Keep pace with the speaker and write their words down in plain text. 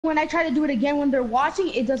when I try to do it again when they're watching,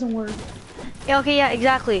 it doesn't work. Yeah, okay, yeah,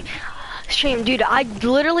 exactly. Stream, dude, I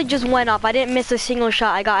literally just went off. I didn't miss a single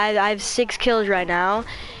shot. I have 6 kills right now.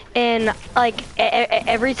 And, like,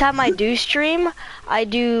 every time I do stream, I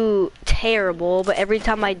do terrible. But every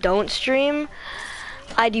time I don't stream,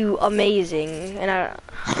 I do amazing. And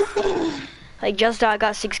like, just now I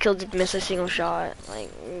got 6 kills, didn't miss a single shot. Like,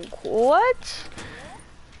 what?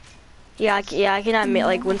 Yeah, I cannot admit,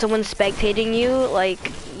 like, when someone's spectating you, like,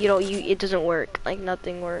 it doesn't work. Like,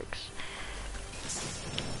 nothing works.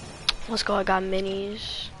 Let's go, I got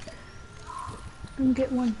minis. Come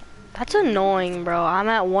get one. That's annoying, bro. I'm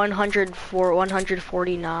at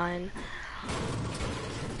 149.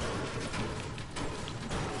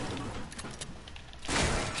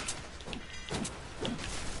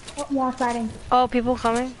 Oh, wall fighting. Oh, people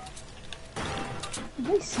coming? Did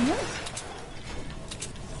they see us?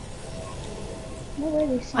 No way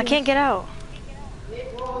they see us. I can't get out.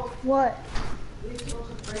 What?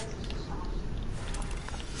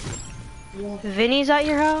 Vinny's at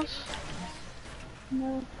your house?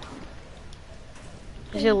 No.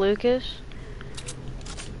 Is it Lucas?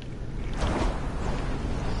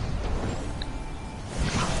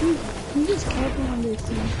 He just camping on this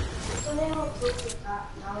thing.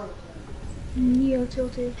 Neo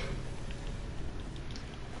tilted.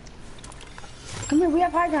 Come here, we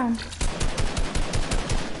have high ground.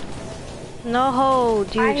 No,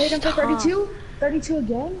 dude, I hit him for stop. 32. 32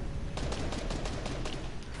 again?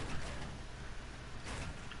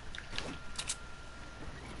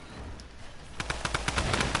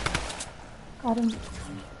 Got him.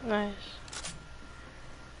 Nice.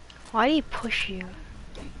 Why did he push you?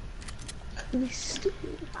 He's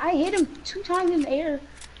stupid. I hit him 2 times in the air,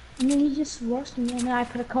 and then he just rushed me, and then I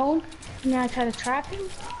put a cone, and then I tried to trap him,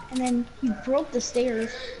 and then he broke the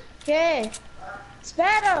stairs. Okay.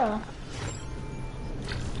 Spero!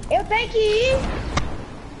 Eu tenho que ir!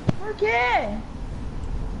 Por quê?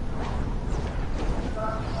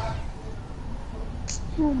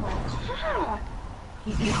 Oh my god!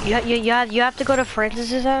 You have to go to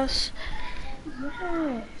Francis's house?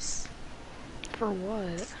 Yes. For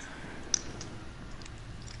what?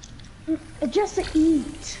 Just to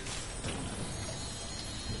eat.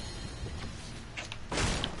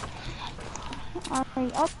 I'll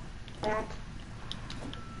back.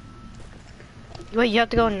 Wait, you have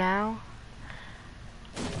to go now?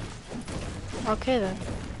 Okay then.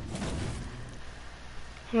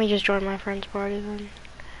 Let me just join my friend's party then.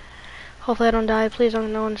 Hopefully I don't die. Please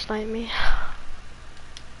don't no one snipe me.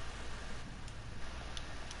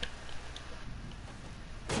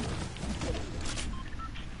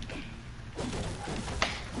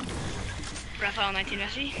 Raphael 19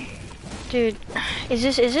 Messi. Dude, is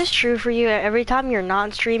this true for you? Every time you're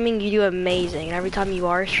not streaming, you do amazing. And every time you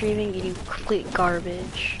are streaming, you do complete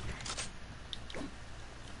garbage.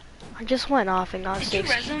 I just went off and got Did 6.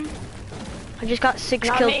 you res him? I just got 6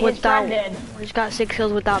 Not kills me, his without. friend I just got 6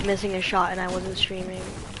 kills without missing a shot, and I wasn't streaming.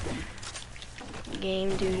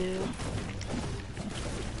 Game doo doo.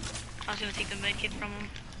 I was gonna take the med kit from him.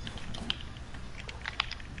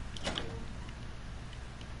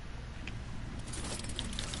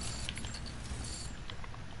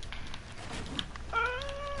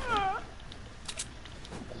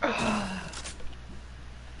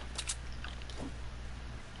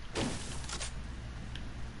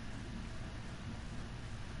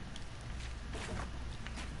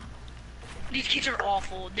 These kids are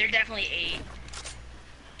awful. They're definitely 8.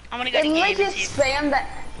 I'm gonna go to And game like and just see if... spam the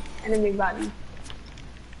enemy button.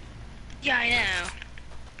 Yeah, I know.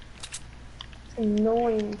 It's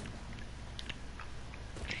annoying.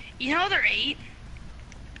 You know they're 8?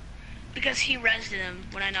 Because he rezzed them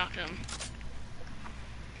when I knocked him.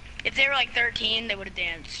 If they were like 13, they would have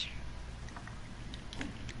danced.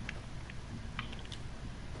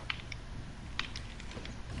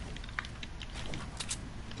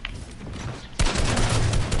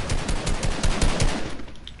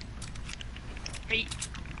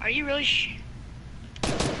 Are you really is he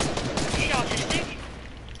autistic?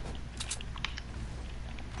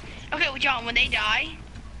 Okay, well, John, when they die,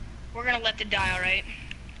 we're gonna let them die, alright?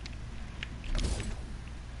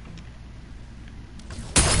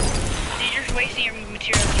 Dude, you're just wasting your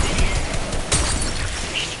material, you idiot.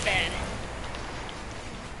 You're just bad.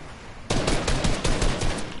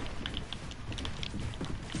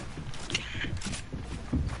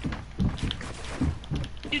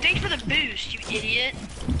 Dude, thanks for the boost, you idiot.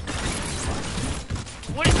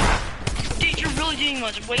 What? Dude, you're really doing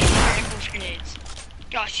much wasting your impulse grenades.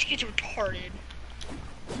 Gosh, these kids are retarded.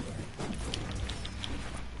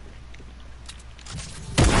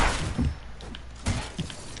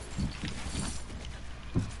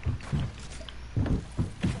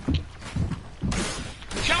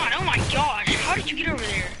 How did you get over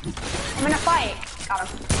there? I'm in a fight. Got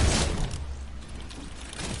him.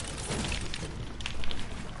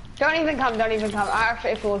 Don't even come, don't even come.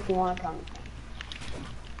 Actually, if you want to come.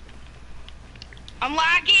 I'm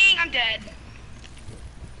lagging, I'm dead.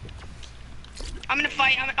 I'm in a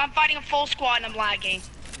fight, I'm fighting a full squad and I'm lagging.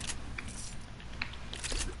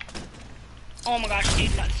 Oh my gosh,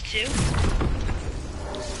 dude, nuts too.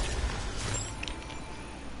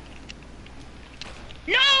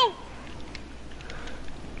 No!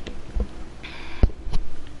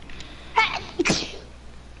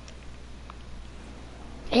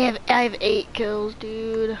 I have 8 kills,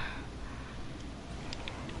 dude.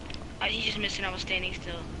 He's just missing, I was standing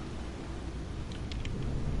still.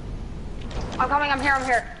 I'm coming, I'm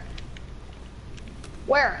here.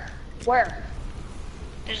 Where? Where?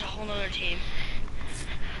 There's a whole nother team.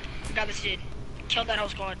 I got this dude. Killed that whole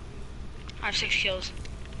squad. I have 6 kills.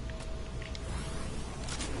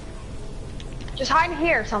 Just hide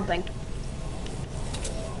here or something.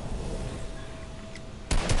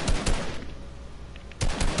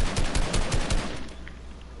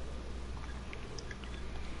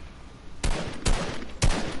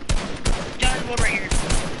 Down the board right here.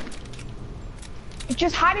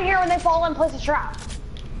 Just hide in here when they fall and place a trap.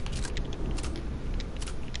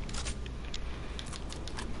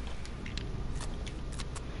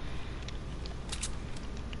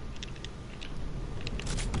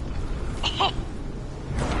 Oh.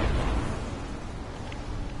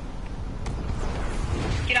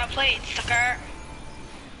 Get outplayed, sucker.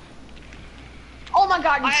 Oh my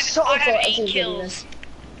god, you're I so have so 8 easy kills.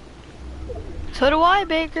 So do I,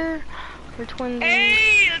 Baker. We're twins.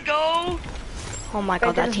 Hey, let's go. Oh my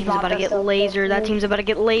god, Baker that just team's bought about to us get so lasered. That quick. team's about to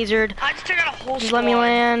get lasered. I just took out a whole Just squad. let me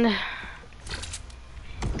land.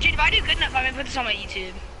 Dude, if I do good enough, I'm gonna put this on my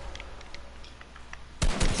YouTube.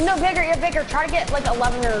 No, bigger, you're bigger. Try to get like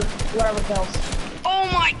 11 or whatever kills. Oh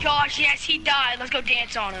my gosh, yes, he died. Let's go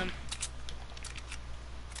dance on him.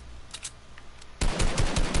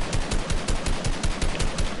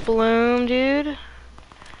 Bloom, dude.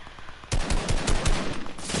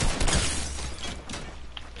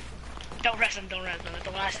 Don't rest him, don't rest him. At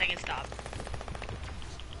the last second stop.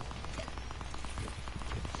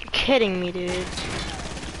 You're kidding me, dude.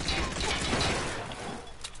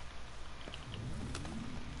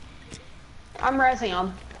 I'm resing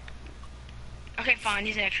him. Okay, fine,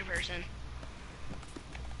 he's an extra person.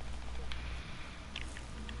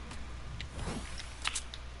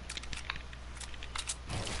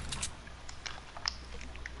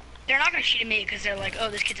 They're not gonna shoot at me because they're like, oh,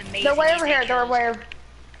 this kid's amazing. They're way he's over 8 here. They're kills. way over.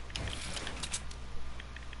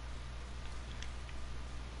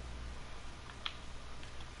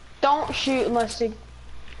 Don't shoot unless you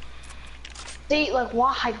see, like,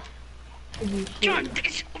 why? would you shoot? John,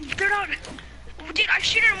 they're not. Dude, I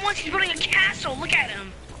shot at him once. He's building a castle. Look at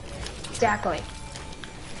him. Exactly.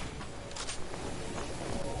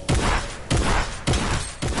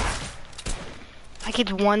 I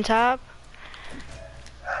get 1 tap.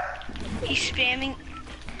 He's spamming.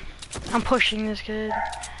 I'm pushing this kid.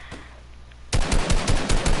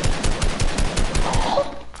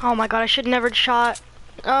 Oh my god, I should never shot.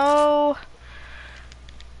 Oh.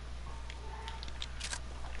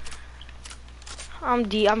 I'm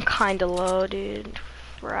kinda low, dude.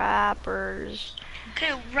 Frappers.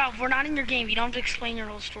 Okay, Ralph, we're not in your game. You don't have to explain your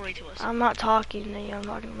whole story to us. I'm not talking to you, I'm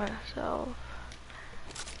talking to myself.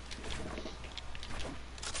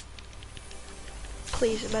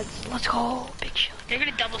 Please, let's go. Big shield. They're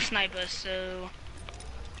gonna double snipe us, so.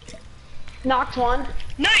 Knocked one.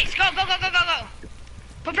 Nice! Go, go, go, go, go, go!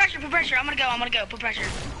 Put pressure, put pressure. I'm gonna go. Put pressure.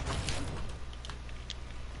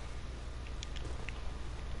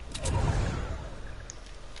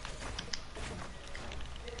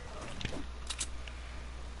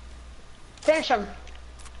 Finish him.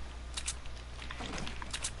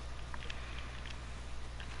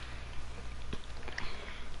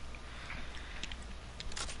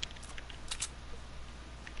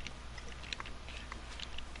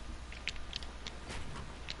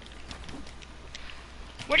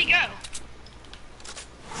 Where'd he go?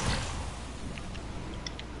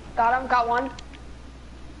 Got him. Got one.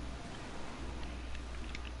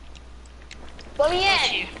 Let me That's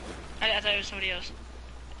in. you. I thought it was somebody else.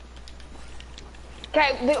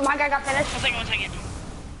 Okay, my guy got finished. 1 second.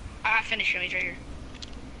 I finished him. He's right here.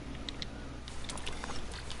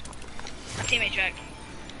 My teammate track.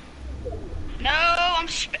 No,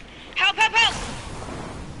 help, help, help!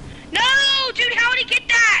 No, dude, how did he get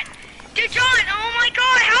that? Dude, John, oh my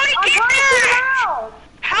god, how did he get that?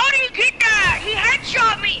 How did he get that? He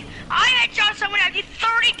headshot me. I headshot someone. I did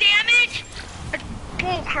 30 damage. That's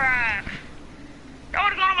bullcrap. That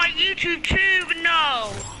would've gone on my YouTube too,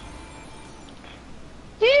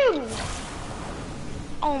 shoot me.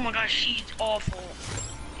 Oh my gosh, he's awful.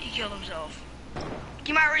 He killed himself.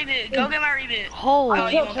 Get my reboot. Go get my reboot. Holy. Oh,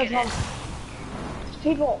 you won't get it.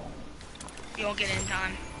 People. You won't get it in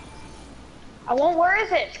time. I won't. Where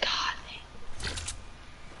is it? God.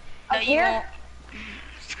 No, Up you here? won't.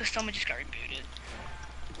 It's because someone just got rebooted.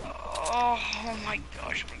 Oh my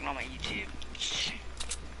gosh, I'm looking on my YouTube.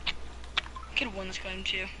 I could have won this game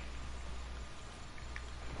too.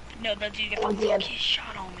 No, that dude got the fuck his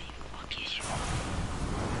shot on me. Fuck his shot.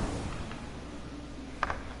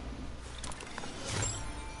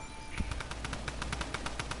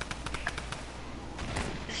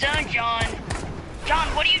 Zone, John.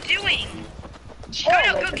 John, what are you doing?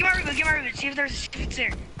 No, go get my reboot, get my reboot. See if it's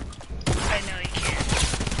there. I know you can't.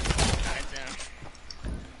 Alright, zone.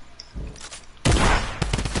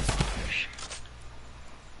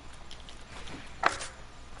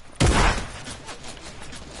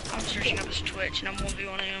 I'm searching up his Twitch and I'm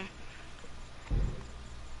 1v1 him.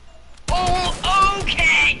 Oh,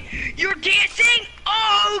 okay! You're dancing?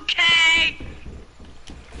 Okay!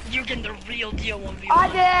 You're getting the real deal 1v1. I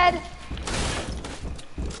did.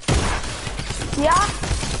 Yeah?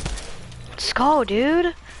 Let's go,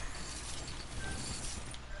 dude.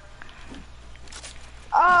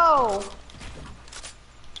 Oh.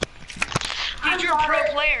 Dude, you're a pro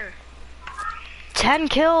player. 10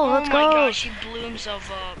 kills, let's Oh my go. gosh, he blew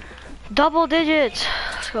himself up. Double digits.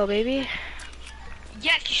 Let's go, baby.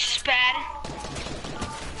 Yes, you spad.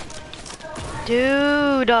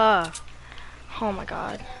 Dude. Oh my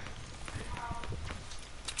god.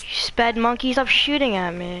 You sped monkey, stop shooting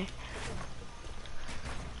at me.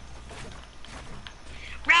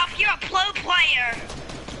 Ralph, you're a pro player.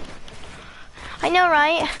 I know,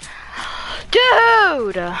 right?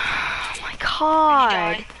 Dude! Oh my god.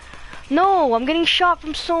 Did you die? No, I'm getting shot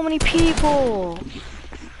from so many people.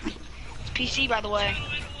 It's PC, by the way.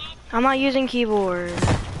 I'm not using keyboard.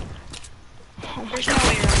 There's no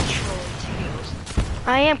way you're on control.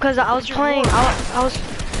 I am, cause I was playing. I was.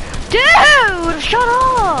 Dude, shut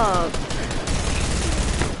up!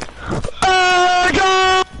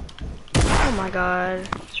 Oh my god.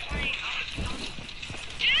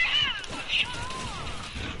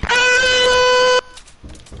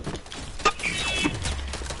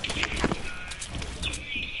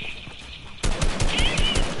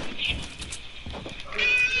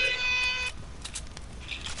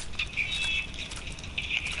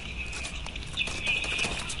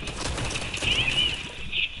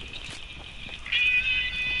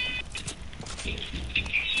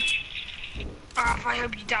 I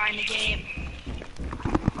hope you die in the game.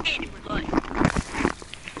 And in real life.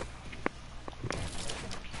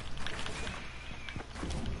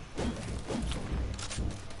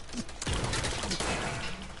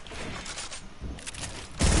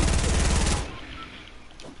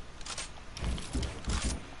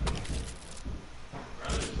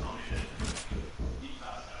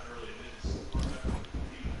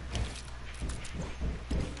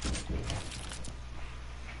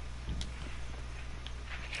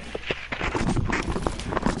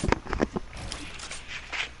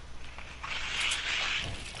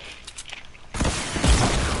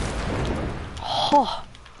 Oh,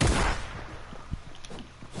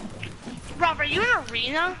 Rob, are you in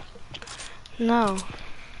arena? no.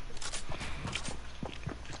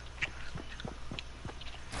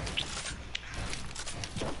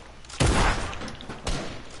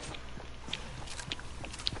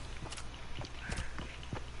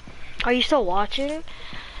 Are you still watching?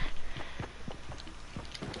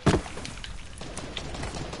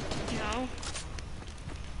 No.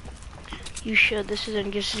 You should. This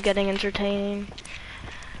is getting entertaining.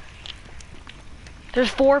 There's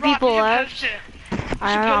 4 Rob, people you should left. post it.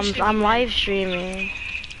 I should know, post it I'm again. live streaming.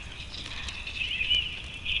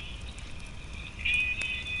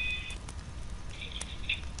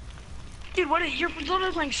 Dude, what? You're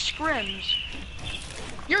literally playing scrims.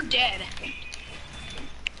 You're dead.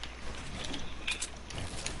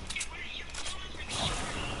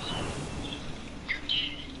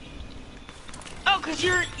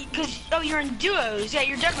 Oh, you're in duos. Yeah,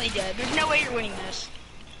 you're definitely dead. There's no way you're winning this.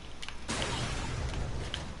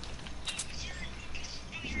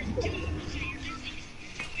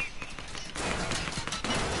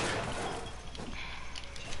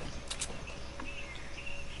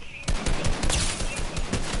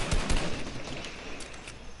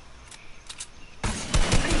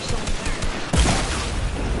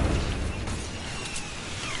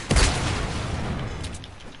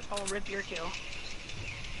 Oh, rip your kill.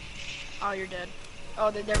 Oh, you're dead.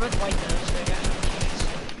 Oh, they're both white though, so they got no chance.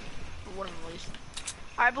 Or one of them at least.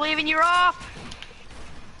 I believe in you, off!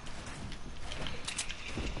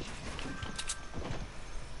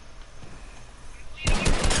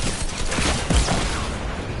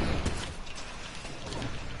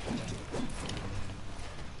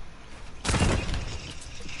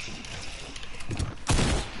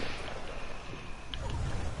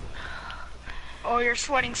 you're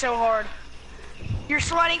sweating so hard. You're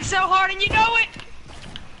sweating so hard and you know it!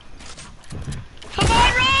 Come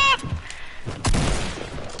on, Rob!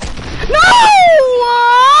 No!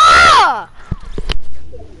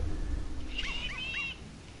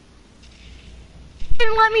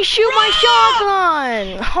 Didn't let me shoot my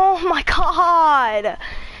shotgun. Oh my god.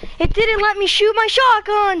 It didn't let me shoot my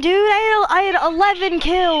shotgun, dude. I had 11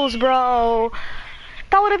 kills, bro.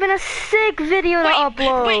 That would have been a sick video to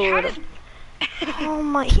upload. Wait, how did... Oh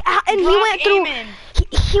my, and he went through,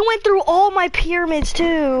 he went through all my pyramids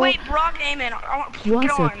too. Wait, Brock Amen,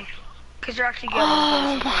 get on. Cause you're actually good.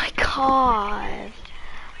 Oh my god.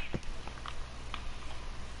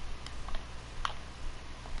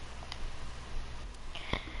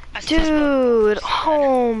 Dude,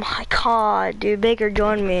 oh my god, dude, Baker,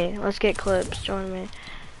 join me. Let's get clips, join me.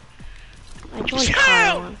 I joined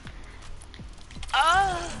Kyle.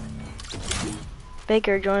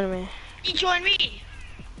 Baker, join me. You join me.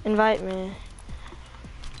 Invite me.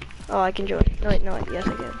 Oh, I can join. No, wait, no, wait. Yes,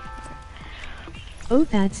 I can. Oh,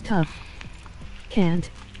 that's tough.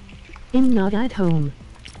 Can't. I'm not at home.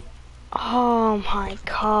 Oh my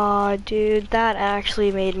god, dude, that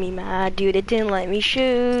actually made me mad, dude. It didn't let me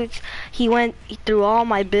shoot. He went through all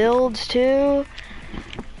my builds too.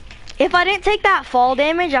 If I didn't take that fall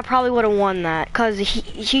damage, I probably would have won that. Cause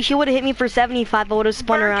he would have hit me for 75. I would have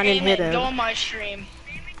spun around and hit him. Go on my stream.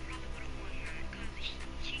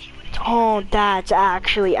 Oh, that's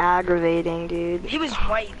actually aggravating, dude. He was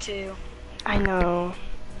white too. I know.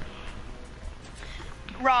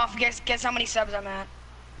 Rolf, guess how many subs I'm at?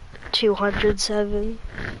 207.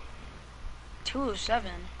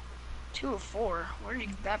 207. 204. Where did you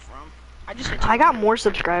get that from? I got more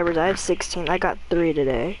subscribers. I have 16. I got 3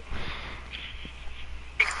 today.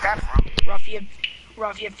 That from? Rolf,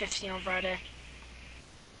 you had 15 on Friday.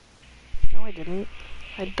 No, I didn't.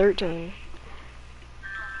 I had 13.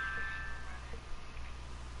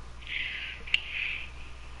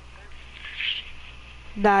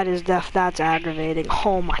 That's aggravating.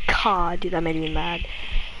 Oh my god, dude, that made me mad.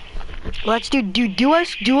 Let's do duo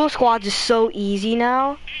squads is so easy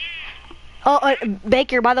now. Oh,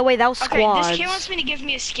 Baker, by the way, that was squads. Okay, this kid wants me to give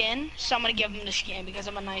me a skin, so I'm gonna give him the skin because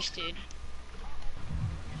I'm a nice dude.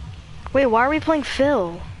 Wait, why are we playing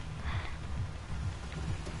Phil?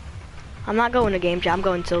 I'm not going to game chat, I'm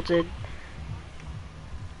going tilted.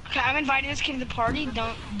 Okay, I'm inviting this kid to the party,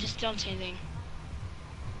 don't say anything.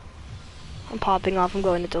 I'm popping off, I'm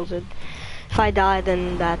going to tilted. If I die,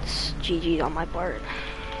 then that's GG's on my part.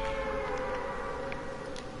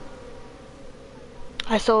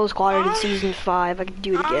 I solo squatted in season 5, I could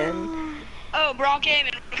do it again. Oh, Brock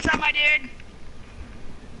Amen, what's up, my dude?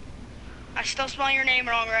 I still spelling your name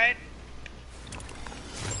wrong, right?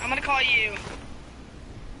 I'm gonna call you.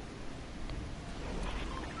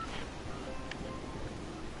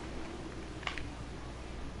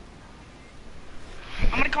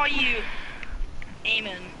 I'm gonna call you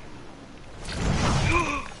Amen.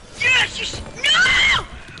 Yes! No!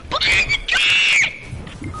 Look at the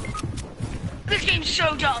gun! This game's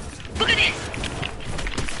so dumb. Look at this!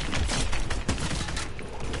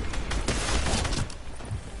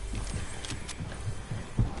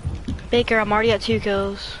 Baker, I'm already at 2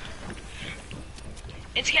 kills.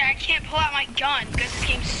 It's okay, I can't pull out my gun because this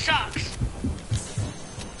game sucks.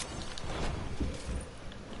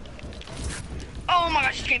 Oh my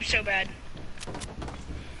gosh, this game's so bad.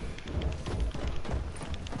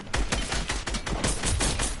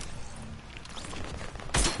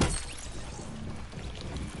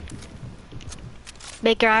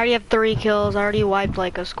 Baker, I already have 3 kills. I already wiped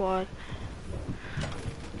like a squad.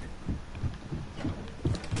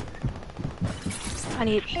 I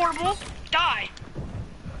need Horrible. Die.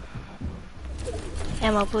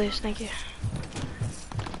 ammo, please. Thank you.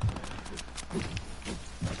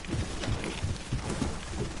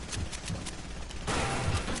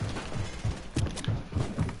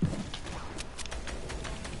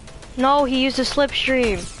 No, he used a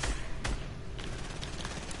slipstream.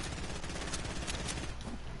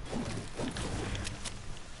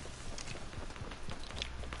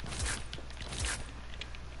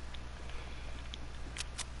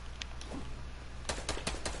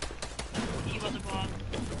 He was a bot.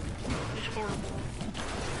 It was horrible.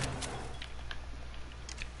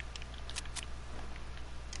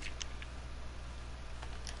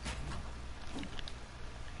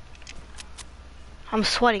 I'm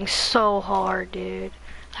sweating so hard, dude.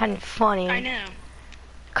 It's not funny. I know.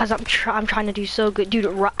 Cause I'm trying to do so good, dude.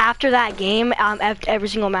 After that game, after every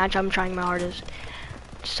single match, I'm trying my hardest.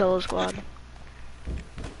 Solo squad.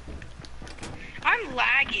 I'm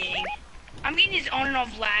lagging. I'm getting these on and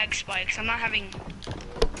off lag spikes. I'm not having.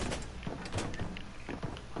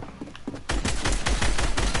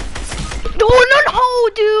 No,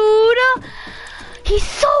 dude! He's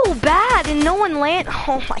so bad and no one land.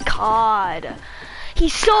 Oh my god.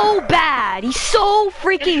 He's so bad. He's so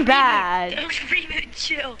freaking bad. Reboot,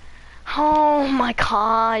 chill. Oh my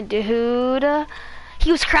god, dude.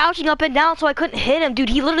 He was crouching up and down so I couldn't hit him. Dude,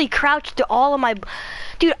 he literally crouched to all of my...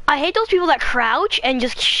 Dude, I hate those people that crouch and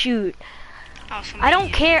just shoot. Oh, I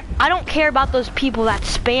don't care about those people that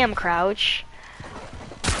spam crouch.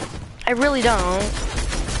 I really don't.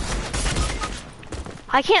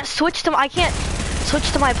 I can't switch to my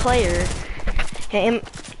player.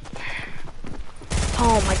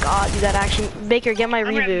 Oh my god, dude, that actually... Baker, get my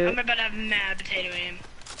reboot. I'm about to have mad potato aim.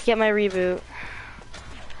 Get my reboot.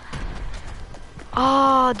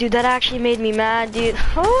 Oh, dude, that actually made me mad, dude.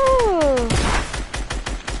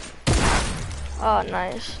 Oh,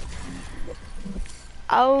 nice.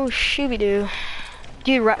 Oh, shooby-doo.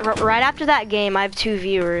 Dude, right after that game, I have 2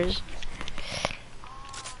 viewers.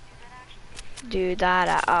 Dude,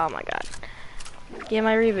 that, oh my god. Get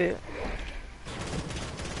my reboot.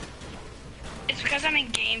 It's because I'm in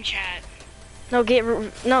game chat. No,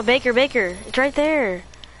 Baker, it's right there.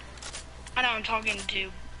 I know, I'm talking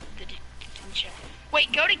to the chat.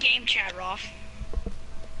 Wait, go to game chat, Roth.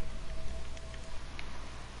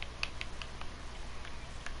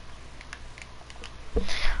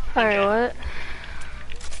 Alright, what?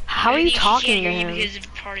 How are you talking to him? Because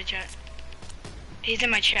of party chat. He's in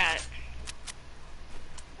my chat.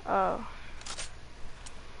 Oh.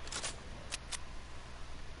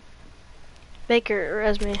 Baker,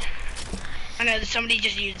 res me. I know, somebody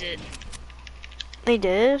just used it. They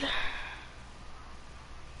did?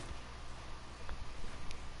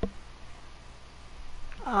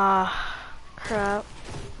 Crap.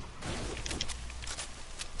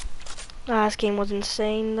 Last game was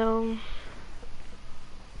insane though.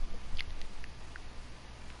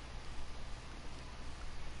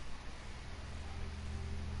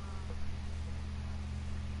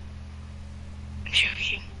 I'm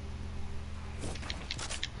joking.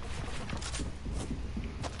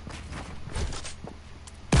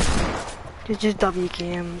 Dude, just WK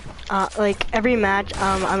him. Like every match,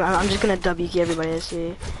 I'm just gonna WK everybody I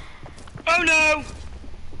see. Oh no!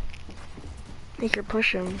 Baker,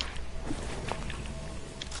 push him.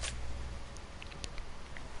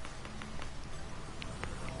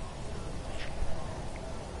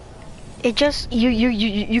 It just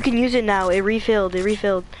you can use it now. It refilled.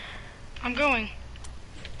 I'm going.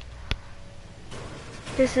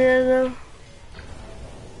 This is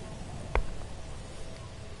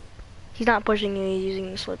he's not pushing you, he's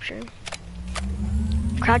using the slipstream.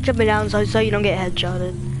 Crouch up and down so you don't get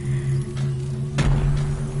headshotted.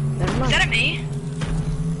 Never mind. Is that at me?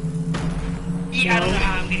 Yeah, I don't know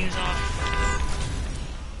how I'm getting this off.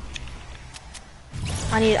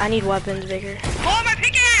 I need weapons, Baker. Oh, my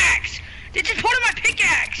pickaxe! They just put on my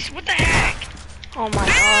pickaxe! What the heck? Oh my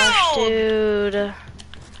gosh, Build! dude.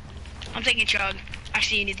 I'm taking a chug.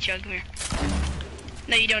 Actually, you need the chug. Come here.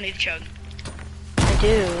 No, you don't need the chug. I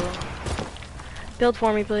do. Build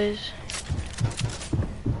for me, please.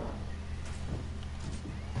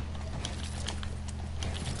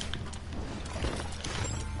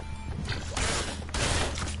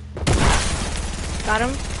 Got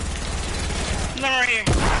him? Come on right here.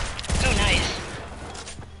 Oh, nice.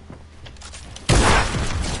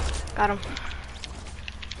 Got him.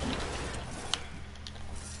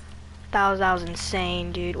 That was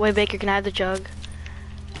insane, dude. Wait, Baker, can I have the jug?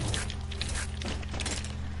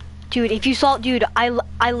 Dude, if you saw, dude, I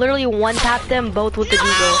literally one-tapped them both with the No, Deagle.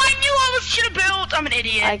 I knew I should have built. I'm an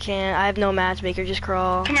idiot. I can't. I have no mats, Baker. Just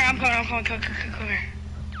crawl. Come here, I'm coming. Come here.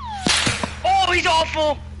 Oh, he's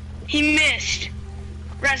awful. He missed.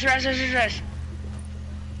 Res. Oh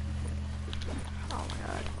my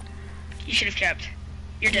god. You should have kept.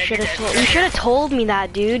 You're dead. You should have told me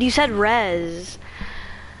that, dude. You said res.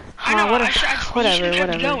 I know. What You should have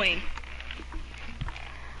kept going.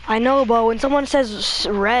 I know, but when someone says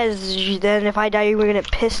res, then if I die, you're gonna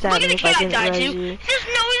get pissed at Look at me the if I kid I didn't died res to. you. There's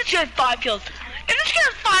no way this guy has 5 kills. If this guy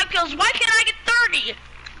has 5 kills, why can't I get 30?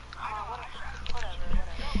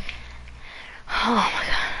 Oh my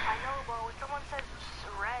god. I know, but when someone says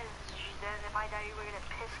res, then if I die, you're gonna get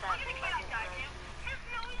pissed at me. There's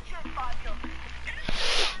no way this guy has 5 kills.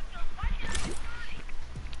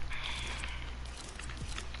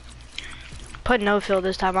 Put no fill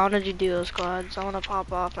this time. I want to do duo squads. I want to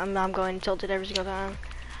pop off. I'm going tilted every single time.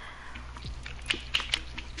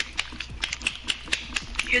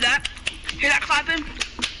 Hear that? Hear that clapping?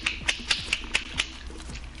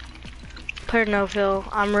 Put no fill.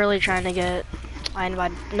 I'm really trying to get. I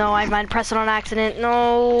might press it on accident.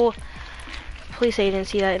 No. Please say you didn't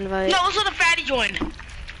see that invite. No, let's let the fatty join.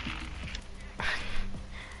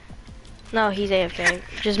 No, he's AFK.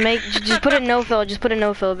 Just put a no fill. Just put a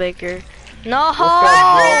no fill, Baker. No!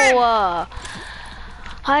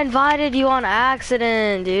 I invited you on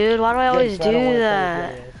accident, dude. Why do I always do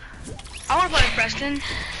that? I want to play with Preston.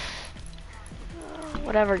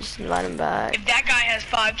 Whatever, just invite him back. If that guy has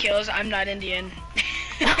 5 kills, I'm not Indian.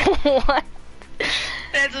 What?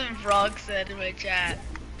 That's what Frog said in my chat.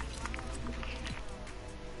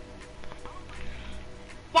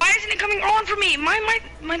 Why isn't it coming on for me?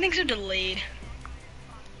 My things are delayed.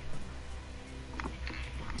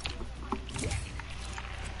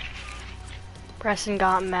 Preston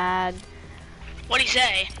got mad. What'd he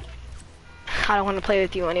say? I don't want to play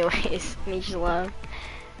with you anyways. And he just left.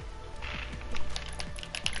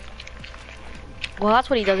 Well, that's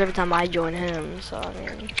what he does every time I join him, so I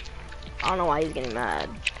mean, I don't know why he's getting mad.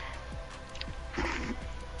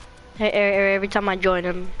 Hey, every time I join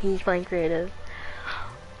him, he's playing creative.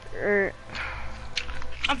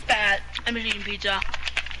 I'm fat. I'm just eating pizza.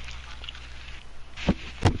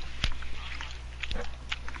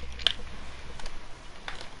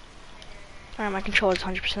 Alright, my controller's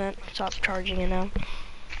 100%. Stop charging it now.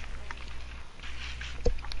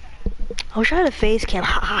 I wish I had a face cam.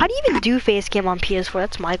 How do you even do face cam on PS4?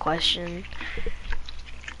 That's my question.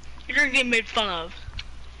 You're gonna get made fun of.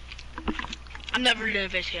 I'm never doing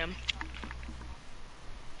face cam.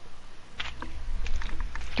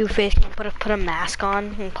 Do a face cam, put a mask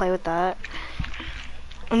on and play with that.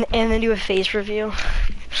 And then do a face review.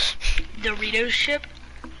 Doritos chip.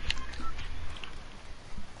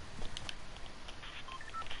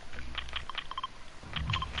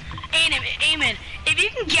 Amen. If you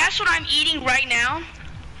can guess what I'm eating right now,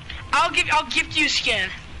 I'll gift you a skin.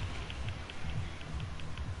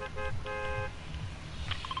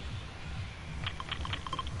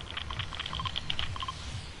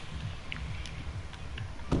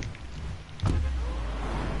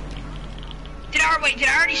 Did I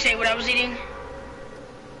already say what I was eating?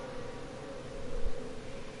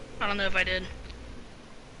 I don't know if I did.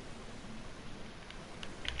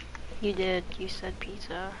 You did. You said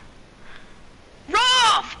pizza.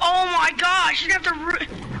 Rolf! Oh my gosh, you'd have to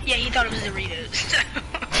yeah, he thought it was Doritos.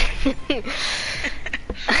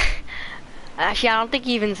 Actually, I don't think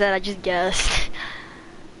he even said, I just guessed.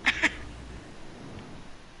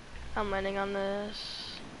 I'm landing on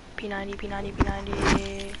this. P90, P90,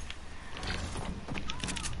 P90.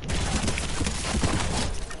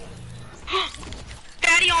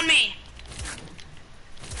 Daddy on me!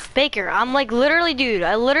 Baker, I'm like literally, dude,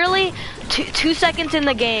 I literally, two seconds in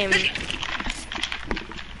the game.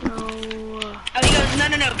 Oh, he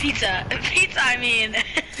goes, no, pizza. Pizza, I mean.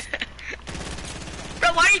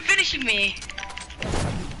 Bro, why are you finishing me?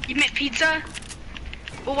 You meant pizza?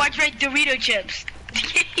 Well, why'd you write Dorito chips?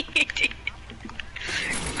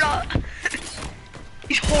 Bro.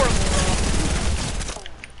 He's horrible, bro.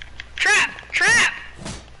 Trap!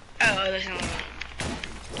 Oh, there's no one.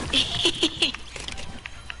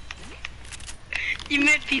 You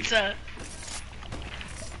meant pizza.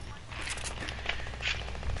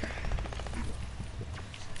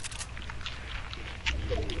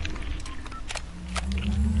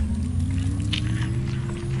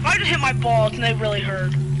 I just hit my balls and they really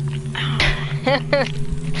hurt.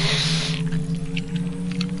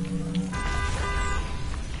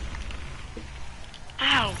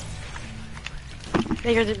 Ow.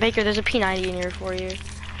 Baker, there's a P90 in here for you.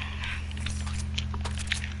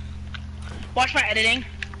 Watch my editing.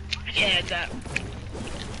 I can't edit that.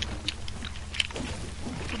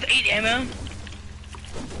 With 8 ammo.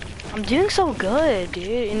 I'm doing so good,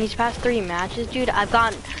 dude. In these past 3 matches, dude, I've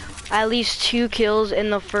gotten at least 2 kills in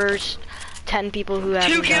the first 10 people who have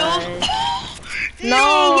 2 kills?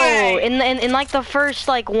 No way! In like the first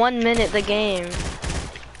like 1 minute of the game.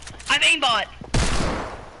 I'm aimbot.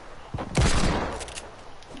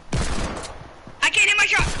 I can't hit my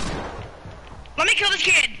shot. Let me kill this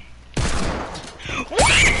kid.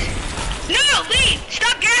 What? No, leave!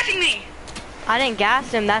 Stop gassing me! I didn't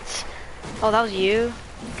gas him. That's. Oh, that was you.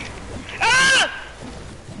 Ah!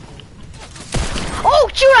 Oh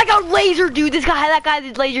shoot! I got laser, dude. That guy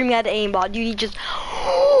that lasered me had the aimbot, dude. He just.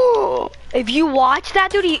 If you watch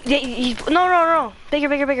that, dude, he's no.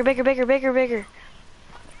 Baker.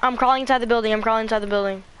 I'm crawling inside the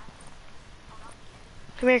building.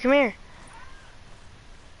 Come here.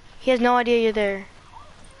 He has no idea you're there.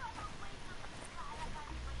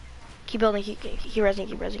 Keep building. Keep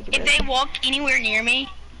resing. If they walk anywhere near me,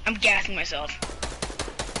 I'm gassing myself.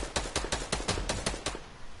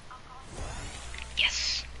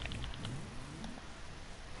 Yes.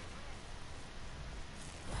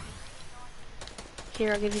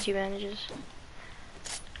 Here, I'll give you 2 bandages.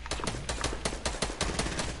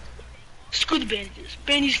 Screw the bandages.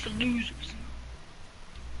 Bandages for losers.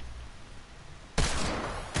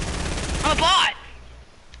 I'm a bot.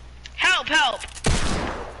 Help, help.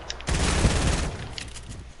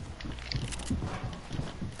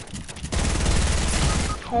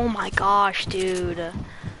 Oh my gosh, dude.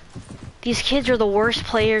 These kids are the worst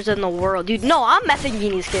players in the world. Dude, no, I'm messaging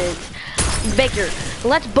these kids. Baker,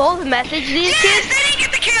 let's both message these Yes, kids. they didn't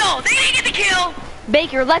get the kill. They didn't get the kill.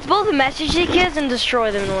 Baker, let's both message these kids and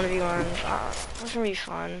destroy them in 1v1. That's gonna be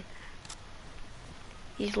fun.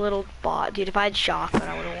 These little bot, dude, if I had shotgun,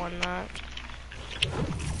 I would've won that.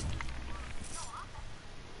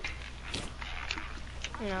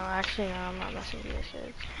 No, actually, no, I'm not messaging these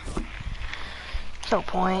kids. There's no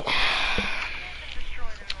point.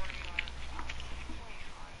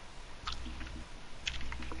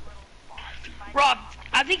 Rob,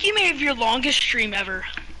 I think you may have your longest stream ever.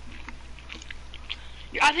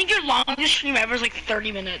 I think your longest stream ever is like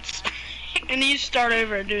 30 minutes. And then you start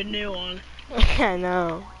over and do a new one. I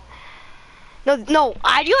know. No,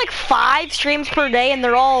 I do like 5 streams per day and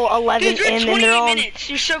they're all 11 Dude, you're at and 28 they're all... minutes.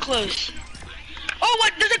 You're so close. Oh,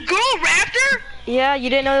 what? There's a girl raptor? Yeah, you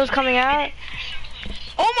didn't know it was coming out?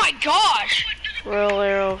 Oh my gosh. Royal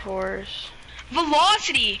Aero Force.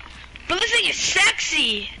 Velocity. But this thing is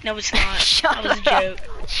sexy. No, it's not. Shut that was a up.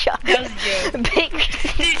 joke. Shut That was a joke. Baker.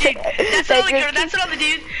 Dude, that's what all the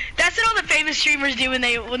dudes. That's what all the famous streamers do when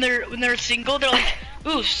they're single. They're like,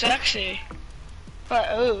 ooh, sexy.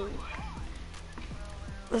 But ooh.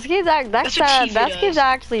 This game's that's what Tifu that does. game's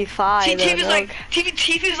actually fine. Tifu's like,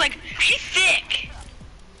 Tifu's like, she's thick.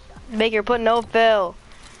 Baker, put no fill.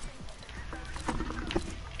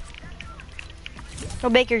 No,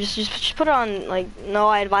 Baker, just put it on, like, no,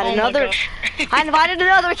 I invited Oh my another, gosh. I invited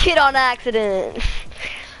another kid on accident.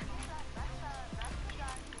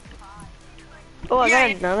 Oh, I Yeah,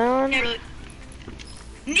 got another one. Yeah, really.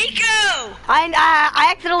 Nico! I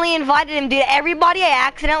accidentally invited him, dude. Everybody I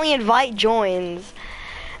accidentally invite joins.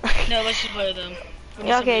 No, let's just play with them.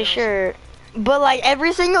 Okay, sure. But like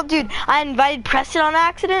every single dude, I invited Preston on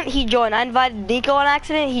accident, he joined. I invited Nico on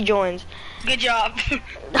accident, he joins. Good job.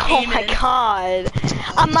 Oh my Amen. god.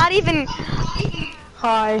 I'm not even.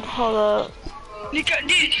 Hi. Hold up. Nico,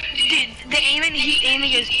 dude, the aiming, he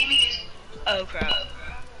aiming is. Oh crap.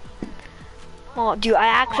 Oh, dude, I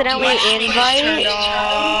accidentally My stream is turned invite.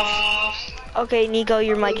 off. Okay, Nico,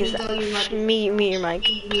 your mic is mute your mic,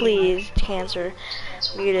 please. Cancer,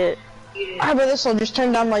 mute it. How about this? I'll just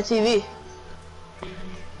turn down my TV.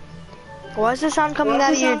 Why is the sound coming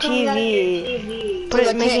out of your TV? Because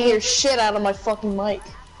I it can't making- hear shit out of my fucking mic.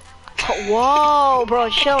 Whoa, bro,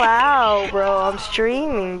 chill out, bro. I'm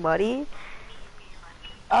streaming, buddy.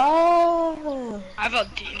 Oh.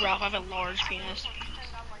 Ralph, I have a large penis.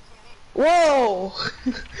 Whoa.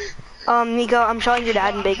 Nico, I'm showing your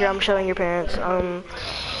dad, and Baker, I'm showing your parents. Whoa,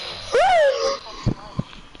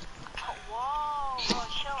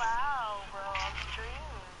 chill out, bro. I'm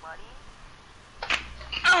streaming, buddy.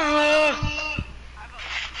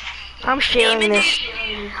 I'm sharing this.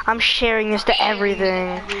 I'm sharing this to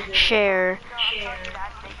everything. Share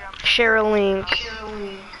a link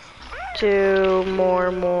to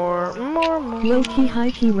more. Low-key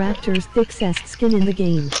high-key Raptors thick-cest skin in the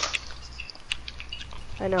game.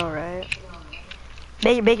 I know, right?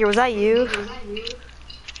 Baker, was that you?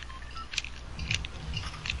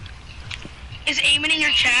 Is Eamon in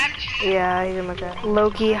your chat? Yeah, he's in my chat.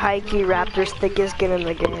 Low-key, high-key Raptors thickest skin in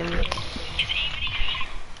the game.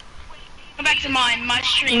 Come back to mine. My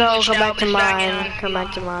stream. No, glitched come out, back to but it's back mine. in. Come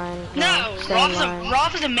back to mine. No, stay in Rolf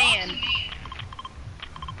mine. is a man.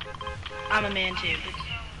 I'm a man too.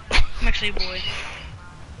 I'm actually a boy.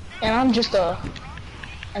 And I'm just a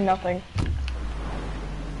nothing.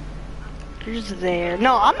 You're just there.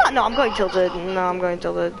 No, I'm not. No, I'm going tilted. No, I'm going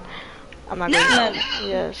tilted. I'm not going No! tilted.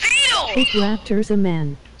 Yes. Feel! Thick Raptors a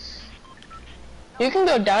man. You can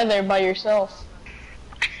go die there by yourself.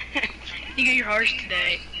 You get your harsh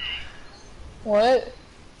today. What?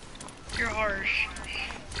 You're harsh.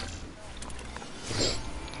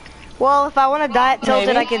 Well, if I want to die at tilted,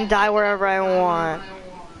 Maybe. I can die wherever I want.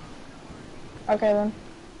 Okay then.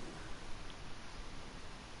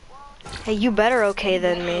 Hey, you better okay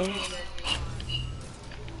than me.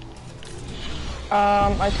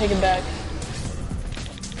 I take it back.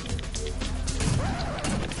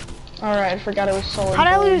 Alright, I forgot it was solid. How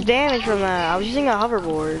did I gold. lose damage from that? I was using a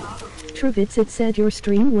hoverboard. Truvitz, it said your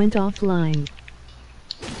stream went offline.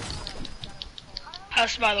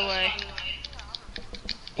 Us, by the way.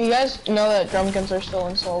 You guys know that drum guns are still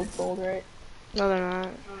in solid gold, right? No, they're not.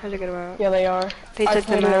 How'd you get about? Yeah, they are. They I took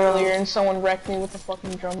played them it out. earlier and someone wrecked me with a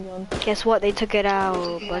fucking drum gun. Guess what? They took it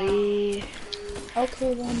out, buddy.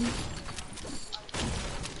 Okay then.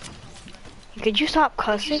 Could you stop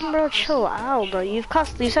cussing, bro? Chill out, bro. You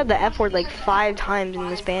said the F word like 5 times in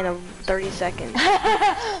the span of 30 seconds.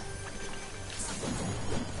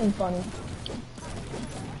 And funny.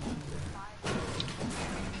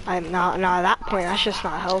 I'm not at that point, that's just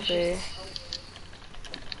not healthy.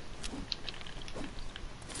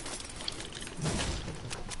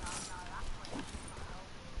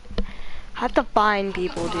 I have to find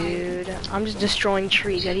people, dude. I'm just destroying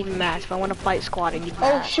trees. I need mats. If I want to fight squad, I need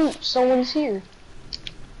Oh mats. shoot, someone's here.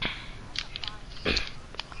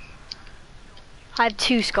 I have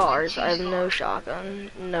 2 scars. I have no shotgun.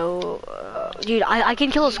 No, dude. I can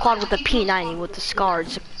kill a squad with the P90. With the scar,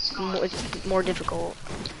 it's more difficult.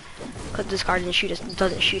 Cause the scar doesn't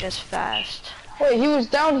shoot as fast. Wait, he was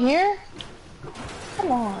down here?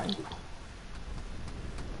 Come on.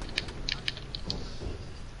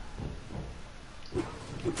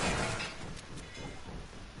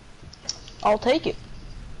 I'll take it.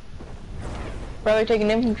 Rather take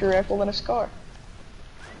an infantry rifle than a scar.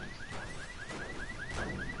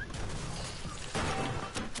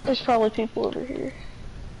 There's probably people over here.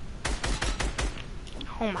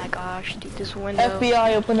 Oh my gosh, dude, this window.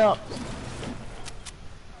 FBI, open up.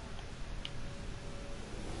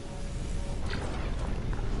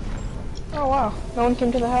 Oh wow, no one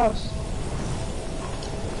came to the house.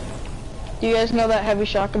 Do you guys know that heavy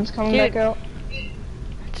shotgun's coming Dude. back out?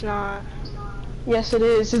 It's not. Yes it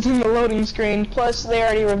is, it's in the loading screen. Plus, they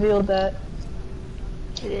already revealed that.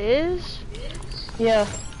 It is? Yeah.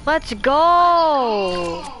 Let's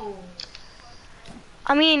go!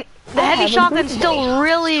 I mean, the heavy have a shotgun's boot still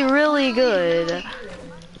really, really good.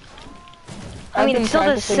 I mean, I've it still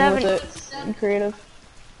been does practicing 7. with it in creative.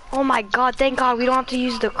 Oh my god, thank god we don't have to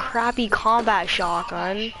use the crappy combat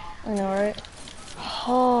shotgun. I know, right?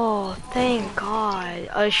 Oh, thank god.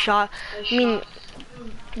 I mean,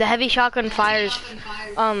 the heavy shotgun fires,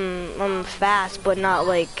 fast, but not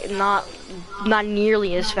not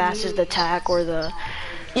nearly as fast as the TAC or the...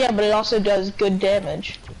 Yeah, but it also does good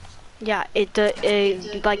damage. Yeah, it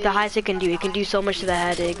like the highest it can do so much to the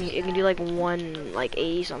head. It can do like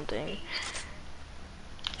 180 something.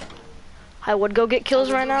 I would go get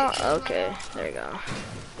kills right now. Okay, there you go.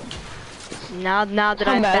 Now that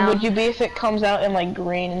How I mad found, would you be if it comes out in like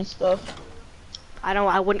green and stuff?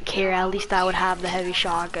 I wouldn't care. At least I would have the heavy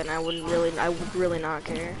shotgun. I would really not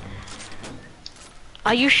care.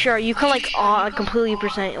 Are you sure? You can completely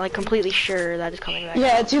sure that it's coming back.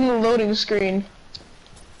 Yeah, it's in the loading screen.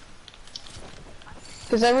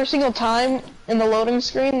 Because every single time in the loading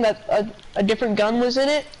screen that a different gun was in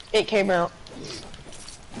it, it came out.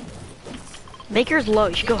 Baker's low.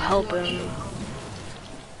 You should go help him.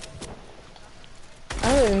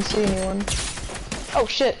 I don't even see anyone. Oh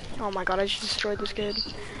shit. Oh my god! I just destroyed this kid.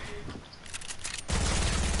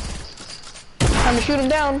 Time to shoot him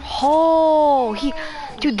down. Oh,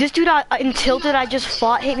 dude, this dude in Tilted I just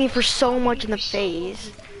fought hit me for so much in the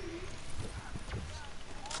face.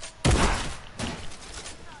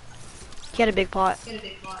 He had a big pot.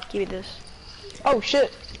 Give me this. Oh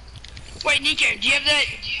shit. Wait, Nico, do you have that?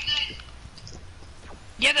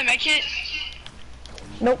 Do you have the med kit?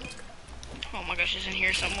 Nope. Oh my gosh, it's in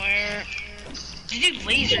here somewhere. This dude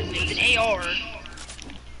lasered me with an AR.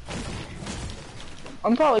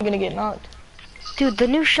 I'm probably gonna get knocked. Dude, the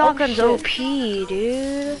new shotgun's shit. OP,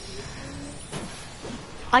 dude.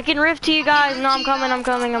 I can rift to you guys. No, I'm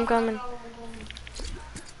coming.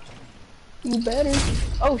 You better.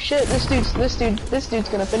 Oh shit, this dude's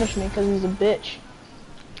gonna finish me because he's a bitch.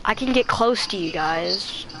 I can get close to you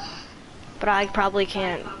guys, but I probably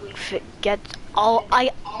can't get all.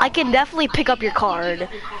 I can definitely pick up your card.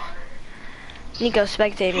 Nico,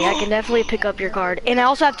 spectate me. I can definitely pick up your card, and I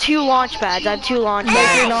also have 2 launch pads. I have 2 launch Baker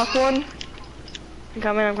pads. knock one. I'm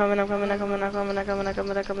coming. Oh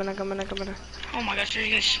my gosh, they're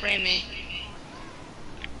gonna spray me.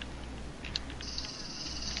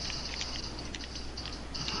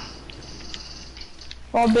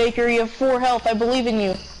 Well, Baker, you have 4 health. I believe in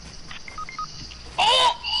you.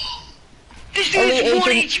 Oh! This Only dude's 1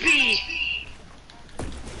 agent- HP!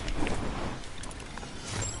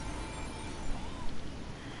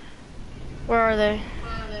 Where are they?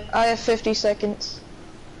 I have 50 seconds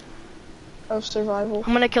of survival.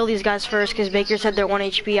 I'm gonna kill these guys first because Baker said they're 1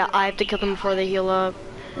 HP. I have to kill them before they heal up.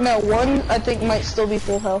 No, one I think might still be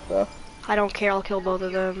full health though. I don't care. I'll kill both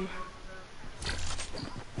of them.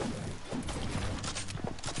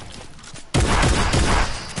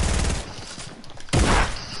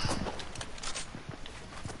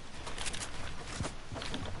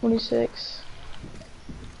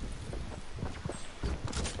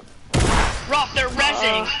 Roth, they're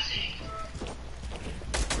rezzing!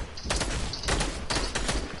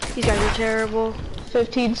 These guys are terrible.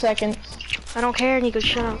 15 seconds. I don't care, Nico,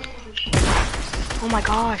 shut up. Oh my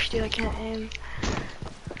gosh, dude, I can't aim.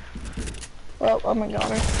 Well, oh my god.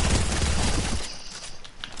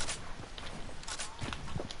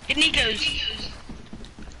 Get Nico's.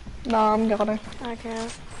 Nah, I'm got her. I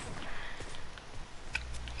can't.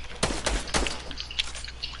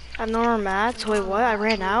 I have no more mats. Wait, what? I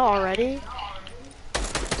ran out already?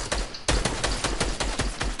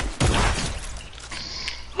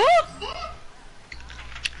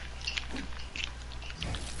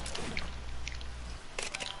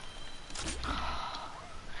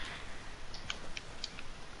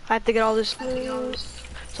 I have to get all this loot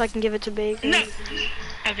so I can give it to Baker. No.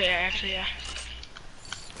 Okay, actually, yeah.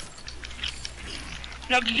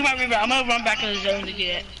 No, come on, Reaper. I'm gonna run back to the zone to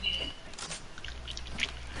get it.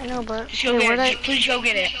 I know, but Just go wait, get where'd it. Please go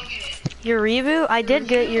get it. your reboot? I did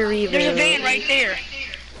get your reboot. There's a van right there.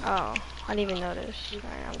 Oh, I didn't even notice.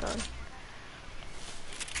 Alright, I'm going.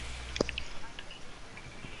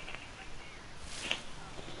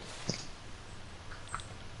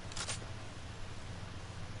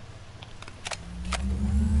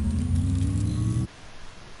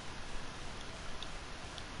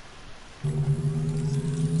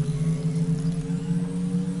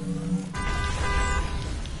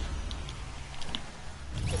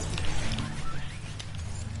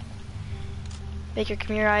 Baker,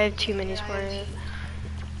 come here. I have 2 minis for you.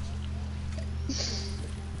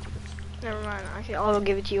 Never mind. Okay, I'll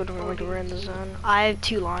give it to you when we're in the zone. I have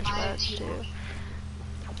 2 launch pads too.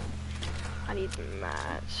 I need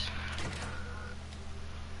mats.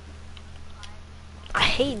 I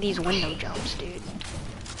hate these window jumps, dude.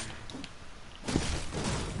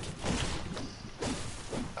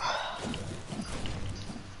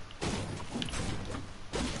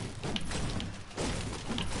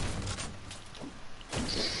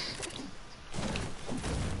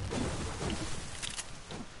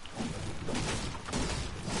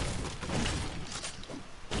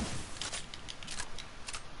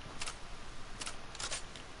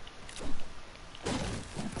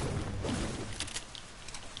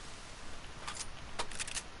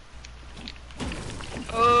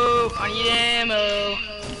 Oh, I need ammo.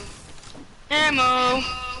 Ammo.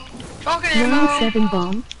 Fucking Round ammo. 7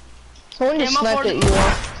 bomb. Someone just Ammo sniped for- at you.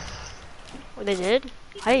 What they did?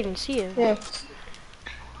 I didn't even see him. Yeah.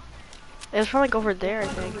 It was probably like over there, I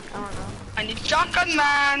think. I don't know. I need shotgun,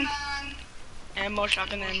 man. Ammo,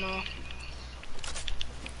 shotgun ammo.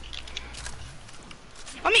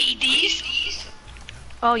 Let me eat these.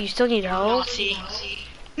 Oh, you still need help? Nazi.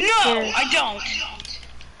 No, Here. I don't.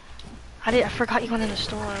 I forgot you went in the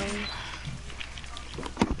storm.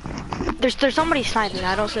 There's somebody sniping.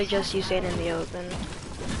 I don't suggest you staying in the open.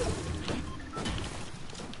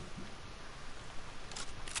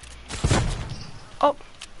 Oh.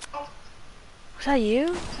 Was that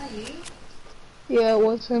you? Yeah, it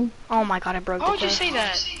was him. Oh my god, I broke Why the would you chest. say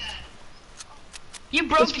that? You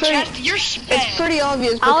broke It's the pretty- chest. You're It's spam. pretty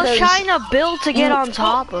obvious I because was trying to build to get on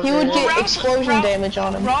top of he would it. get Ralph- explosion Ralph- damage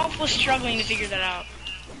on him. Rolf was struggling to figure that out.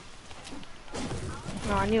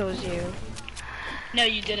 No, I knew it was you. No,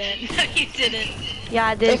 you didn't. No, you didn't. Yeah,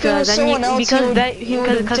 I did. If it was then someone else, because he would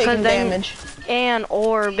have taken then damage. and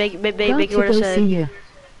or Baker Got would to have go see said. ya.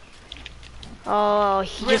 Oh,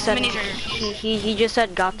 he just said Minis are- he just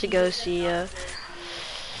said got to go see ya.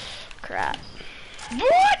 Crap.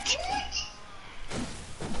 What?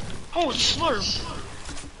 Oh, slurp.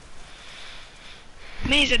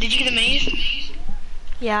 Maze, did you get the maze?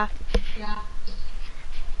 Yeah.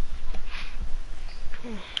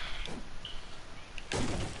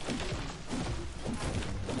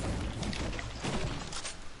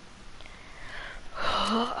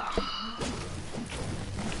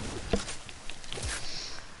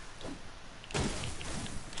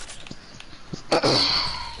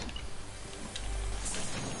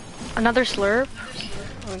 Another slurp?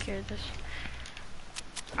 Let me carry this.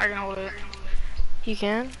 I can hold it. You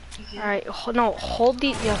can? Alright, no, hold the,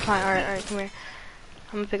 yeah, fine, alright, come here.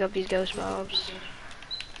 I'm gonna pick up these ghost bobs.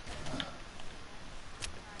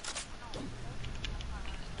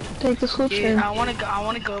 Take the switch Dude, in. I wanna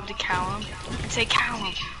go up to Callum and say,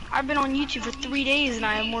 Callum, I've been on YouTube for 3 days and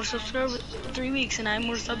I have more subscribers, 3 weeks and I have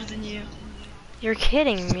more subs than you. You're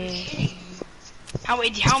kidding me.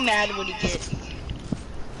 How mad would he get?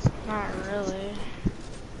 Not really.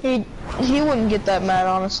 He wouldn't get that mad,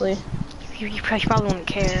 honestly. You probably wouldn't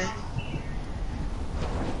care.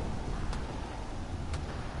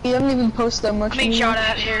 He doesn't even post that much. I'm being anymore. shot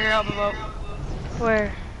at. Here, help him up.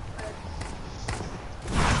 Where?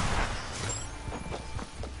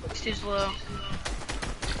 It's too slow.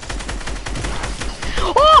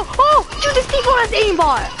 Oh! Oh! Dude, this people has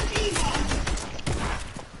aimbot!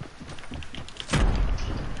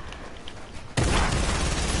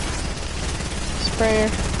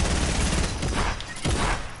 sprayer.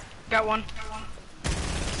 Got one.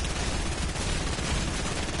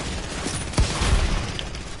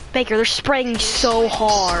 Baker, they're spraying so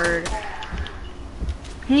hard.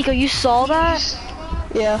 Nico, you saw that?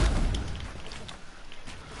 Yeah.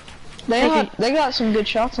 They got some good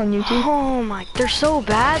shots on you too. Oh my, they're so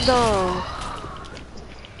bad though.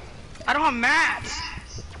 I don't have mats.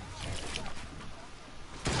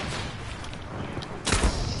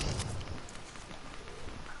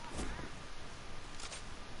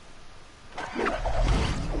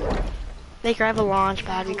 Baker, I have a launch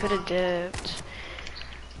pad. We could have dipped.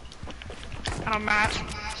 I don't have mats.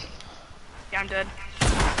 Yeah, I'm dead.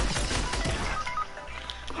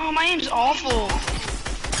 Oh, my aim's awful.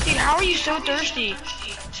 Dude, how are you so thirsty?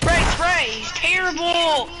 Spray, spray! He's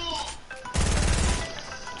terrible!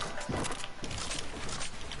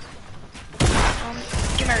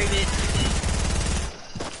 Get my rebit.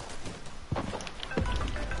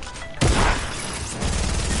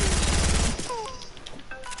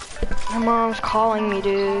 My mom's calling me,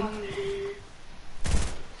 dude.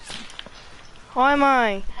 Why am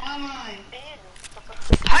I?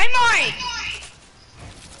 Hi, Mike!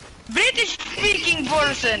 British speaking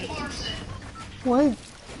person! What?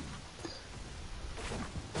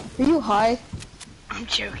 Are you high? I'm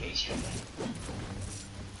joking.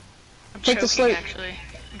 I'm Take the choking, slate. actually.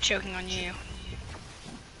 I'm choking on you.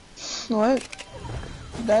 What?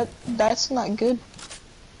 That's not good.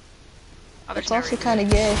 Oh, there's It's no also rebit. kind of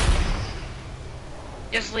gay.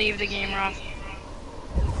 Just leave the game, Rob.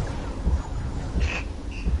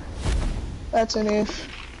 That's an if.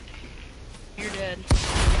 You're dead.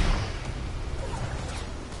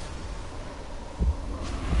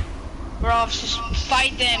 Rob, just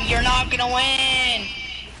fight them. You're not gonna win.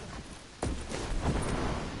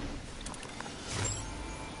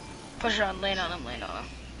 Push it on, land on him, land on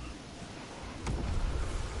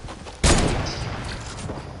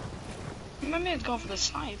him. My man's going for the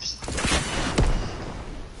snipes.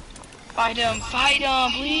 Fight him,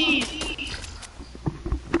 please.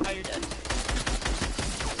 Oh, you're dead.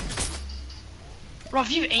 Rob,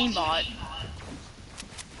 you have aimbot.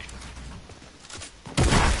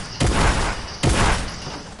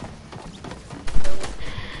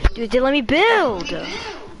 Dude, they let me build. Oh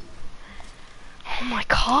my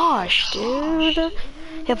gosh, dude.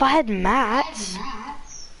 If I had mats.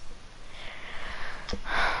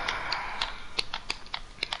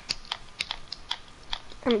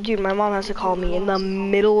 Dude, my mom has to call me in the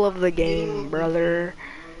middle of the game, brother.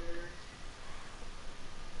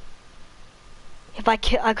 If I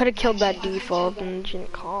could have killed that default and she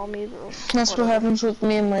didn't call me, bro. That's what happens with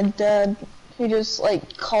me and my dad. He just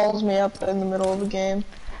like calls me up in the middle of the game.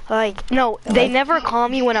 Like, no, they never call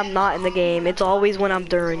me when I'm not in the game. It's always when I'm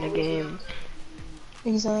during the game.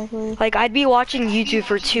 Exactly. Like, I'd be watching YouTube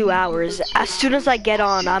for 2 hours. As soon as I get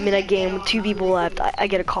on, I'm in a game with 2 people left. I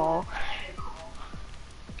get a call.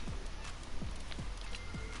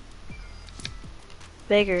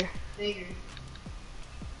 Baker.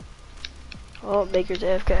 Oh, Baker's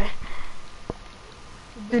AFK.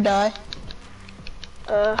 You die.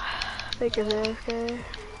 Baker's AFK.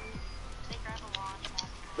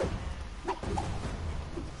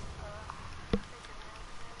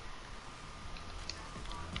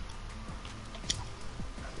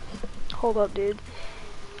 Hold up, dude.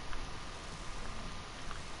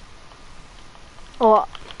 Oh,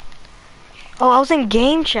 I was in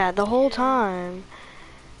game chat the whole time.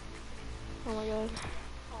 Oh my god.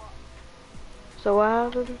 So what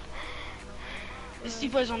happened? This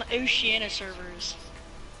dude plays on the Oceania servers.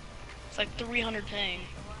 It's like 300 ping.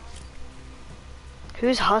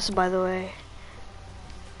 Who's Huss, by the way?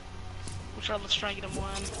 Let's try and get him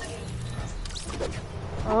one.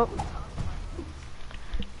 Oh.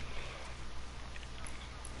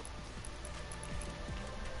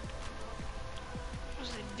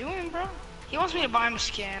 What's he doing, bro? He wants me to buy him a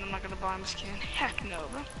skin. I'm not gonna buy him a skin. Heck no,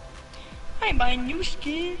 bro. I ain't buying you a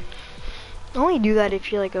skin. Only do that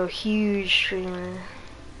if you're like a huge streamer.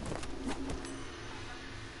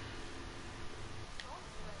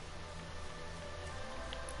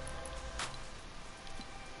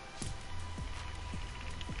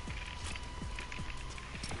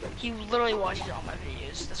 He literally watches all my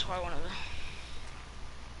videos. That's why I wanted to.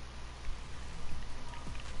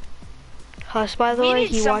 Huss, by the We way, need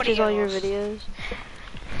he somebody watches all your else. videos.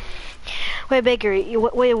 Wait, Baker,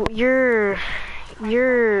 your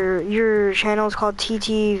channel is called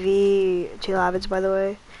TTV T Lavitz, by the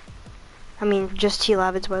way. I mean, just T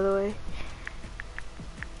Lavitz, by the way.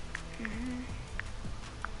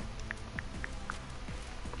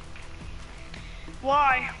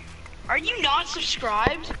 Why? Are you not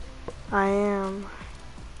subscribed? I am.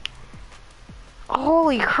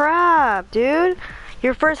 Holy crap, dude!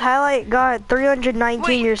 Your first highlight got 319.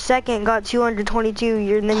 Wait. Your second got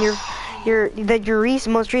 222. And then your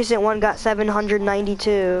most recent one got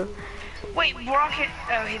 792. Wait, Rocket.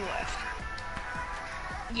 Oh, he left.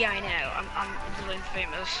 Yeah, I know. I'm really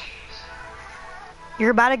famous.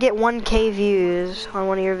 You're about to get 1K views on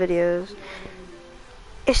one of your videos.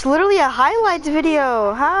 It's literally a highlights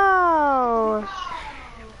video. How?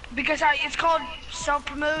 Because it's called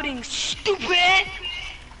self-promoting. Stupid.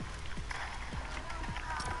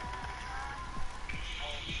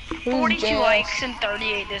 Who's 42 JS? likes and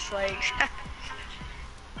 38 dislikes.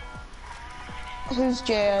 Who's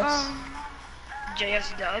JS?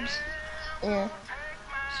 JS Dubs. Yeah.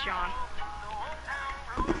 It's John.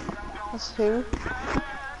 That's who?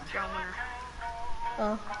 John Winter.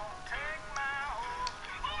 Oh.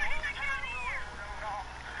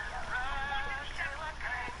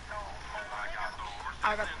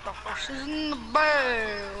 I got the horses in the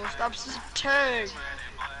barrel. Stops his tag.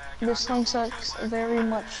 This song sucks very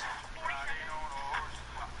much.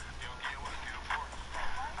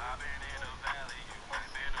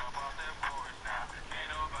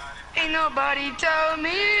 Ain't nobody tell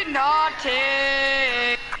me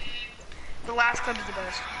nothing. The last clip is the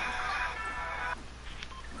best.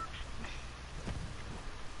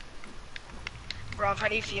 Rob, how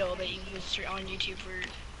do you feel that you was on YouTube for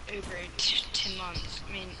over 10 months?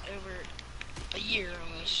 I mean, over a year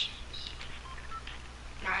almost.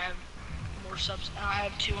 I have more subs. I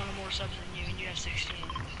have 200 more subs than you, and you have 16.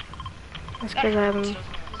 That's because I've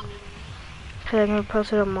never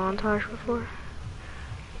posted a montage before.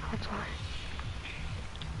 That's why.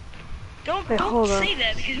 Don't hold on. say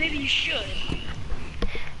that because maybe you should.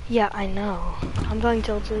 Yeah, I know. I'm going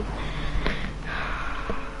tilted.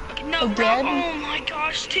 No, bro. Again? Oh my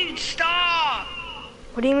gosh, dude, stop.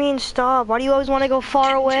 What do you mean stop? Why do you always want to go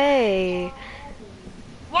far away?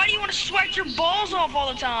 Why do you want to sweat your balls off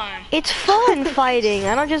all the time? It's fun fighting.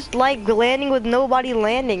 I don't just like landing with nobody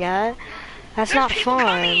landing at. That's There's not people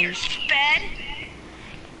coming here, fun. sped.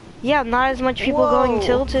 Yeah, not as much people going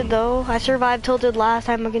tilted though. I survived tilted last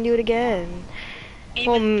time. I can do it again.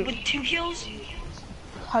 And with 2 kills?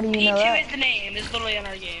 How do you know P2 that? is the name. It's literally on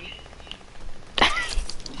our game.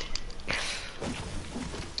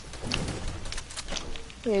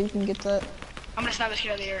 Yeah, you can get that. I'm gonna snap this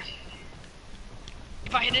kid out of the air.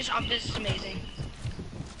 If I hit this, this is amazing.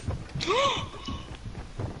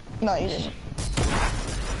 No, you didn't.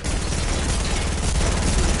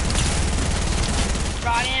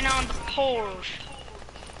 Right in on the Porsche.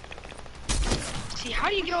 See, how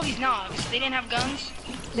do you get all these knobs? They didn't have guns?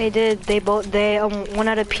 They did. They one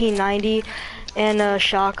had a P90 and a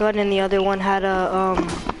shotgun, and the other one had a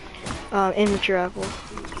infantry rifle.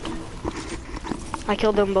 I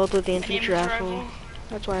killed them both with the infantry rifle.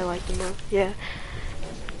 That's why I like them both. Yeah.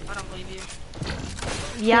 I don't believe you.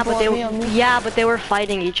 Yeah, People but want me. they were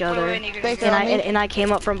fighting each other. Wait, Baker, And on me. I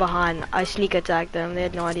came up from behind. I sneak attacked them. They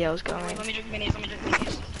had no idea I was coming. Let me drink minis, let me drink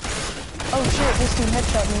minis. Oh shit, this dude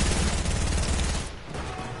headshot me.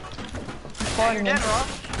 He's You're farting dead, me. Rob.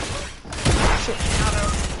 Shit.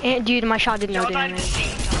 And dude, my shot did no Y'all died at the damage.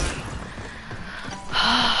 same time.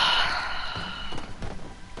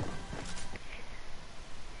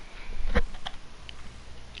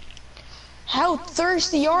 How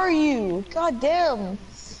thirsty are you? God damn.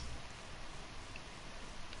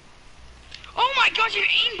 Oh my gosh, you're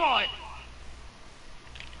aimbot!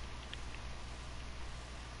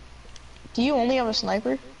 Do you only have a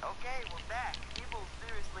sniper? Okay, we're back. People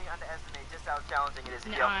seriously underestimate just how challenging it is to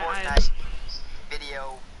No, get a I- Fortnite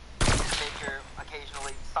video, Baker,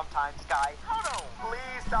 occasionally, sometimes Sky. Hold on,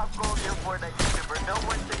 please stop calling you a Fortnite YouTuber. No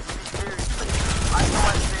one takes me seriously. I go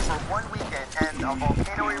on stage for 1 weekend and a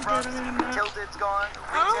volcano erupts, Tilted's gone,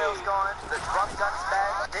 retail's gone, the drum gun's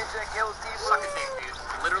back, Ninja kills T-Blue.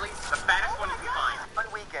 Literally, the fattest one is behind. 1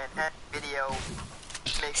 weekend and video.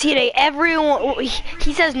 See, everyone.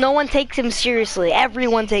 He says no one takes him seriously.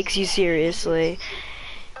 Everyone takes you seriously.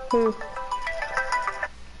 Who?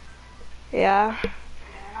 Yeah. Hey,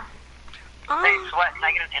 Sweat, can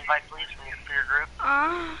I get an invite, please, for your group?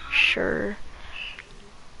 Sure.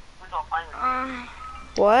 Who's all fine with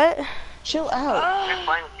you? What? Chill out. Who's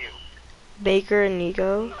fine with you? Baker and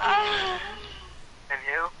Nico. And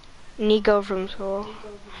you? Nico from school.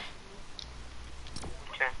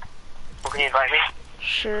 Okay. Well, can you invite me?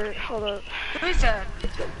 Sure. Hold up. Who is that?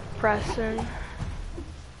 Preston.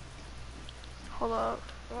 Hold up.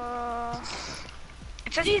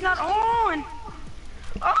 It says he's not on!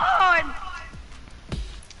 On!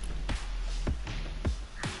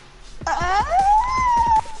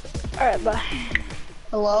 Alright, bye.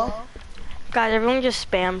 Hello? Guys, everyone just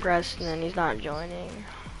spam Preston and he's not joining.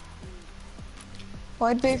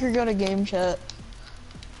 Why'd Baker go to game chat?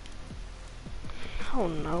 I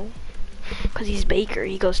don't know. Cause he's Baker,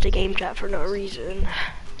 he goes to game chat for no reason.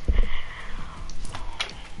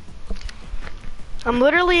 I'm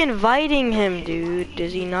literally inviting him, dude.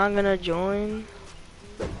 Is he not gonna join?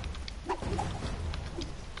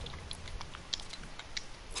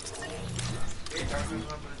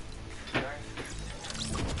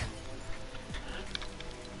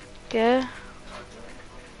 ¿Qué?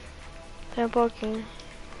 Tampoco.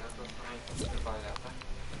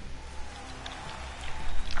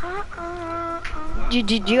 Do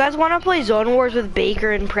you guys want to play Zone Wars with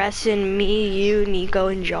Baker and Preston, me, you, Nico,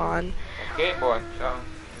 and John? Okay, boy. Ciao.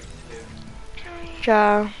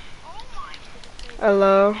 Ciao.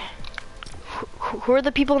 Hello. Who are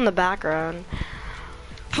the people in the background?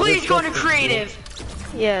 Please go to creative.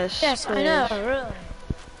 Yes. Yes, I please. know, really.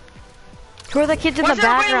 Who are the kids in Why's the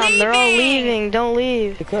background? everybody They're all leaving? leaving. Don't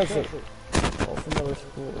leave. Because it's all from other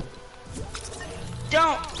school.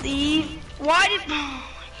 Don't leave. Why did?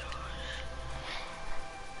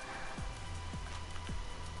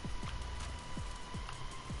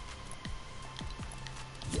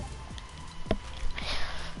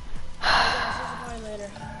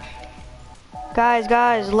 Oh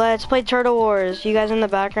Guys, let's play Turtle Wars. You guys in the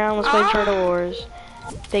background, let's play Turtle Wars.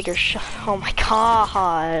 Baker, oh my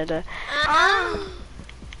god.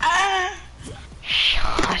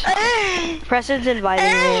 Shut. Preston's inviting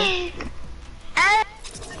me.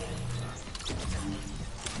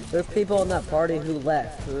 There's people in that party who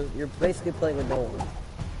left. So you're basically playing with no one.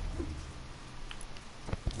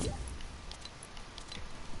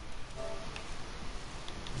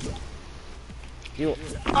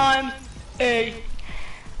 I'm a.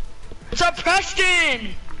 What's up, Preston?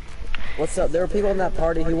 What's up? There were people in that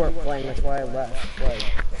party who weren't playing. That's why I left. Like,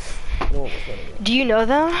 no one was playing. Do you know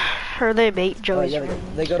them? Or are they bait Oh Joey's yeah,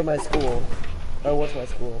 friends? they go to my school. Oh, what's my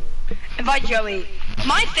school? Invite Joey.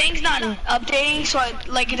 My thing's not updating, so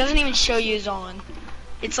it doesn't even show you is on.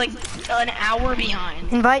 It's like an hour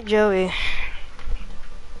behind. Invite Joey.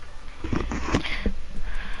 I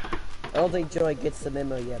don't think Joey gets the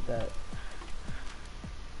memo yet that.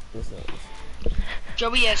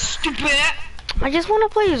 Joey is stupid. I just want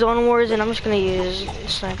to play Zone Wars and I'm just gonna use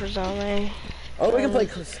snipers only. Oh, we can play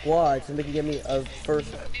squads and they can give me a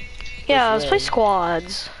first. Yeah, let's play win.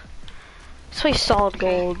 squads. Let's play solid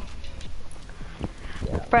gold.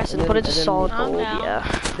 Yeah. Preston, And put then- it to and then- solid gold,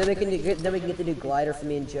 yeah. Then we can get the new glider for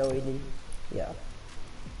me and Joey. Then, yeah.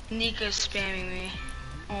 Nico's spamming me.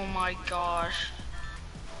 Oh my gosh.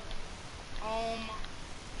 Oh my.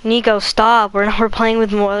 Nico, stop. We're playing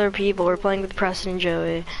with more other people. We're playing with Preston and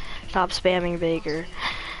Joey. Stop spamming Baker.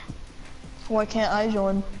 Why can't I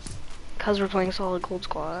join? Cause we're playing solid gold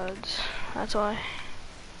squads. That's why.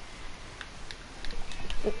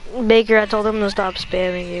 Baker, I told him to stop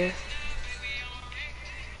spamming you.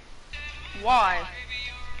 Why?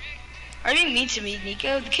 Are you being mean to me,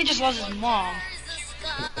 Nico? The kid just loves his mom.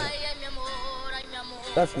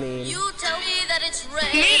 That's mean. Me?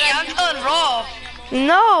 I'm telling Rolf.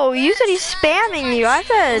 No, you said he's spamming you. I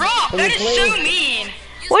said. Rolf, that is so mean.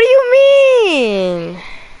 What do you mean?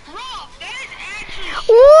 Rolf, that is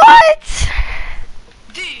actually. What?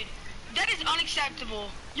 Dude, that is unacceptable.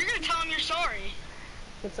 You're gonna tell him you're sorry.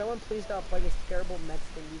 Can someone please stop playing this terrible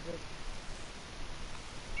Mexican music?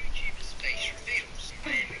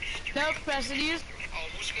 No, Preston,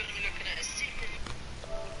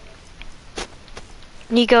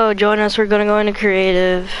 Nico, join us. We're gonna go into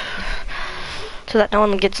creative, so that no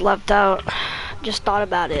one gets left out. Just thought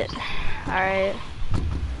about it. All right.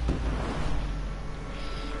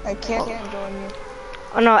 I can't join you.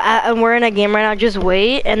 Oh no, and we're in a game right now. Just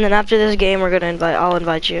wait, and then after this game, we're gonna I'll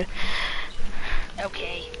invite you.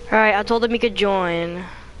 Okay. All right. I told him he could join,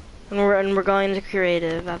 and we're going to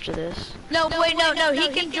creative after this. No, wait, no, he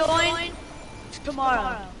can join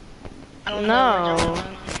tomorrow. I don't know. No.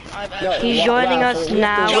 No, He's joining us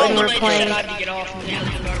now, and we're Joey playing. said I had to get off from the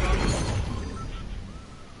helicopter.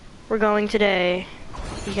 We're going today.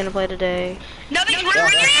 He's gonna play today. Nothing's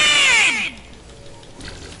running in!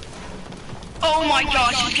 Oh my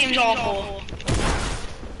gosh, this game's awful.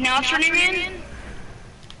 Now it's running in?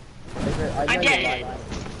 I'm dead.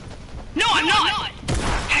 No, I'm not!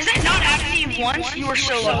 Has that not happened to you once? You were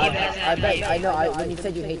so lucky that I bet. I know. When you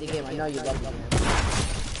said you hate the game, I know you love the game.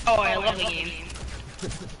 Oh, I love the game.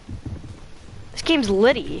 This game's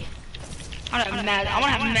litty. I'm gonna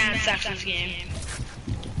have mad sex in this game.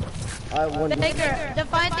 I wonder. Baker, the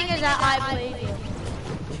fine thing is that I played you.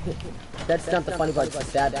 That's not the funny part. It's the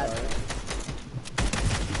sad part.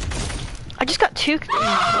 I just got two.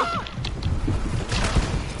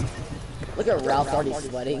 Look at Ralph already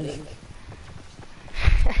sweating.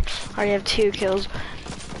 I already have 2 kills.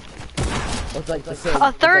 Looks like the same.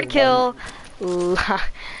 A 3rd kill.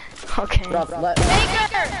 Okay. Ralph,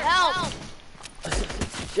 Baker, help!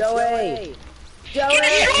 Joey! Get Joey!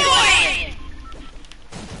 destroyed!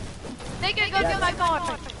 Baker, go get my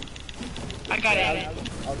car. I got it.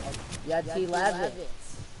 Yeah, T11.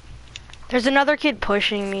 There's another kid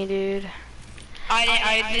pushing me, dude.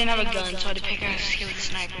 I didn't have a gun, so I had to pick a skill with a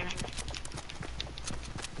sniper.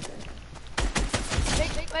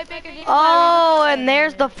 Wait, Baker, get Oh, and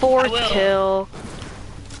there's the 4th will. kill.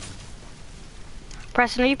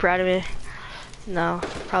 Preston, are you proud of me? No,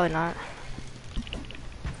 probably not.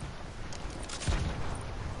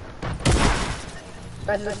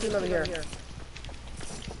 Guys, there's a team over here.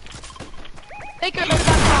 Baker, go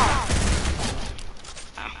stop.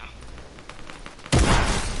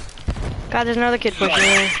 God, there's another kid pushing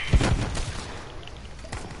me.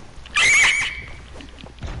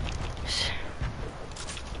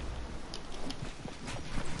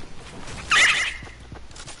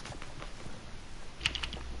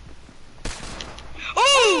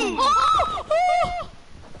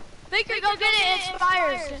 Baker, go get it. It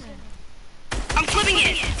expires. I'm flipping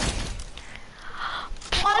it.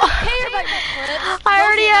 I don't care about your clips. I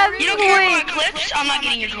already have. You don't care about my clips? I'm not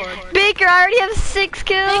getting your cord. Baker, I already have 6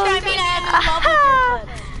 kills. Baker, I mean, I have love with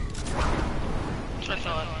your clips. That's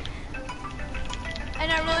what I thought.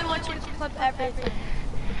 And I really want you to clip everything.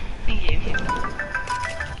 Thank you.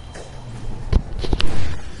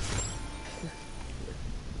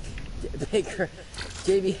 Baker,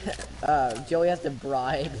 Joey has to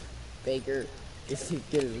bribe Baker just to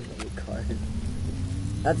get his new card.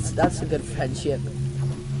 That's a good friendship.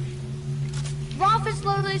 Rolf is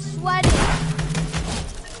literally sweating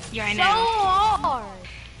Yeah, I so know. hard.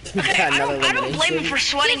 Okay, I don't blame him for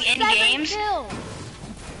sweating in games.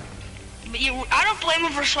 But I don't blame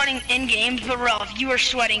him for sweating in games, but Ralph, you are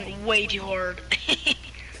sweating way too hard.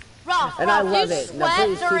 Rolf, And I Rolf, love you it. No, sweat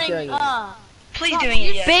please keep during, doing it. Please doing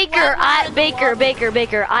it, yes.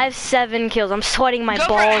 Baker, I have 7 kills. I'm sweating my Go for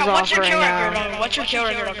balls it. off What's your right kill now. record on? What's your kill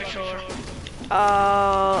record on controller?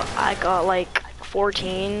 I got like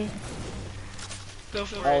 14. Go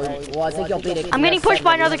for it. Oh, well, I think you'll beat it. I'm getting pushed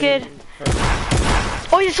by another kid.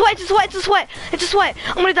 Oh, it's a sweat.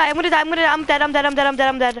 I'm gonna die. I'm dead.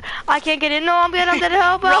 I can't get in. No, I'm dead.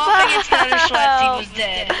 Help. Ralph against another sweat, he was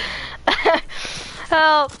dead.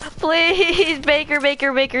 Help, please,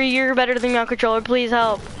 Baker, you're better than me on controller. Please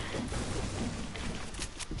help.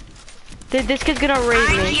 This kid's gonna raid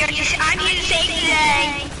I'm me. here to save the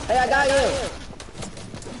day. Hey, I got you.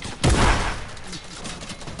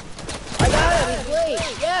 I got him. He's great.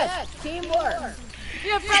 Yes, teamwork.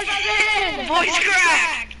 You're Preston! Voice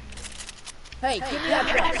crack. Hey, give me that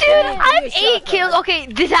card. Dude, I have 8 kills. Okay,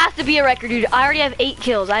 this has to be a record, dude. I already have 8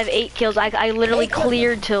 kills. I literally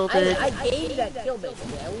cleared Tilted. I gave that kill,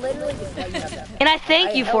 basically. I literally just let you have that. And I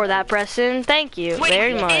thank you for that, Preston. Thank you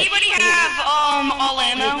very much. Anybody have all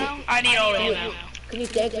ammo? I need all ammo. Can you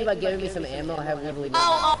thank me by giving me some ammo? I have literally no.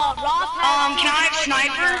 Rolf has... Can I have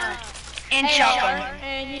sniper and shotgun?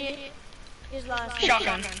 And he's lost.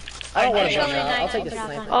 Shotgun. I don't want to go now. I'll take the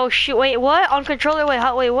sniper. Oh shoot! Wait, what? On controller?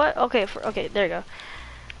 Wait, what? Okay, okay, there you go.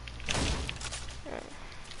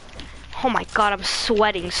 Oh my god, I'm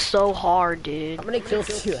sweating so hard, dude. How many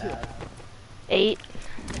kills do you have? 8.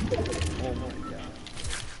 Oh my god.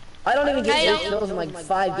 I don't even get 8 kills in like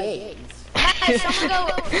 5 games. Hey,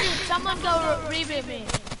 someone go reboot me.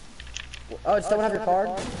 Oh, does someone have your card?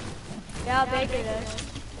 Yeah, Baker does.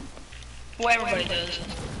 Well, everybody does.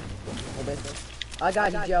 I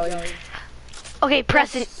got you, Joey. Okay,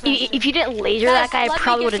 Preston, if you didn't laser that guy, I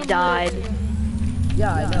probably would have died.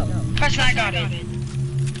 Yeah, I know. Preston, I got it.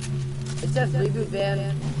 It says reboot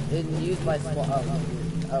van and used by SWAT.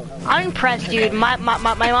 Oh. I'm impressed, dude. My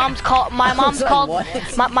mom's called. My mom's Sorry, called.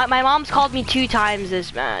 what? My mom's called me 2 times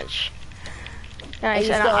this match. And I And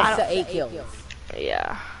you said, still I have don't- 8 kills.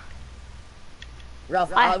 yeah.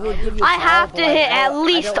 Ralph, I will give you a I towel, have to but hit I at don't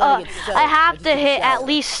least wanna get soaked. I have just to get hit at showered.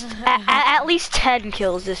 least at least 10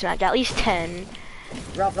 kills this match. At least 10.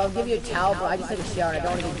 Ralph, I'll give you a towel, but I just took a shower and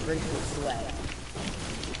I don't want to get drenched with sweat.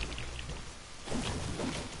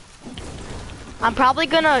 I'm probably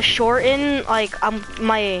gonna shorten like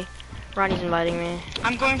my Ronnie's inviting me.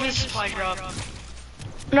 I'm going for the supply drop.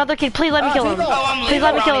 Another kid, please let me kill him. people. Oh, I'm Please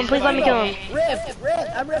let me leaving kill him. Please let me kill Ronnie's him. Rift,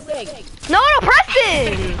 I'm rifting. No,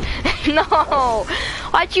 Preston! No!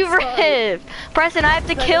 Why'd you rip? Preston, I have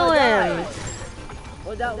to kill him.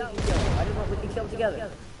 Well, that we can kill him. I just want we can kill him together.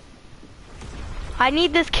 I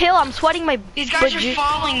need this kill. I'm sweating my These guys are beju-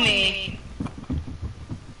 following me.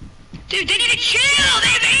 Dude, they need to chill! They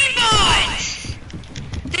have aimbots!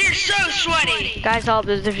 They're so sweaty! Guys, help,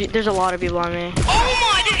 there's a lot of people on me.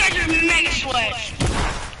 Oh my, these guys are mega sweat!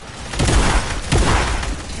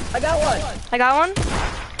 I got one. I got one?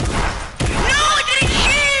 No, it didn't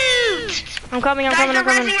shoot! I'm coming, I'm coming, I'm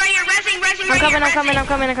Guys, coming. they're resing right here, resing I'm right coming, here, I'm coming, I'm resing.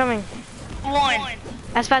 coming, I'm coming. 1,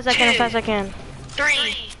 As fast as I can, as fast as I can.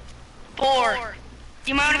 3, 4.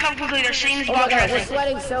 You might want to come quickly, they're seeing this Oh my box god, we're resing.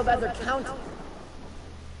 sweating so bad they're counting.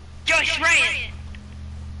 Joey, spray it!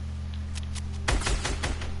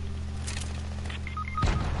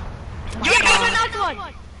 Joey,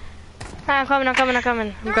 go! I'm coming, I'm coming, I'm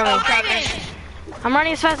coming. I'm Oh, coming. crap, guys. I'm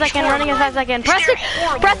running as fast as I can, running as fast as I can. Preston!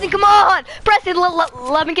 Preston, come on! Preston,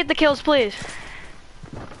 let me get the kills, please.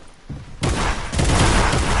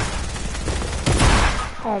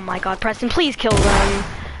 Oh my god, Preston, please kill them.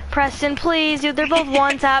 Preston, please, dude, they're both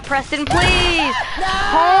one tap. Preston, please!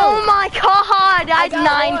 Oh my god, I had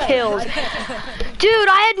 9 kills. Dude,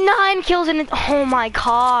 I had 9 kills and oh my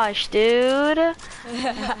gosh, dude.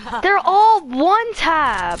 They're all one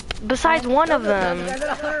tap, besides one of them. They're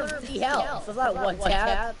at 150 health, so it's not one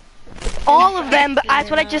tap. All of them, that's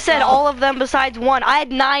what I just said, all of them besides one. I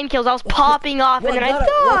had 9 kills, I was popping off and then I What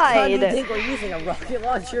time do you died. think we're using? A rocket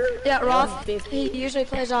launcher? Yeah, Roth, he usually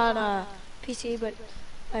plays on PC, but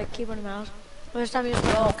keyboard and mouse. This time he was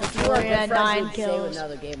Oh, because you are he had good friends, 9 you would save kills.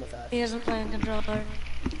 another game with us. He doesn't play on controller.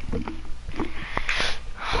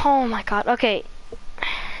 Oh my god, okay.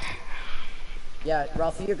 Yeah,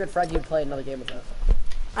 Ralph, if you're a good friend, you'd play another game with us.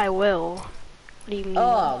 I will. What do you mean?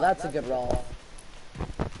 Oh, that's a good roll.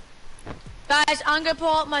 Guys, I'm gonna pull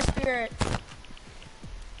out my spirit.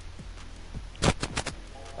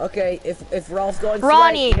 Okay, if Ralph's going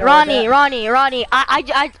Ronnie, sweat, Ronnie,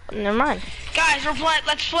 I, never mind. Guys,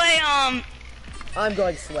 let's play, I'm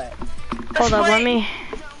going sweat. Hold up, let me.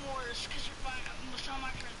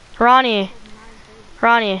 Ronnie.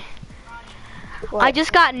 I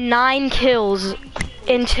just got 9 kills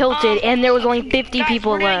in Tilted and there was only 50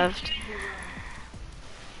 people left.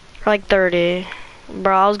 Or like 30.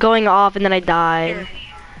 Bro, I was going off and then I died.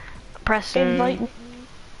 Preston.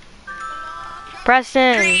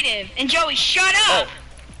 creative. And Joey, shut up!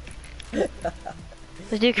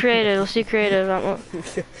 Let's do creative,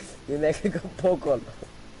 You make a go poke one.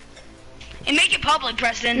 And make it public,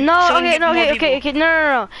 Preston. No, so we okay, can no, get more okay, people.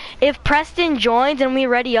 no. If Preston joins and we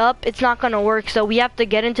ready up, it's not gonna work. So we have to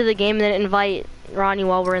get into the game and then invite Ronnie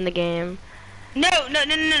while we're in the game. No,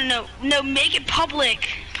 make it public.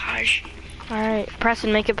 Gosh. All right,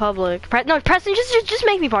 Preston, make it public. Preston, just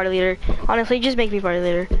make me party leader. Honestly, just make me party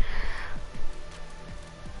leader.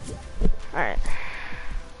 All right.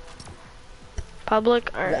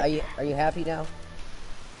 Public. All right. Are you happy now?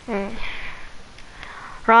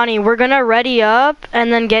 Ronnie, we're gonna ready up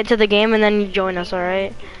and then get to the game and then you join us,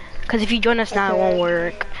 alright? Because if you join us now, it won't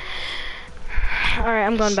work. Alright,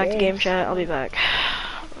 I'm going back to game chat. I'll be back.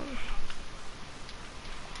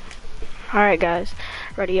 Alright, guys.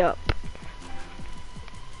 Ready up.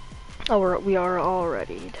 Oh, we are all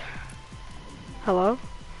readied. Hello?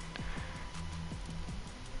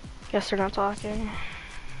 Guess they're not talking.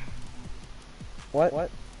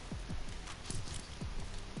 What?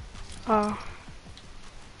 Oh.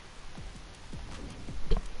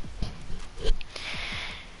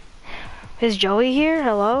 Is Joey here?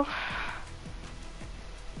 Hello?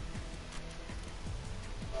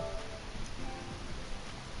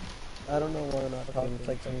 I don't know why I'm not talking. It's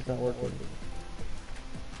like something's not working.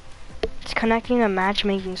 It's connecting to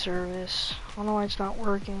matchmaking service. I don't know why it's not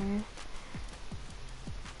working.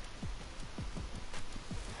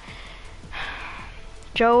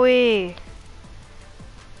 Joey!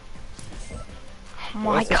 Oh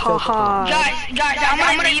my god! Guys,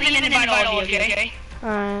 I'm gonna leave and invite all of you, okay?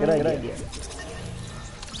 Good idea.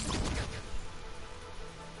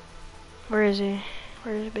 Where is he?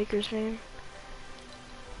 Where is Baker's name?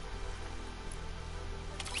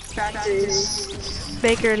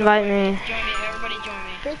 Baker, invite me. Join me, everybody join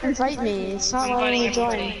me. Baker, invite me. It's not letting me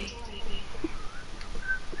join.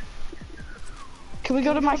 Can we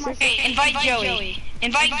go to my Hey, invite Joey.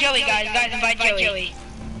 Invite Joey, guys, invite Joey.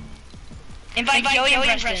 Invite Joey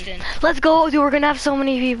and Preston. Let's go, dude, we're gonna have so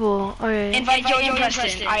many people. Okay. Invite Joey and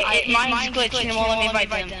Preston. Mine's glitched and it won't let me invite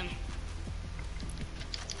them.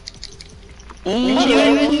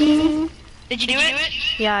 Did you do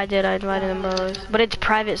it? Yeah, I did. I invited them both. But it's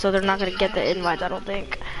private, so they're not gonna get the invites, I don't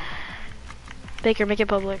think. Baker, make it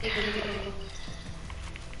public.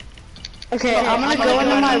 Okay, I'm gonna go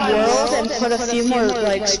into my world and put a few more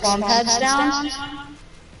like spawn pads down,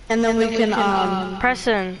 and then we can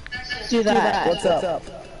Preston. do that. What's up?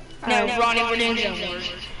 No, Ronnie, we're doing Zone Wars.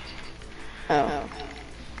 Oh.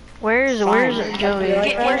 Where's Joey? Where's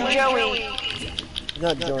Joey?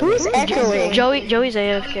 Not Joey. Who's echoing? Joey's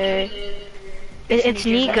AFK. It's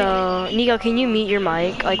Nico. Nico, can you mute your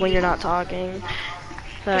mic like when you're not talking?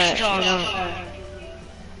 Push to talk.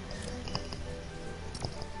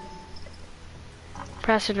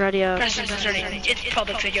 Preston, ready up. Preston, ready. It's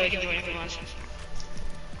public, so Joey can join if he wants.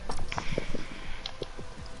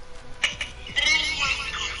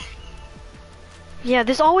 Yeah,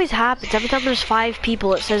 this always happens. Every time there's 5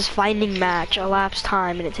 people, it says finding match, elapsed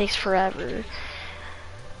time, and it takes forever.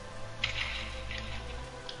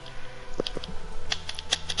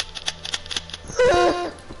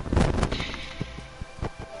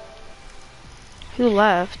 Who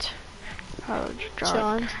left? Oh,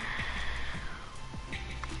 John.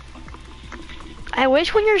 I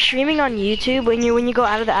wish when you're streaming on YouTube, when you go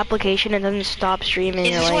out of the application, it doesn't stop streaming.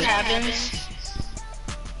 Is this what happens?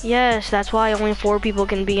 Yes, that's why only 4 people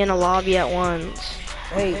can be in a lobby at once.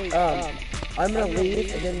 Hey, I'm gonna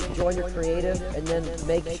leave and then join your creative and then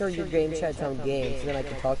make sure your game chat's on games so then I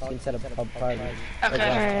can talk to you instead of pub party.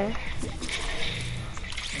 Okay.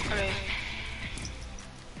 Okay.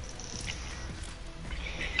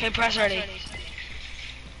 Okay, press ready.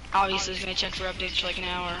 Obviously, it's gonna check for updates for like an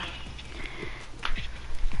hour.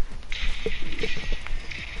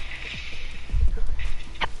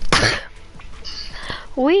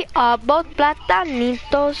 We are both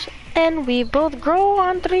platanitos and we both grow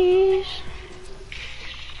on trees.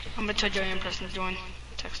 I'm gonna tell Joey and Preston to join.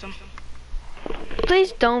 Text them.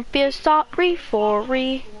 Please don't feel sorry for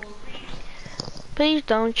me. Please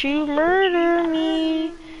don't you murder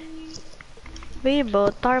me. We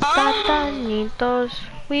both are platanitos.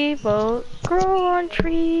 We both grow on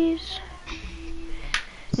trees.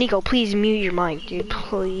 Nico, please mute your mic, dude.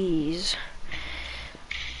 Please.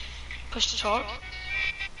 Push to talk.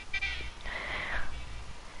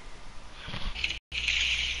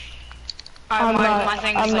 I'm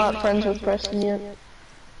not friends with Preston yet.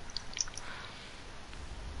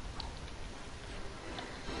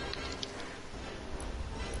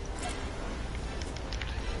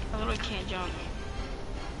 I literally can't jump.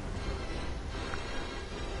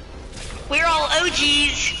 We're all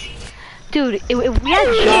OGs. Dude, if we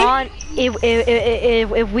had John,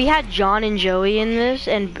 if we had John and Joey in this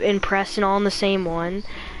and Preston all in the same one,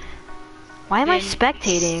 why am I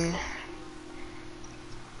spectating?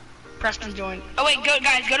 Preston joined. Oh wait, go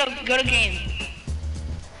guys, go to game.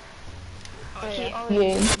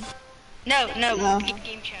 Game. No.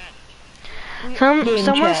 Game chat.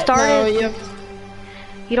 Someone started. No,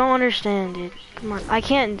 You don't understand, dude. Come on, I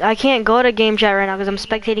can't go to game chat right now because I'm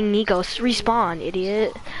spectating Nico. Respawn,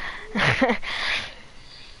 idiot.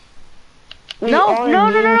 No,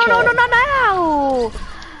 not now.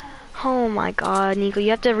 Oh my god, Nico,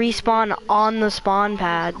 you have to respawn on the spawn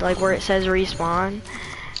pad, like where it says respawn.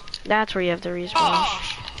 That's where you have to respawn. Oh.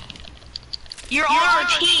 You're on our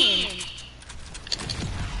team.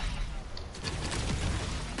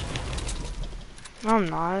 No, I'm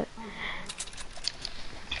not.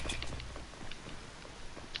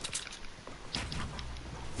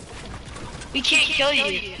 We can't kill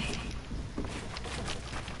you.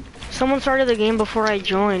 Someone started the game before I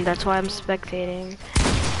joined, that's why I'm spectating.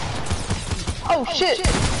 Oh shit!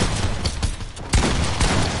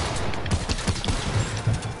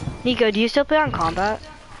 Nico, do you still play on Combat?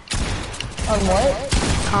 On what?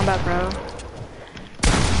 Combat Pro.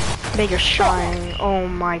 Baker's trying. Oh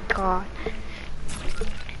my god.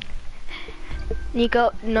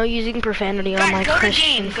 Nico, no using profanity on my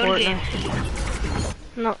Christian Fortnite.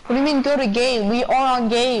 No. What do you mean go to game? We are on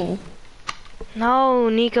game. No,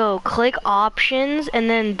 Nico, click options and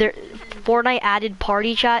then Fortnite added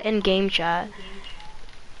party chat and game chat.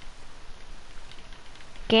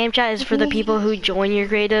 Game chat is for the people who join your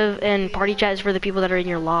creative and party chat is for the people that are in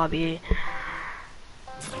your lobby.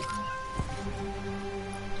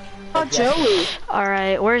 Oh, Joey.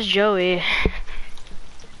 Alright, where's Joey?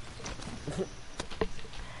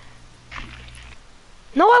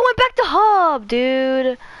 No, I went back to hub,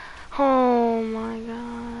 dude. Oh my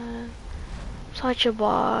god. Such a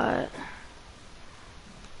bot.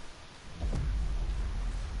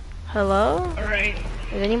 Hello? Alright.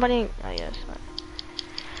 Is anybody? Oh, yes.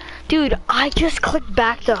 Dude, I just clicked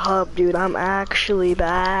back to hub, dude. I'm actually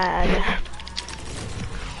bad.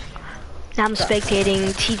 Now I'm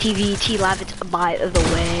spectating TTV, T-Lavitz by the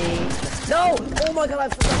way. No! Oh my god, I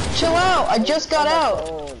forgot. Chill out. I just got out.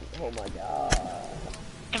 Oh my god.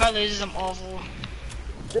 If I lose this, I'm awful.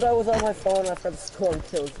 Dude, I was on my phone after the storm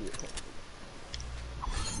kills you.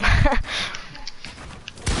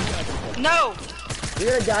 No!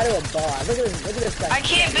 You're gonna die to a bot. Look at this guy. I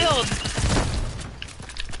can't build.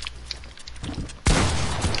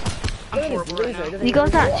 I'm horrible right now.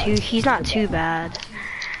 Nico's not too. He's not too bad.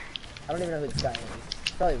 I don't even know who this guy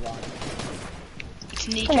is. Probably Ron. It's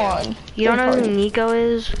Nico. Come on. You don't know who Nico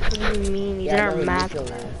is? What do you mean? He's in I our know who math Nico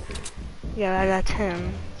class. is. Yeah, that's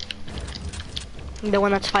him. The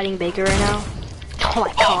one that's fighting Baker right now. Oh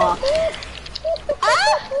my god.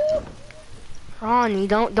 Ronnie,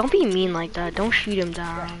 don't be mean like that. Don't shoot him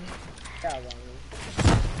down. Yeah,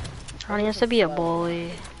 Ron. Ronnie has to be a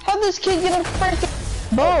bully. How'd this kid get a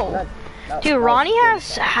freaking bow? Dude, Ronnie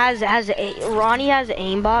has Ronnie has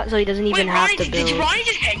aimbot, so he doesn't even Wait, have Ronnie, to did build. Ronnie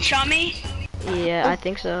just headshot me? Yeah, I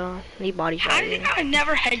think so. He body How shot did you. I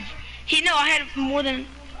never had? I had more than.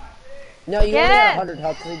 No, you only Yeah. had 100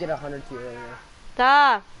 health because he did 100 to you earlier.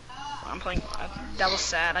 Da. I'm playing. That was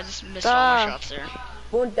sad. I just missed all my shots there.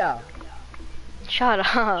 Punta. Shut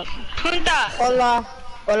up. Punta. Hola.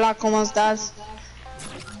 Hola, ¿cómo estás?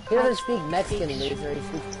 He doesn't speak Mexican, loser. He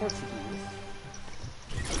speaks Portuguese.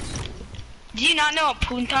 Do you not know what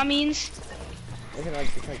punta means? It's like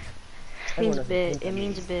It everyone means knows what bit. Punta It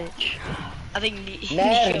means bitch. I think Nico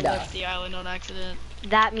Merda. left the island on accident.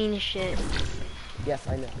 That means shit. Yes,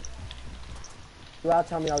 I know. You all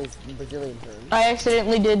tell me all these Brazilian terms. I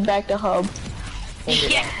accidentally did back to hub.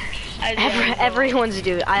 Yeah. Everyone's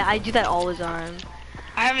do. I do that all the time.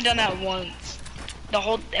 I haven't done that once.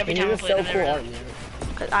 Every And time I you're played, so I've never cool, done aren't it.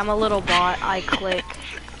 you? Cause I'm a little bot. I click.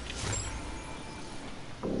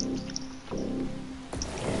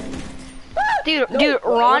 Dude,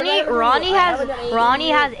 Ronnie has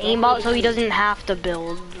aimbot, so he doesn't have to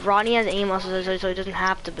build. Ronnie has aimbot, so he doesn't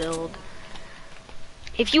have to build.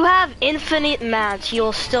 If you have infinite mats,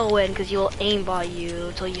 you'll still win, because you'll aimbot you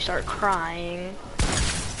until you start crying.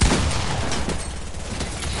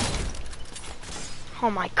 Oh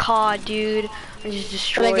my god, dude. I just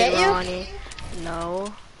destroyed get you? Ronnie.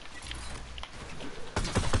 No.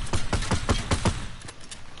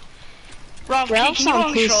 Ralph, Ralph's can you go on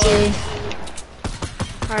on controller? PC.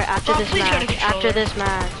 Alright, after Oh, this please go to match. controller. After this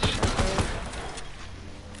match.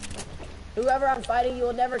 Whoever I'm fighting, you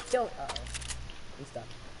will never kill. Uh-oh. I'm stuck.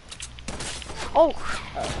 Oh!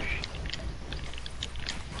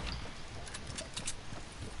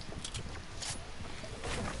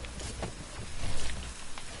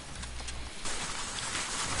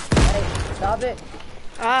 Hey, stop it.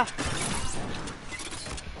 Ah.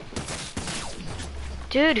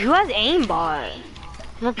 Dude, who has aimbot?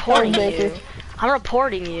 I'm reporting you. I'm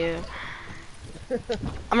reporting you.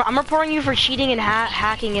 I'm reporting you for cheating and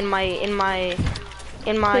hacking in my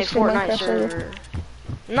Christian Fortnite Minecraft server.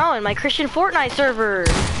 No, in my Christian Fortnite server.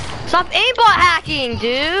 Stop aimbot hacking,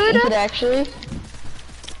 You dude. could actually.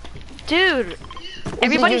 Dude,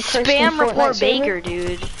 everybody your Christian spam report Fortnite server? Baker,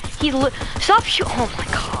 dude. Stop shoot. Oh my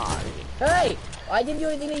god. Hey, I didn't do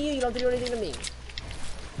anything to you. You don't have to do anything to me.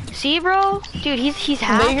 See, bro? Dude, he's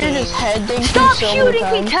hacking. Baker just head dinked Stop so many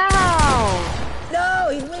shooting me times. down. No,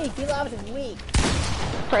 he's weak. He loves is weak.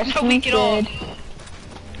 Preston weak at all. dead.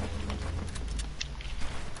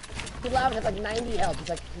 He loves has like 90 health. He's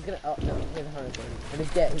like, he's gonna. Oh no, he has 130. But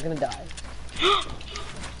he's dead. He's gonna die.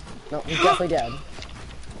 No, he's definitely dead.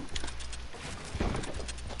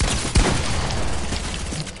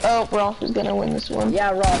 Oh, Ralph is gonna win this one. Yeah,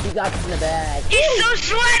 Rob, you got this in the bag. He's so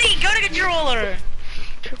sweaty. Go to controller.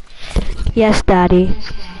 Yes, daddy.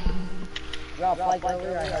 Rob, like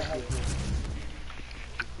earlier, I helped you.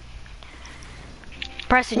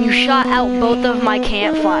 Preston, you shot out both of my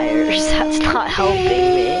campfires. That's not helping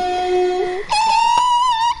me.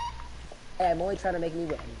 Hey, I'm only trying to make me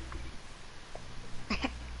win.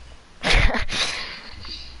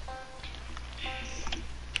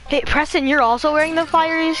 Hey, Preston, you're also wearing the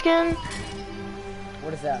fiery skin?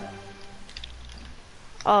 What is that?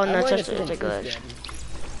 Oh, I'm no, wearing it's just a glitch.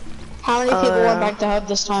 How many people yeah. went back to hub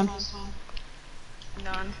this time?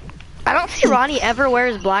 None. I don't see Ronnie ever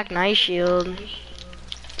wears Black Knight Shield.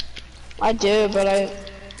 I do, but I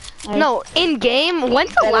No, in game. When's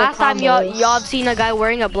the Better last time y'all combos. have seen a guy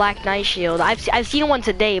wearing a Black Knight Shield? I've seen one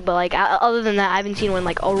today, but like other than that, I haven't seen one in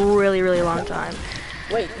like a really long time.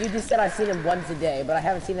 Wait, you just said I've seen him once a day, but I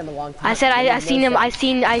haven't seen him in a long time. I said That I makes seen no him.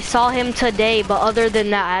 sense. I saw him today, but other than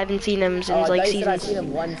that, I haven't seen him Oh, I since like thought you said I've season. seen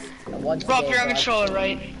him once a Rob, day. you're on but I- controller,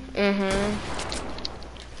 right? Mhm.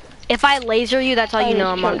 If I laser you, that's how you know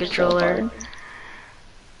I'm on controller.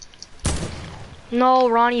 No,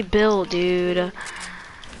 Ronnie Bill, dude.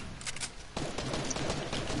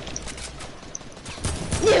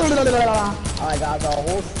 Oh, I got the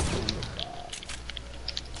whole.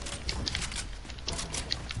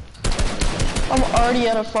 I'm already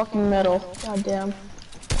at a fucking medal. God damn.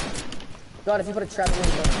 God, if you put a trap in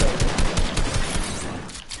the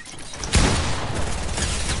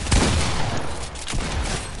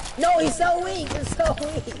No, he's so weak. He's so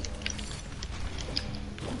weak.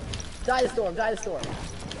 Die the storm. Die the storm.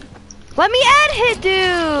 Let me edit,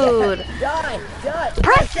 dude. Die.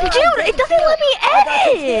 Press, dude. It doesn't let me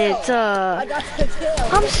edit. I got the kill.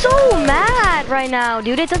 I'm so mad right now,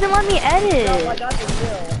 dude. It doesn't let me edit. No, I got the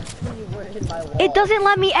kill. You were in my wall. It doesn't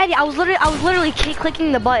let me edit. I was literally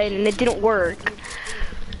clicking the button and it didn't work.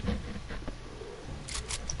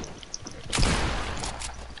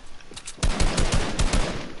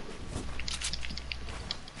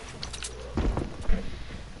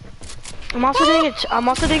 I'm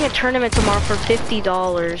also doing a tournament tomorrow for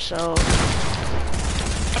 $50. So.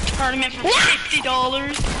 A tournament for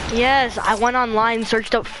 $50? Yes, I went online,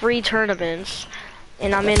 searched up free tournaments,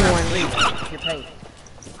 and I'm in one. You're paying.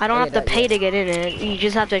 I don't have to pay to get in it. You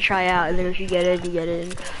just have to try out, and then if you get in, you get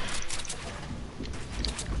in.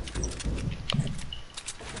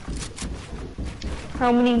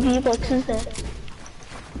 How many V-Bucks is that?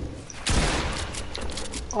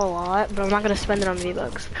 A lot, but I'm not gonna spend it on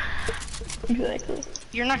V-Bucks. Exactly.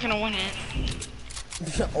 You're not gonna win it.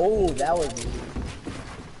 Oh, that was me.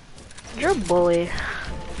 You're a bully.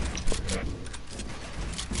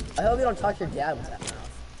 I hope you don't talk to your dad with that mouth.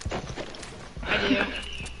 I do.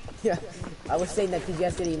 Yeah, I was saying that because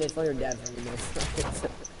yesterday you made fun of your dad for minutes.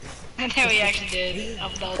 I know he actually did.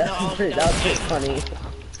 That was pretty funny.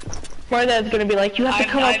 My dad's gonna be like, you have to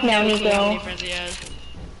come up now, Nico. How many friends he has.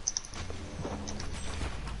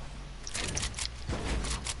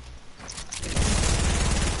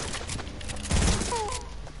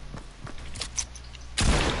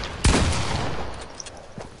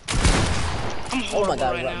 I'm Oh my horrible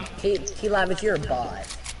god, right now. T-Lavich, you're a bot.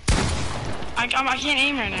 I can't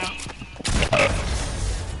aim right now.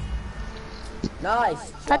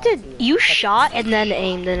 Nice. That did. You shot and then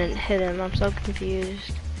aimed and it hit him. I'm so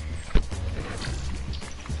confused.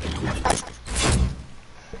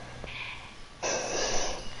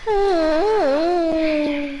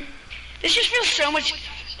 This just feels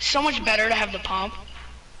so much better to have the pump.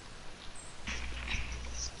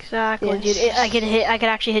 Exactly, dude. I could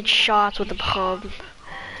actually hit shots with the pump.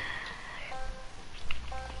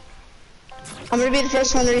 I'm gonna be the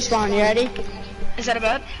first one to respawn. You ready? Is that a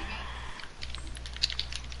bet?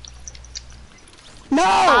 No!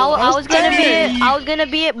 I was gonna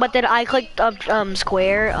be it, but then I clicked up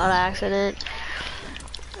square on accident.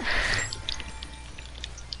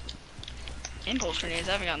 Impulse grenades,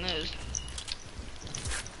 I haven't gotten those.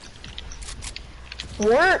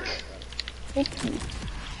 Work!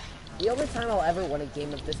 The only time I'll ever win a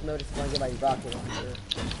game of this mode is when I get my rocket launcher.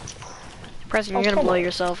 Preston, you're gonna blow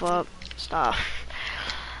yourself up. Stop.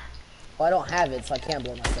 Well, I don't have it, so I can't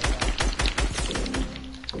blow myself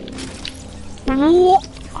up. What?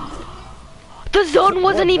 The zone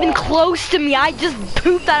wasn't even close to me. I just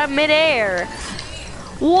pooped out of midair.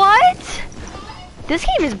 What? This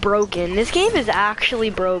game is broken. This game is actually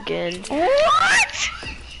broken. What?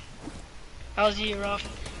 How's you, Ruff?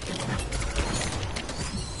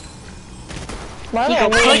 Nico,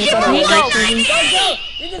 push it. Nico.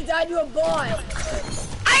 You just died to a bot!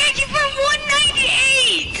 I hit you for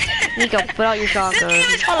 198! Nico, put out your shotgun. This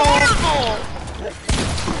game is horrible!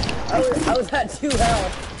 I was at 2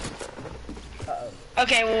 health.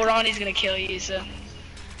 Okay, well Ronnie's gonna kill you, so.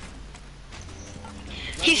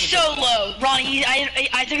 He's so low. Ronnie,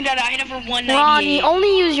 I took him down, I hit him for 198. Ronnie,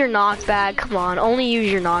 only use your knockback. Come on, only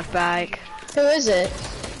use your knockback. Who is it?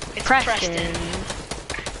 It's Preston.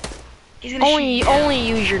 He's gonna shoot you down. Only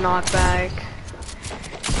use your knockback.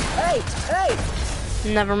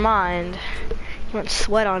 Hey! Never mind. You went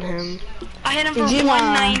sweat on him. I hit him for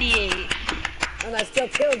 198. And I still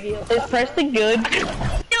killed you. Is Preston good?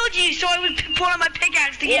 I killed you, so I would pull out my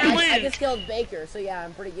pickaxe to get your loot. I just killed Baker, so yeah,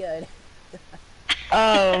 I'm pretty good.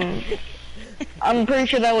 I'm pretty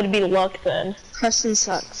sure that would be luck then. Preston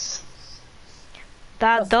sucks.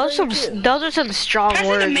 Those are some strong Preston's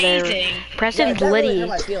words amazing. there. Preston's That really litty. hurt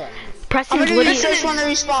my feelings. Preston's I'm gonna be the litty. first one to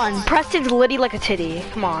respawn. Preston's litty like a titty.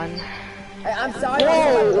 Come on. Hey, I'm sorry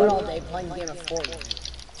I was all day playing a game of Fortnite.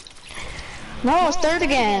 No, it's third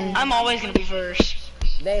again. I'm always gonna be first.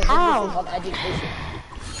 They have How? this thing called education.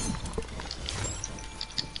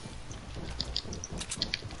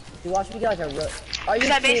 You watch me get like a Are you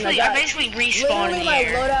Because I kidding? basically respawn Literally, in the my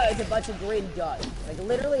air. loadout is a bunch of green dust. Like,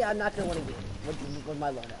 literally, I'm not gonna win a game with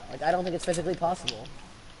my loadout. Like, I don't think it's physically possible.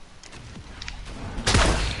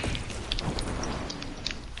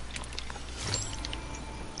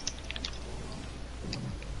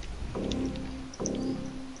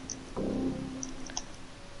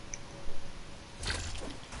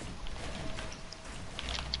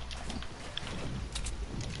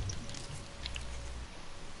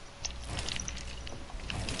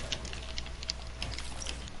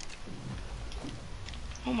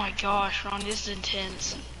 my gosh, Ron, this is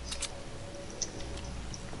intense.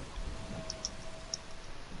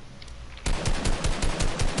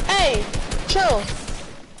 Hey, chill.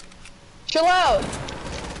 Chill out.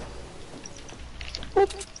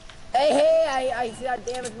 Hey, I see that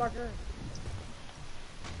damage marker.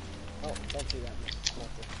 Oh, don't do that.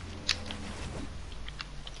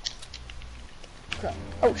 Crap.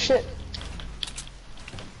 Oh shit.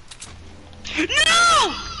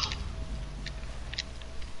 No!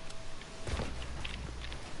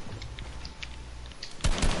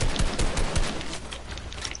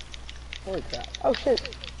 Holy crap. Oh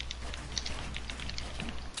shit.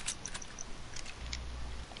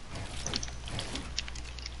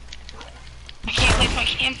 I can't place my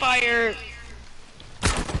campfire.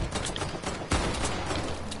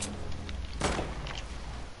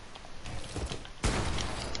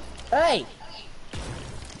 Hey!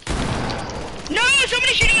 No,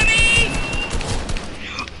 somebody's shooting at me!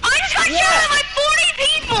 I just got shot at by 40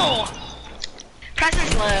 people!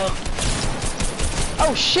 Preston's low.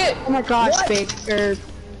 Oh shit. Oh my gosh, Baker.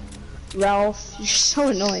 Ralph, you're so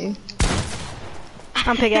annoying.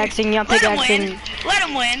 I'm pickaxing you, I'm Let him pickaxing. win. Let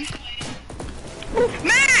him win.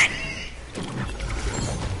 Man!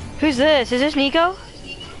 Who's this? Is this Nico?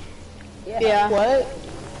 Yeah. What?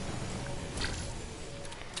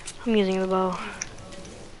 I'm using the bow.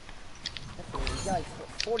 He's got like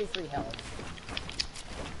 43 health.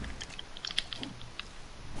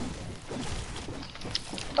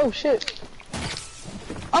 Oh shit.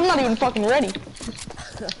 I'm not even fucking ready.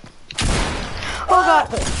 Oh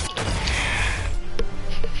god.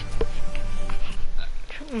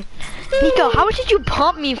 Nico, how much did you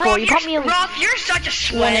pump me for? You pumped me in. Rob, you're such a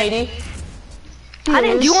sweat. 180. I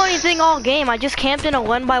didn't do anything all game. I just camped in a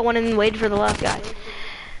 1x1 and waited for the last guy.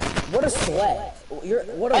 What a sweat.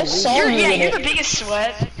 What a I saw You're, you yeah, in you're it. the biggest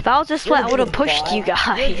sweat. If I was a sweat, I would have pushed you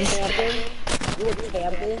guys. You were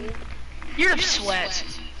camping? You're a sweat.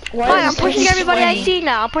 Why Fine, is I'm this pushing so everybody I sweaty? see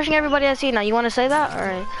now. I'm pushing everybody I see now. You want to say that?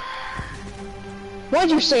 Alright. Why'd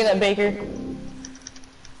you say that, Baker?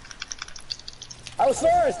 I was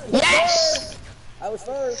first! Yes! I was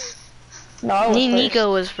first! No, I was first.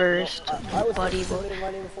 Nico was first. I was Buddy. first, so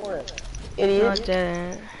my name before it. No, Idiot. it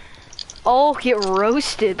didn't. Oh, get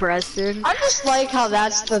roasted, Preston. I just like how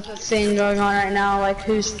that's the thing going on right now, like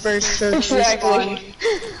who's first to exactly.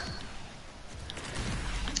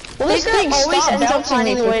 Well, this guy always ends up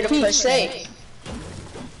finding a way to push A.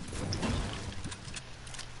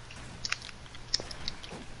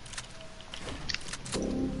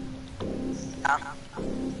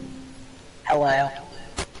 Hello.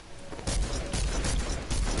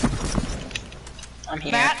 I'm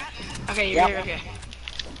here. Matt? Okay, you're here, okay.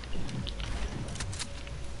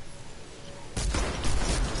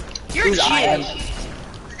 You're Who's a I?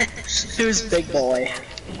 kid. Who's big boy?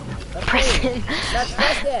 Preston. That's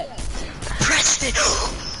Preston! Preston!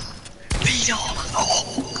 Beetle!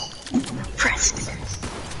 Oh. Preston.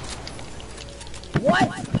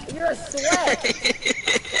 What? You're a sweat!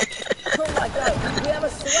 Oh my god, we have a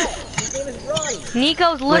sweat! His name is Ronnie!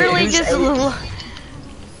 Nico's literally who's just.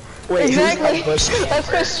 Wait, Exactly. who's the bush That's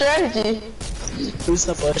camper? my strategy. Who's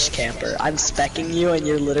the bush camper? I'm specking you and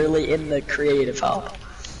you're literally in the creative hub.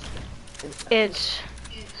 It's.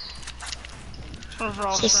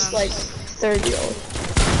 Overall Just friends. like 30-year-old.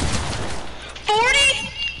 40?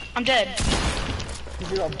 I'm dead.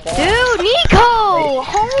 You're a ball. Dude, Nico!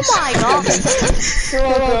 Oh my god.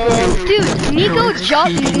 Dude,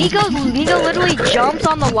 Nico literally jumps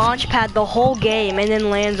on the launch pad the whole game and then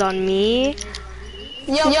lands on me.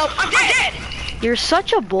 Yep. I'm dead! You're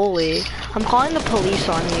such a bully. I'm calling the police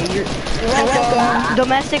on you. You're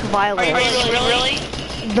domestic violence. Really?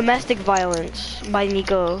 Domestic violence by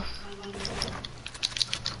Nico.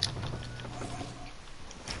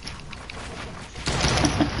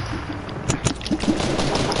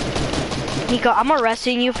 Nico, I'm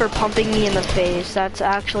arresting you for pumping me in the face. That's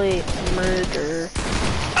actually murder.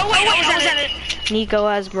 Oh wait, I was at it. Nico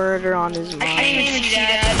has murder on his I mind. didn't even see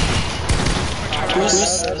that.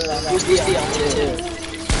 Who's the other two?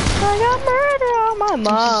 I got murder on my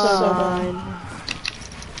mind.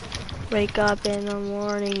 Wake up in the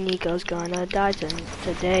morning, Nico's gonna die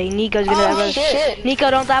today. Nico's gonna have a shit.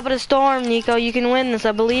 Nico, don't stop at a storm. Nico, you can win this.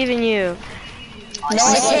 I believe in you. No,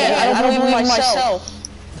 I can't. I don't believe in myself.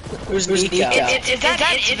 Who's Nico? Is that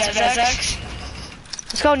Vex?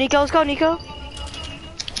 Let's go, Nico. Let's go, Nico.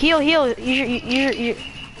 Heal. Use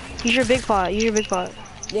your big pot. Use your big pot.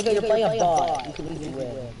 Nigga, you're playing a bot. You can easily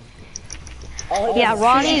win. Yeah,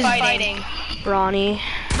 Ronnie's Fighting. Ronnie.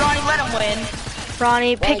 Ronnie, let him win.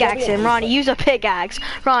 Ronnie, pickaxe him. Ronnie, use a pickaxe.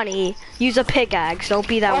 Ronnie, use a pickaxe. Don't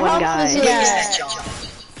be that one guy. Who is this John?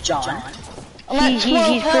 John.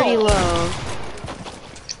 He's pretty low.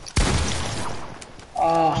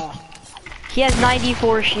 He has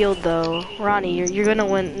 94 shield though. Ronnie, you're gonna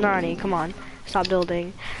win. Ronnie, come on, stop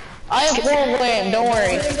building. I have one win, don't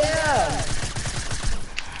worry.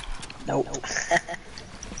 Nope.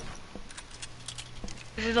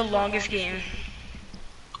 This is the longest game.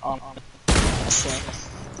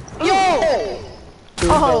 Yo!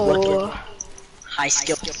 Oh, High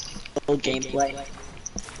skill gameplay.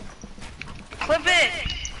 Clip it!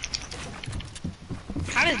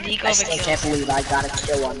 How does Nico I still can't believe I got a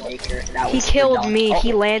kill on Baker. That he was killed dumb. me. Oh,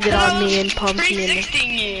 He landed on me and pumped me in the... 360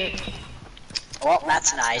 you! well,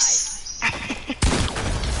 that's nice.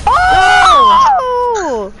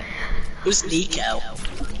 Oh! Who's Nico?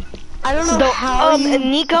 I don't know how you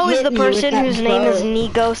Nico is hit the me with person that whose name is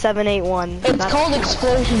bow. Nico781. It's called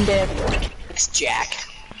explosion damage. It's Jack.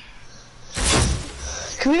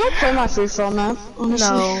 Can we go play my free throw map? Honestly?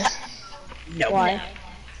 No. No. Why?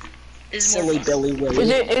 Silly Billy Willy. Is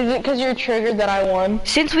it because you're triggered that I won?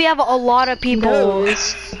 Since we have a lot of people...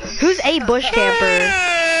 Who's a bush camper?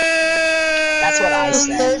 That's what I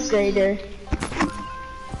said. Third grader.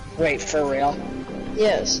 Wait, for real?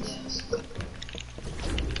 Yes.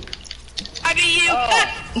 I beat you!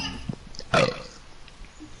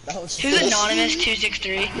 That was Who's anonymous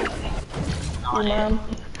 263? Your mom.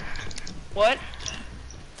 What?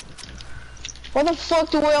 Why the fuck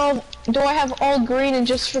do I have all green and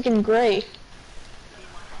just freaking gray?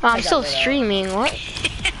 I'm still streaming, what?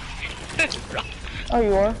 Oh,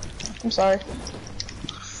 you are? I'm sorry.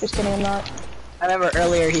 Just kidding, I'm not. I remember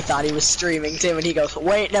earlier he thought he was streaming too, and he goes,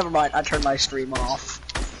 "Wait, never mind. I turned my stream off."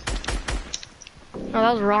 Oh,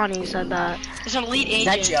 that was Ronnie who said that. It's an elite Is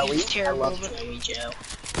that agent. Joey? He's terrible. I love Joey Joe.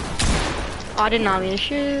 Oh, I did not mean to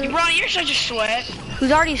shoot. Ronnie, you're such a sweat.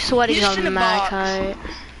 Who's already sweating He's just on in the the box. Malachite?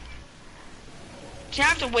 You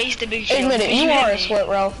have to waste a big shield. Admit it, because you hit are a me. sweat,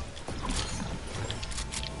 Ralph.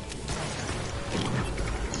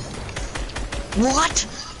 What?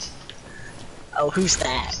 Oh, who's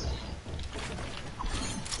that?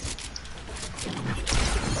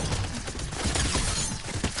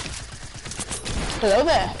 Hello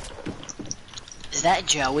there. Is that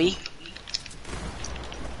Joey?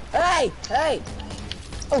 Hey, hey!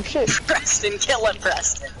 Oh shit. Preston, kill it,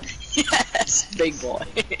 Preston. Yes, big boy.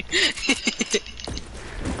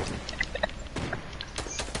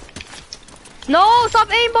 No, stop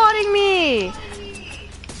aimbotting me!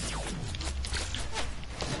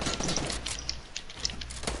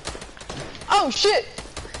 Oh shit.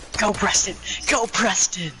 Go, Preston! Go,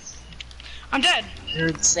 Preston! I'm dead. You're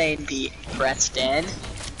insane, Pete. Preston.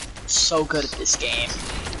 So good at this game.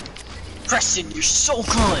 Preston, you're so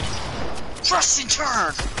good! Preston,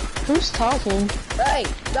 turn! Who's talking? Hey,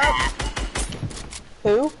 stop!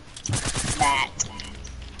 Who? Matt.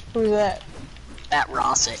 Who's that? Matt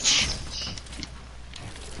Rossich.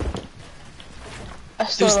 I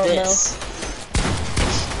still Who's don't this?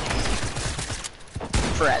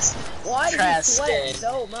 Preston. Why Preston.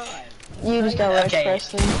 So much? know. You just got wrecked, Okay.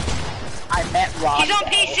 Preston. I met Rob. He's on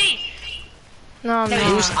PC. No, No,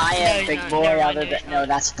 man. Who's I am, he's big not. boy, Never mind, other no, than he's no, not.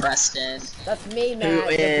 that's Preston. That's me, Matt. Who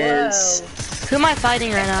is Who am I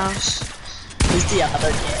fighting right now? who's the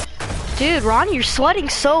other kid? Dude, Ronnie, you're sweating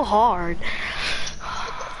so hard.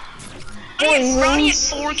 Ronnie had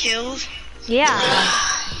 4 kills. Yeah.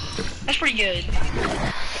 That's pretty good.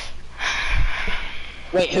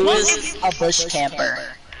 Wait, who is a bush camper?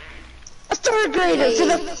 A third grader for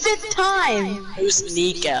the 5th time. Who's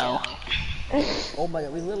Nico? Oh my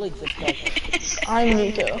god, we literally just got that. I'm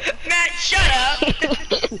Nico. Matt, shut up.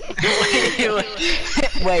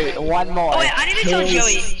 Wait, one more. Oh wait, I need to tell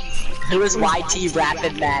Joey. Who is YT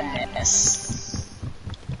Rapid Madness?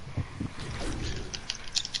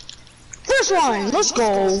 First one, let's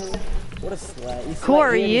go. What a sweat. You Who are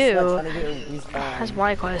sweat here and you? sweat trying to get a respawn. That's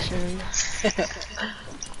my question.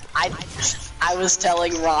 I was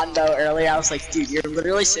telling Rondo earlier, I was like, dude, you're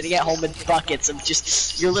literally sitting at home in buckets of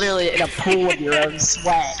just, you're literally in a pool of your own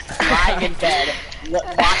sweat, lying in bed,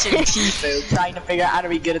 watching Tfue, trying to figure out how to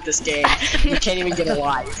be good at this game. You can't even get a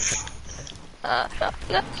life.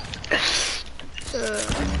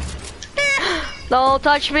 Don't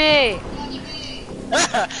touch me!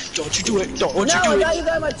 Don't you do it, don't No, you I do got it. you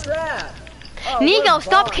got my trap. Oh, Nico, what a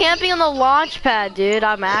stop bot. camping on the launch pad, dude.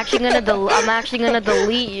 I'm actually gonna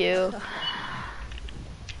delete you.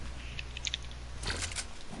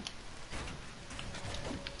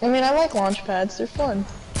 I mean, I like launch pads, they're fun.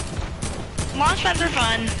 Launch pads are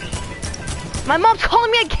fun. My mom's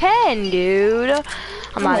calling me again, dude.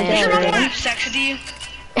 I'm not my Does your mom answering. want to have sex with you?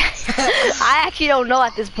 I actually don't know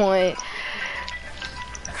at this point.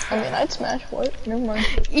 I mean, I'd smash what? Never mind.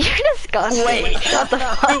 You're disgusting. Wait, Shut the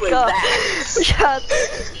fuck who is up. that?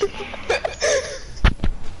 Shut.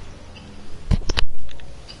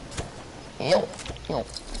 Ew. Ew.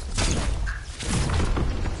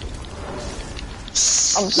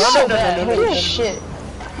 I'm so bad. Holy shit.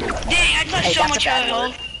 Dang, I touched so that's much a bad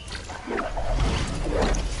oil.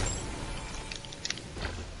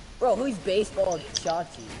 Bro, who's baseball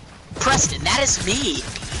Chachi? Preston, that is me.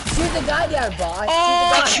 Shoot the guy down, boss.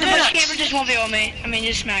 Oh, Shoot the the guy. bush camper just 1v0 me. I mean,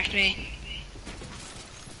 just smacked me.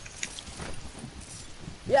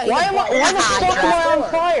 Yeah, Why the fuck am I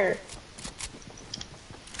on fire?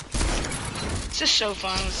 It's just so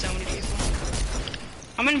fun with so many people.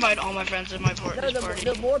 I'm gonna invite all my friends to my party.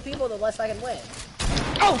 The more people, the less I can win.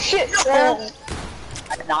 Oh shit!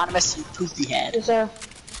 Anonymous, you poopy head. Is You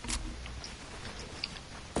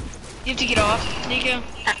have to get off, Nico.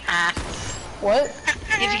 what?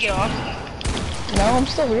 You have to get off. No, I'm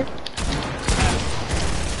still here.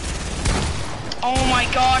 Oh my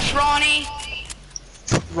gosh, Ronnie.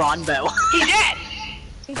 Ronbo. He's dead.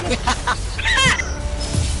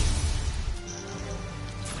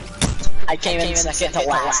 I came in second to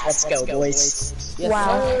last. Let's go, boys. Yes,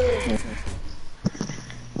 Wow. sir.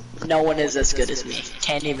 No one is as good as me.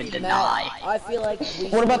 Can't even deny. Matt, I feel like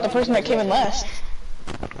What about the person that came in last?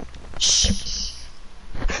 Shh.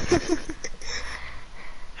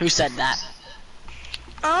 Who said that?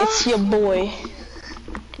 It's your boy.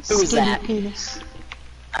 Who was Skinny that? Penis.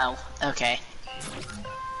 Oh, okay.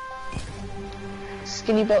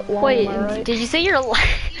 Skinny but long. Wait, am I right? did you say your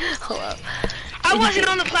hold up? I wasn't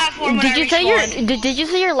on the platform when Did you say your respawned. did you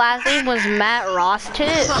say your last name was Matt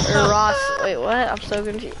Rostit or Ross? Wait, what? I'm so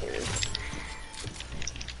confused.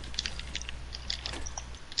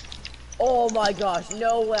 Oh my gosh,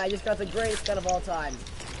 no way, I just got the greatest gun of all time.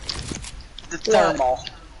 The thermal.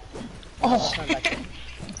 Oh.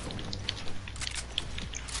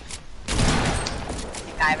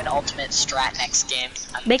 I have an ultimate strat next game.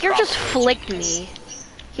 I'm Baker just probably flicked genius. me.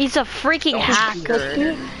 He's a freaking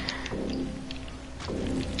hacker.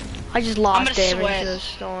 I just I'm lost gonna damage sweat. to the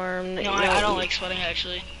storm. No, I don't like sweating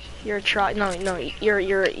actually. You're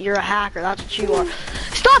a you're a hacker. That's what you are.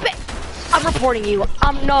 Stop it! I'm reporting you.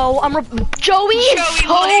 Joey is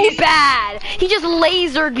so laser. bad. He just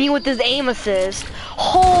lasered me with his aim assist.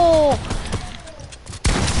 Oh.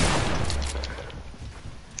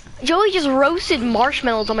 Joey just roasted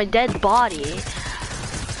marshmallows on my dead body.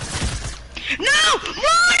 No!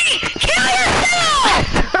 Ronnie! Kill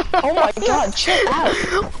yourself! Oh my god, chill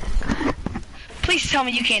out. Please tell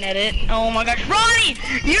me you can't edit. Oh my gosh. Ronnie!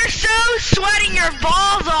 You're so sweating your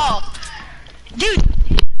balls off! Dude!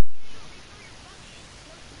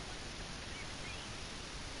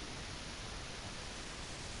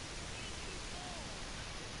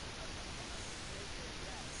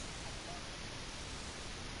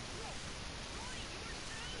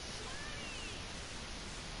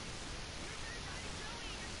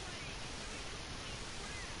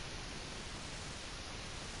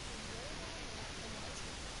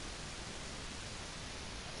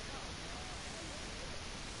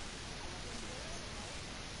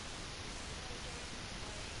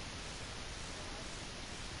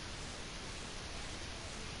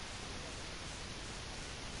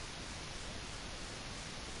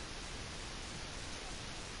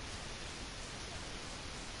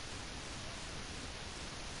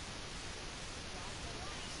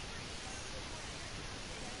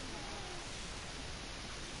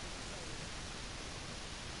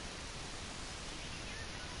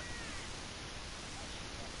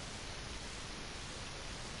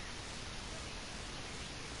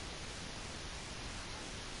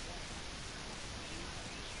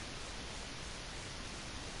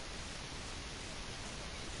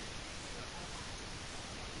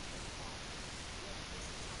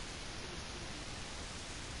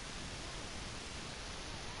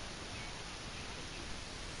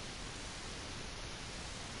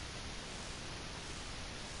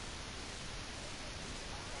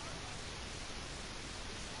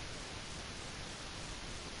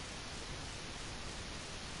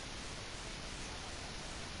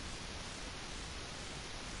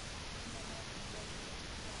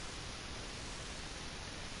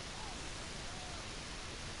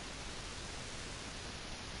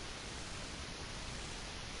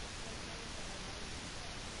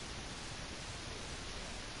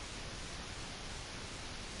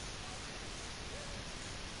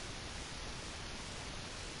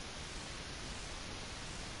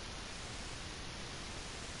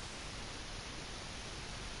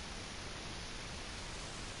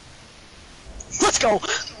 Let's go.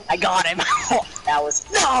 I got him. That was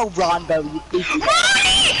no Ronbo. You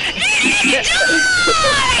Ronnie!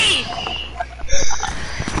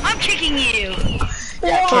 I'm kicking you.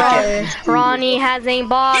 yeah, kick it. Ronnie has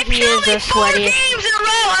aimbot. He is a sweaty. Games in a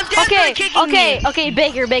row. I'm definitely kicking you. Okay,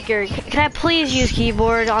 Baker, can I please use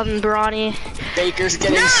keyboard on Ronnie? Baker's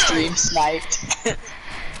getting stream sniped.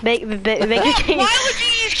 Baker, Why would you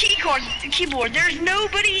use keyboard? There's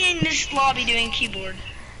nobody in this lobby doing keyboard.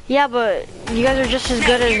 Yeah, but you guys are just as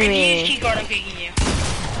good as If you me. use keyboard, I'm kicking you.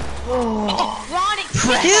 Ronnie,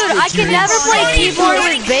 Dude, I can never play keyboard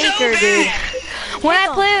with Baker, dude. When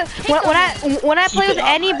I play with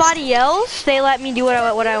anybody else, they let me do what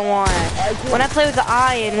I want. When I play with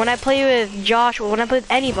Ian, when I play with Joshua, when I play with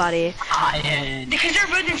anybody. Ian. Because they're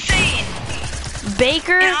both insane.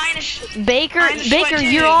 Baker,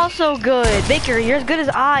 you're also good. Baker, you're as good as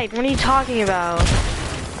Ian. What are you talking about?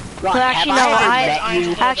 Ron, But actually,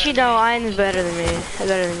 no, Ian's better than me.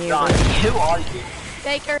 Better than you. Ron, who are you?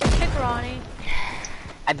 Baker, kick Ronnie.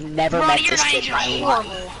 I've never met this kid in my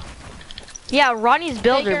life. Yeah, Ronnie's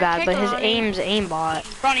builds are Baker, bad, kick but his Ronnie. aim's aimbot.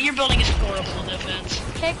 Ronnie, your building is horrible in defense.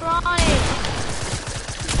 Kick Ronnie.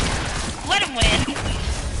 Let him win.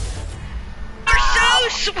 You're so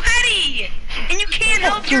sweaty, and you can't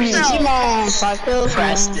help yourself.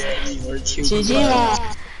 Preston, you were too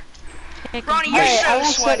Ronnie, you're so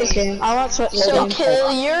sweaty. I want sweaty. So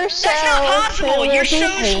kill yourself. That's not possible. You're so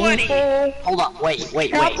sweaty. Hold on, wait.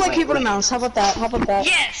 I'll play keyboard and mouse. How about that?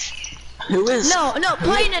 Yes. Who is No,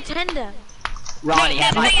 play Nintendo. Ronnie?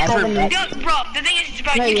 Have I ever met? Bro, the thing is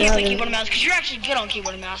about you can't play keyboard and mouse because you're actually good on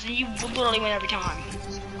keyboard and mouse, and you literally win every time.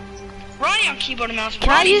 Ronnie on keyboard and mouse. Can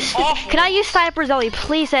I use Sniper Zelly?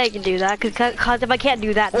 Please say I can do that, cause if I can't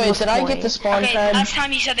do that, Wait, did I get the spawn pad? Last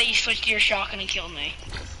time you said that you switched to your shotgun and killed me.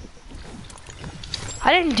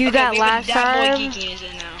 I didn't do that last That boy time. geeking is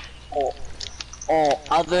in now. Oh,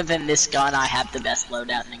 other than this gun, I have the best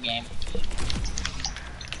loadout in the game.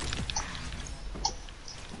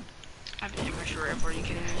 I've never sure if are you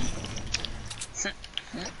kidding me?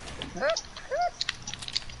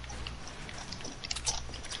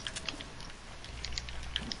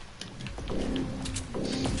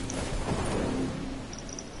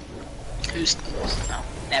 Who's no?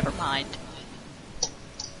 Never mind.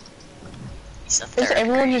 He's a Is third.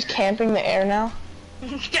 everyone just camping the air now?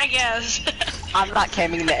 I guess. I'm not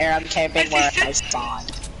camping in the air. I'm camping where I spawn.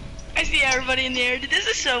 I see everybody in there. This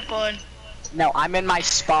is so fun. No, I'm in my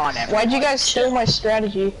spawn. Why'd you guys steal my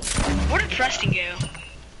strategy? Where did Preston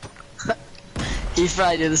go? He's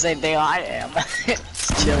probably doing the same thing I am.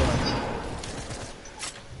 Just chilling.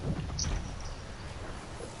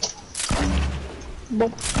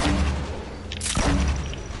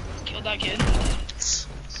 Killed that kid.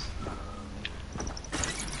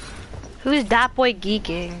 Who's that boy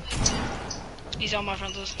geeking? He's on my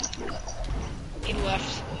friends list. He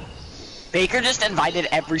left. Baker just invited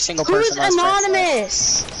every single Who's person. on his friends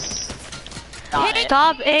anonymous? list. Not it.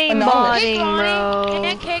 Stop aimbotting, Kick Ronnie. bro.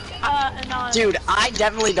 Can't kick Anonymous. Dude, I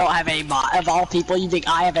definitely don't have aimbot. Of all people, you think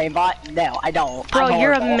I have aimbot? No, I don't. Bro, I'm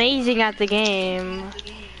you're horrible. amazing at the game.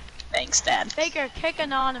 Thanks, Dad. Baker, kick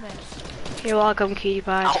Anonymous. You're welcome, Cutie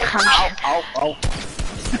Pie. Ow, ow, ow, ow.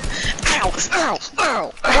 Ow, ow,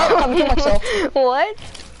 ow. I'm kill myself. What?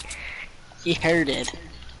 He heard it.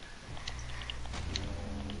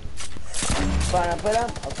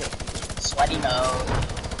 Okay. Sweaty mode.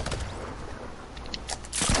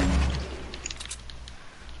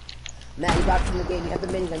 Matt, you got from the game. You have the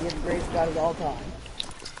minigun. You have the greatest gun of all time.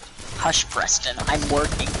 Hush, Preston. I'm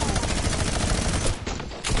working.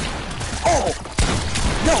 Oh!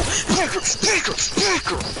 No! Baker!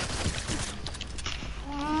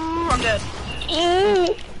 I'm dead.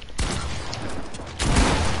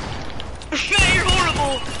 Man, you're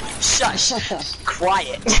horrible. Shush.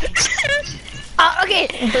 Quiet. Okay,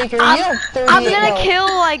 Baker, I'm you have 38 gonna health. kill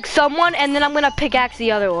like someone and then I'm gonna pickaxe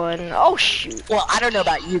the other one. Oh shoot. Well, I don't know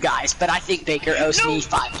about you guys, but I think Baker owes me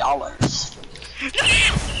 $5.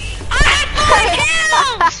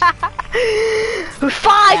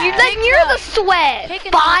 Five? You're the sweat.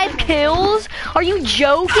 5 kills? Are you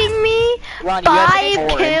joking me? Ron, 5 you have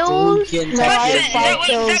 4 kills? and No, I had Preston, 5 wait,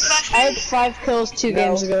 kills. Zach, I had 5 kills 2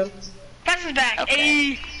 games ago. Preston's back. Okay.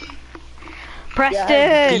 Hey.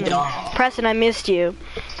 Preston! Yeah. Preston, I missed you.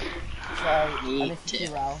 Sorry, I Me missed too.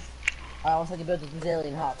 you, Ralph. I also like to build the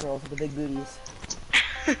Brazilian hot girls with the big booties.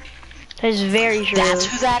 That is very true. That's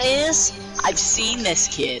who that is? I've seen this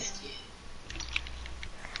kid.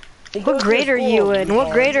 What grade are you in?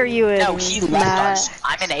 What grade are you in, No, he left Matt? us.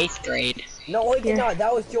 I'm in 8th grade. No, he did not.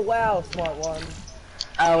 That was Joel, smart one.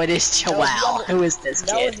 Oh, it is Joel. That was the other- Who is this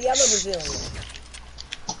That was kid? the other Brazilian.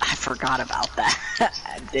 I've forgot about that.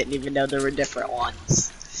 I didn't even know there were different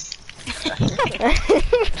ones.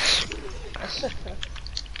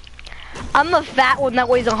 I'm a fat one that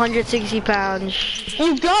weighs 160 pounds.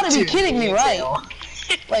 You gotta be kidding me, right?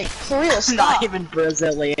 Like, for real, Not stop. even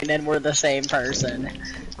Brazilian, and we're the same person.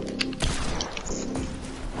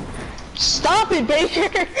 Stop it,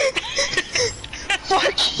 Baker!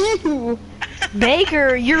 Fuck you!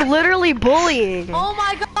 Baker, you're literally bullying. Oh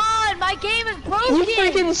my god, my game is broken! You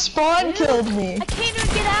freaking spawn killed me! I can't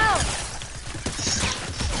even get out!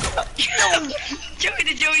 Joey,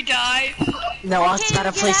 did Joey die? No, I was can't about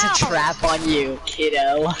to even place get a trap on you,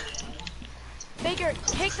 kiddo. Baker,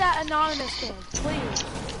 kick that anonymous kid, please.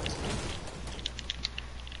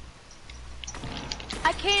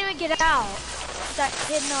 I can't even get out. That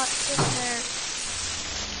kid not sitting there.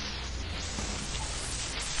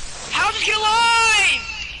 How's he alive?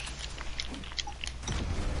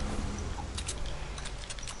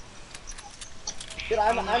 Dude,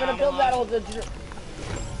 I'm gonna build that old.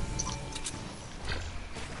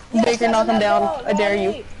 Baker, knock him down. I dare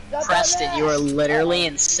you. Preston, you are literally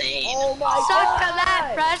insane. Oh my Suck god! to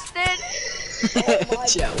that, Preston!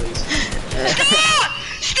 Joey.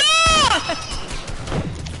 Stop! Stop!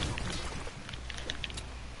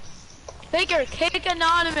 Baker, kick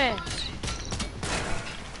anonymous.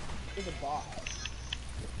 He's a boss.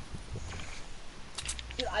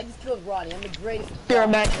 Dude, I just killed Ronnie. I'm the greatest. Here,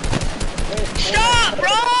 I'm back. Stop, bro!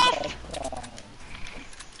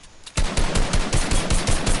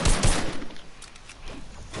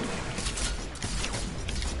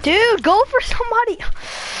 Dude, go for somebody.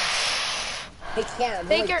 Hey, can't.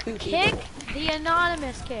 Baker, kick the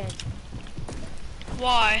anonymous kid.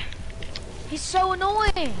 Why? He's so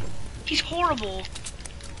annoying. He's horrible.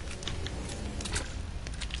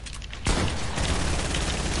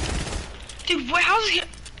 Dude, how's he?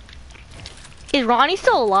 Is Ronnie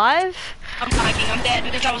still alive? I'm lagging. I'm dead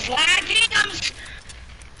because I was lagging.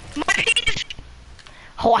 My ping is.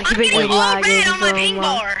 Oh, I keep I'm getting getting all lagging red on my so ping much.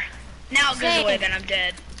 bar. Now it goes Same. away, then I'm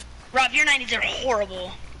dead. Rob, your 90s are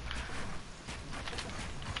horrible.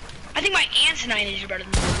 I think my aunt's 90s are better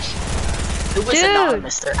than yours. Who was Dude.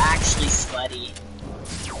 anonymous? They're actually sweaty.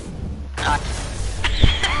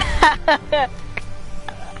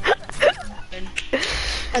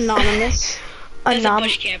 Anonymous. As a Anom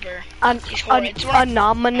bush camper. an He's horrible. It's one of-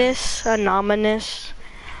 anonymous.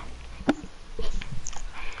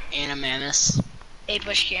 Animanus. A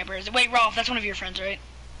bush campers. Wait, Rolf, that's one of your friends, right?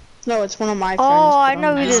 No, it's one of my friends. Oh, I but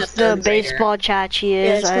know I'm who He's not- a the third grader. baseball chachi Yeah,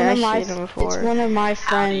 is. it's one of my. I've seen him It's before. one of my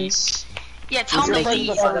friends. Yeah, Tom He's Lee.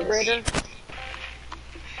 a third grader.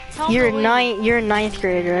 You're ninth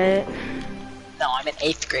grade, right? No, I'm in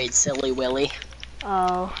 8th grade, silly Willy.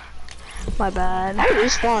 Oh, my bad. I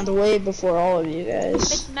respawned way before all of you guys.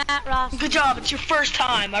 It's Matt Ross. Good job, it's your first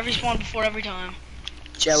time. I respawned before every time.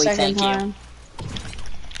 Joey, Second thank time.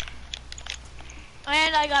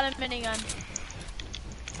 And I got a minigun.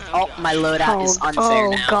 you. Oh, my loadout is unfair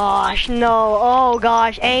oh now. gosh, no. Oh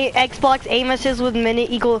gosh. Xbox aim assist with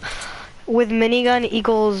minigun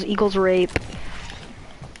equals rape.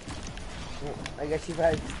 I guess you've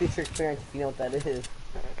had future experience if you know what that is.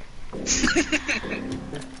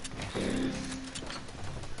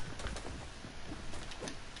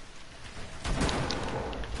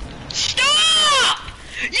 Stop!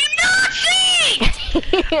 You Nazi!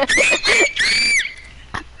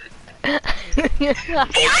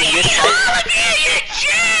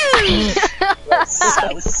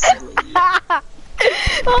 So silly.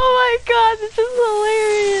 Oh my god, this is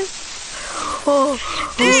hilarious. Oh,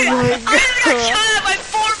 Dude, oh I my just got god. shot at by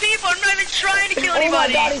 4 people. I'm not even trying to kill Oh my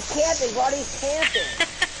anybody. god, he's camping. Ronnie's camping.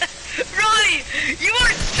 Ronnie, you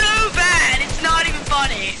are so bad. It's not even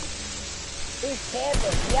funny. He's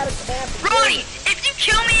camping. He had a camp. Ronnie, if you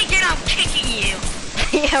kill me again, I'm kicking you.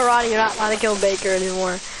 Yeah, Ronnie, you're not allowed to kill Baker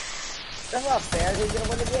anymore. That's not fair. Who's gonna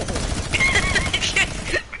win the game?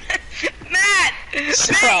 Matt,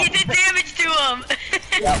 you did damage to him.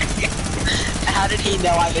 Yep. How did he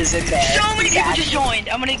know I was in there? So many He's people actually- just joined.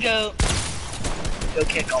 I'm gonna go. Go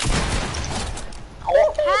kick him.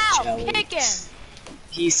 How? Joey. Kick him.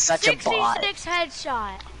 He's such a bot. 66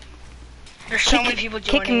 headshot. There's so many people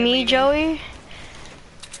joining. Kick me, and leaving. Joey.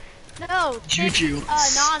 No, kick, Juju.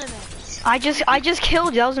 anonymous. I just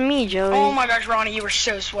killed you. That was me, Joey. Oh my gosh, Ronnie, you were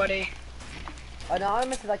so sweaty.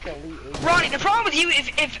 Anonymous is like the elite. Ronnie, the problem with you is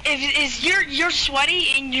you're sweaty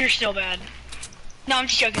and you're still bad. No, I'm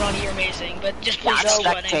just joking, Ronnie. You're amazing, but just please Not stop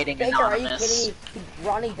sweating. spectating Baker, are you anonymous. kidding me?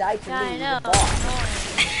 Ronnie died to Yeah, I me. know. The boss.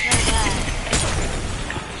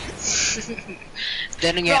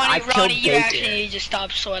 Then again, Ronnie, I've Ronnie, killed you Baker. actually need to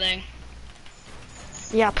stop sweating.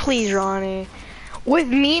 Yeah, please, Ronnie. With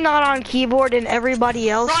me not on keyboard and everybody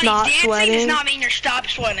else Ronnie, not dancing sweating. does not mean you're stop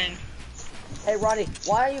sweating. Hey, Ronnie,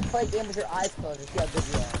 why are you playing game with your eyes closed and see how good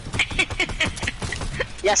you are?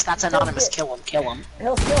 Yes, that's anonymous. Kill him. Kill him.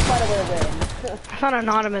 He'll still find a way to win. It's not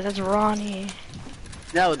anonymous. That's Ronnie.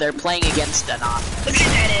 No, they're playing against anonymous. Look at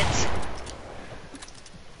his edits.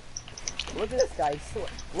 Look at this guy.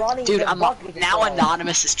 Ronnie, Dude, now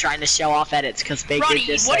anonymous is trying to show off edits because Baker Ronnie,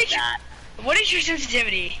 just what said is your- that. What is your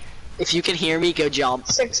sensitivity? If you can hear me, go jump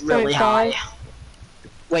 6.5. really high.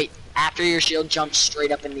 Wait, after your shield jumps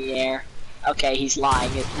straight up in the air. Okay, he's lying.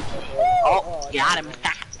 Oh, got him.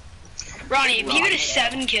 Ronnie, if you get a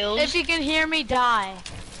 7 kills, If you can hear me, die.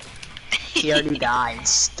 He already died,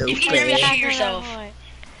 if you can hear me, stupid. shoot yourself.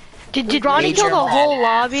 Did Ronnie Major kill the Mad. whole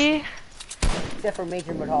lobby? Except for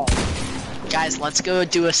Major Mahal. Guys, let's go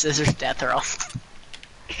do a scissors death roll.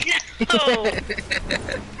 No.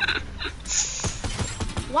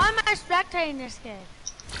 Why am I spectating this game?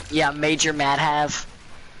 Yeah, Major Mad have.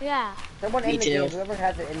 Yeah. Someone Me in the too. game. Whoever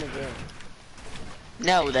has it in the game.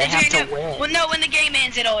 No, they have to win. Well, no, when the game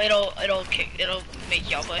ends, it'll make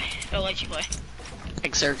y'all play. It'll let you play.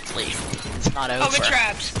 Exactly. It's not over. Oh, good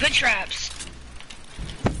traps. Good traps.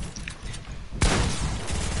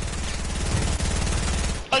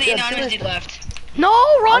 Oh, the anonymous dude left. No,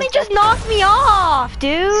 Ronnie just knocked me off,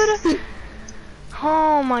 dude.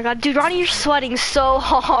 Oh my god, dude, Ronnie, you're sweating so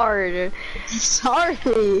hard. Sorry.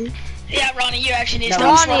 Yeah, Ronnie, you actually need to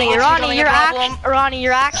stop sweating. If Ronnie, you're going to problem. Ronnie,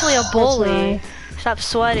 you're actually a bully. Stop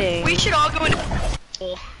sweating. We should all go into.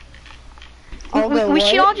 We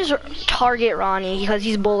should all just target Ronnie because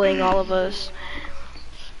he's bullying all of us.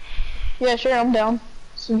 Yeah, sure, I'm down.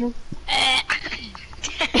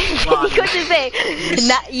 Nico just say,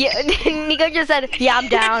 Nico just said, yeah, I'm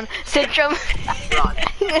down. Syndrome. Ronnie.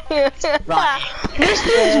 This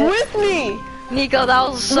dude's with me. Nico, that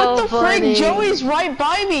was so what the funny. frick? Joey's right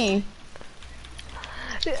by me.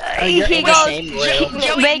 You're He in the goes, same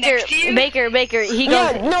room. Baker, he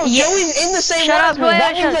goes, Yeah, no, Joey's in the same Shut room up, as me. boy,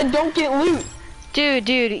 That shut means up. I don't get loot. Dude,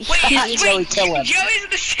 Wait, Joey, kill him. Joey's in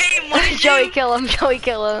the same one. Joey, kill him, Joey,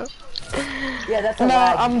 kill him. Yeah, that's a No,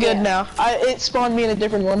 lag. I'm good Yeah. now. It spawned me in a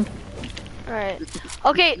different one. Alright.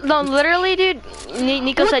 Okay, no, literally, dude,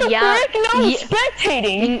 Nico What said, the yeah. frick? No, I'm Ye-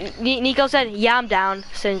 spectating. Nico said, yeah, I'm down,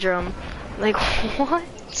 Syndrome. Like, what?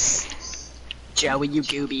 Joey, you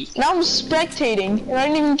gooby. Now I'm spectating, and I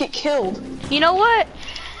didn't even get killed. You know what?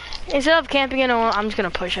 Instead of camping in, I'm just gonna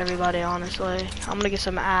push everybody, honestly. I'm gonna get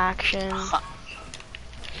some action.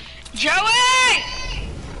 Joey!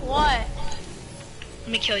 What? Let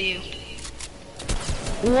me kill you.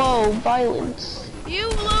 Whoa, violence. You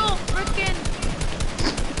little freaking.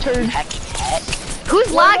 Turd.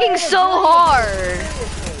 Who's lagging so hard?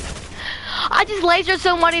 I just lasered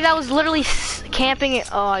somebody that was literally camping it.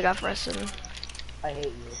 Oh, I got Preston. I hate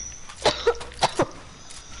you.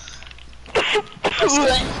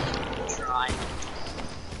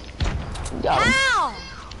 Ow!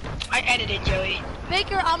 I edited Joey.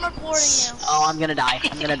 Baker, I'm reporting you. Oh, I'm gonna die.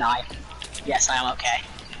 I'm gonna die. Yes, I am okay.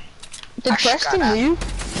 Did Preston leave?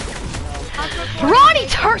 Ronnie,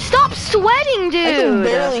 stop sweating, I can dude.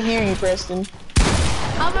 barely hear you, Preston.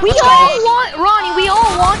 We all want Ronnie. We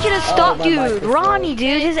all want you to stop, my dude. microphone. Ronnie,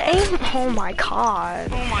 dude, his aim. Oh my god.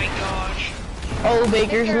 Oh my gosh. Oh,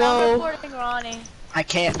 Baker's Baker, I'm low. reporting Ronnie. I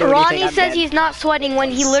can't do Ronnie anything. I'm says dead. he's not sweating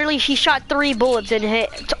when he shot 3 bullets and hit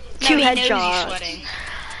two No, he knows he's headshots. sweating.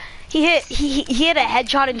 He hit a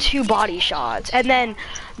headshot and 2 body shots, and then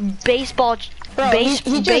baseball. Bro,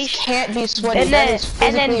 he just can't be sweaty. And That then is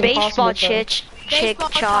physically baseball impossible for him. chick Baseball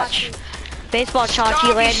chotch. Baseball chotch, he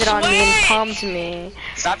Stop, landed on me and switch! pumped me.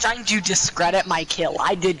 Stop trying to discredit my kill.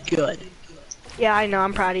 I did good. Yeah, I know,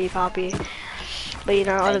 I'm proud of you, Poppy. But you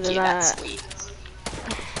know, other Thank than you. That's that, sweet.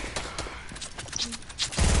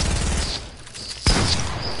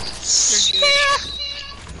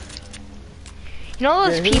 you know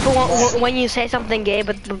those people when you say something gay,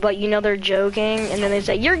 but you know they're joking, and then they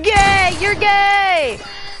say you're gay, you're gay.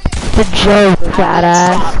 The joke,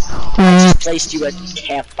 badass. I just placed you a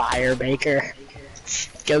campfire, Baker.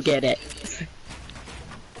 Go get it.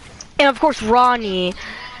 And of course, Ronnie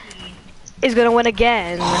is gonna win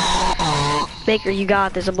again. Baker, you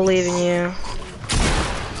got this. I believe in you.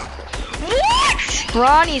 What?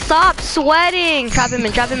 Ronnie, stop sweating. Trap him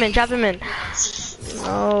in. Trap him in. Trap him in.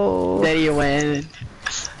 No. There you win.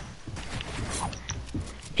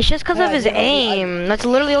 It's just because of his aim. That's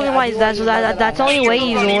literally the only why. That's the only way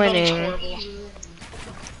he's winning.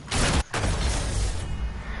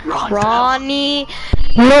 Ronnie,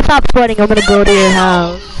 you don't stop sweating. I'm gonna go to your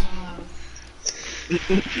house. Look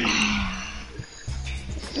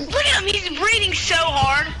at him, he's breathing so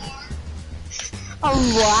hard.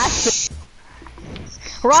 I'm laughing.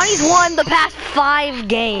 Ronnie's won the past 5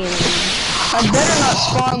 games. I better not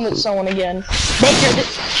spawn with someone again. Baker,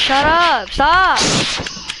 shut up, stop.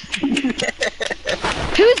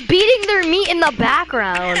 Who's beating their meat in the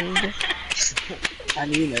background? I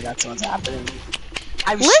mean, you know that's what's happening.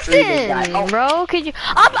 I'm Listen, bro, could you?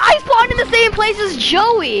 I spawned in the same place as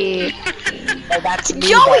Joey. Oh, that's me,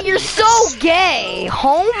 Joey, buddy. you're so gay.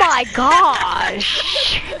 Oh my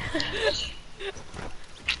gosh.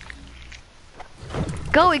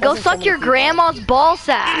 Go suck your grandma's ball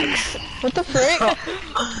sacks. What the frick? Now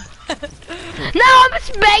I'm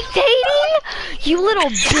spectating? You little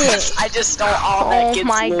bitch. I just stole all that Oh kid's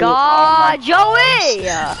my loot. god, Oh my Joey!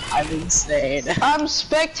 God. I'm insane. I'm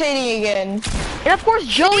spectating again. And of course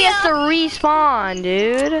Joey has to respawn,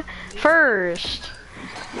 dude. First.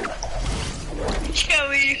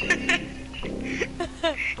 Joey.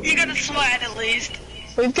 You got a sweat at least.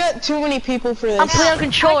 We've got too many people for this. I'm playing on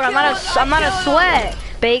controller. I'm not a sweat,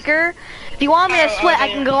 Baker. If you want me to sweat, I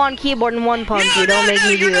can go on keyboard and one punch you. Don't make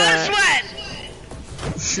me do that.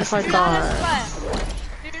 That's my thought.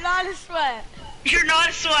 You're not a sweat. You're not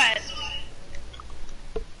a sweat.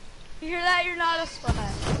 You hear that? You're not a sweat.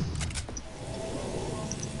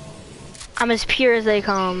 I'm as pure as they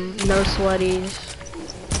come. No sweaties.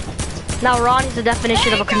 Now Ronnie's the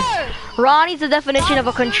definition of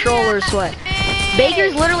a controller sweat.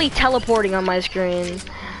 Baker's literally teleporting on my screen.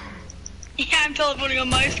 Yeah, I'm teleporting on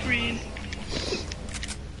my screen.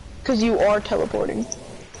 Because you are teleporting.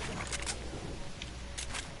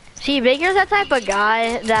 See, Baker's that type of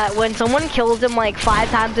guy that when someone kills him like 5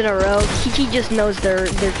 times in a row, he just knows they're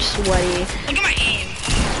sweaty. Look at my aim.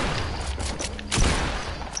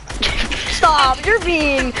 Stop! You're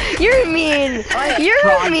mean. You're mean.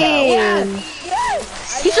 You're mean.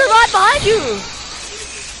 He survived behind you.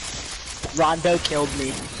 Rondo killed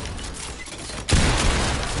me.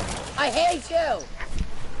 I hate you!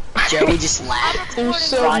 Joey just laughed. You're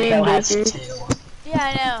so Rondo mean, has Baker. 2. Yeah,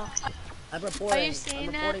 I know. I'm reporting. Are you seeing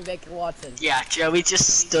I'm that? reporting Baker Watson. Yeah, Joey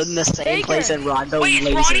just stood in the same Baker. place and Rondo Wait, is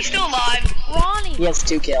lasered Ronnie him. still alive? Ronnie. He has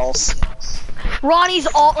 2 kills. Ronnie's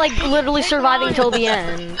all like literally surviving till the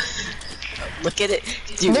end. Look at it.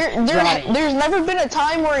 Dude, There's never been a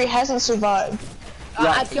time where he hasn't survived.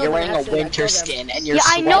 Ronnie, killed you're wearing him, a actually, I winter killed him. skin and you're Yeah,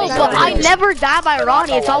 I know, sweating but I through. never die by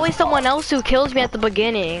Ronnie. It's always someone else who kills me at the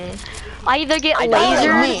beginning. I either get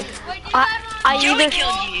lasered. Me. I Joey either.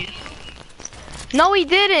 killed you. No, he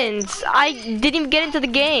didn't. I didn't even get into the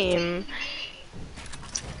game.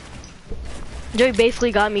 Joey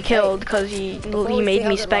basically got me killed because he made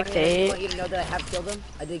me I spectate. want you to know that I have killed him.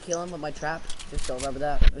 I did kill him with my trap. Just don't remember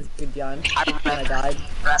that. It was a good gun. I died.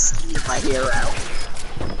 Rusty, my hero.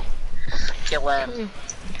 Kill him.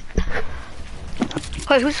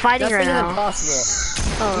 Wait, who's fighting Nothing right is now?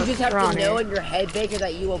 impossible. Oh, You just have Ronnie. to know in your head, Baker,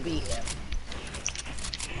 that you will beat him.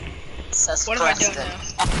 Says What am I doing Preston.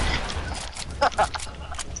 now?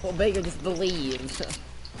 Well, Baker, just believe.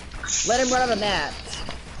 Let him run out of map.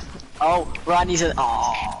 Oh, Ronnie's an.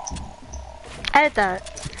 Oh. Edit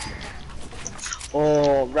that.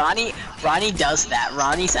 Oh, Ronnie does that.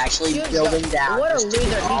 Ronnie's actually Dude, building down. What a just-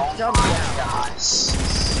 loser. Oh He jumped my down. gosh.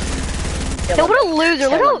 Yo, what a loser!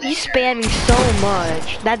 Look how he's spamming so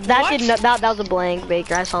much. That was a blank,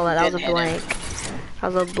 Baker. I saw that. That was a blank.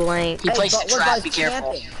 That was a blank. He placed but a what trap. about Be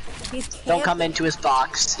careful. camping? He's camping. Don't come into his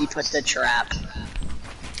box. He put the trap.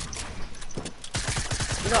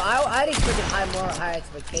 You know, I expected high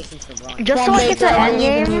expectations from Ron. Just so I get to end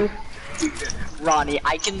game. Ronnie,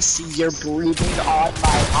 I can see your breathing on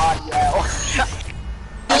my audio.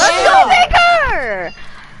 Let's go, Baker!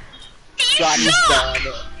 Ronnie's done.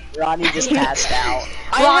 Ronnie just passed out.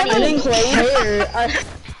 I didn't play.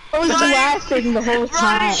 I was laughing the whole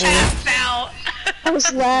time. I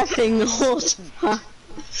was laughing the whole time.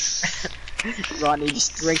 Ronnie,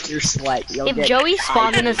 just drink your sweat. You'll If get Joey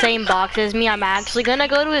spawns in the tired. same box as me, I'm actually gonna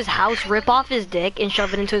go to his house, rip off his dick, and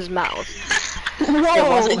shove it into his mouth. It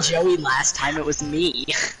wasn't Joey last time, it was me.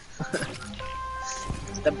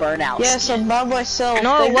 The burnout. Yes, I'm by myself.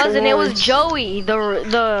 No, it Thank the wasn't. It was Lord. Joey,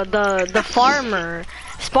 the farmer,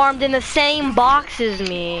 spawned in the same box as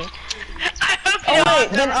me. Oh wait,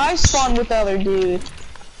 then I spawned with the other dude.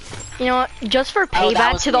 You know what? Just for Oh, that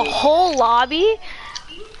payback was to the me. whole lobby.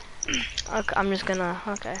 Okay, I'm just gonna.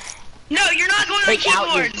 Okay. No, you're not going on the Take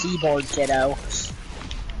out your keyboard. keyboard, kiddo.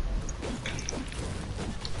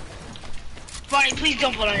 Ronnie, please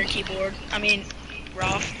don't put on your keyboard. I mean,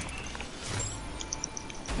 Rolf.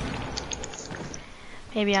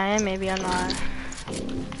 Maybe I am. Maybe I'm not.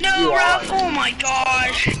 No, You Rolf. are. Oh my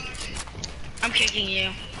gosh. I'm kicking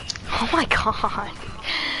you. Oh my god.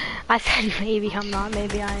 I said maybe I'm not.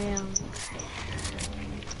 Maybe I am.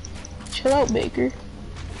 Chill out, Baker.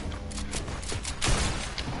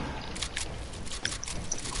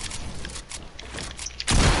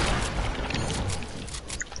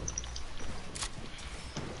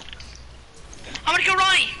 I'm gonna kill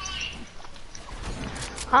Ronnie.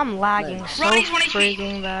 I'm lagging so Ronnie's 1 HP.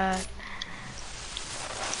 freaking bad.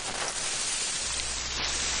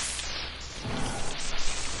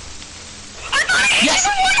 Yes!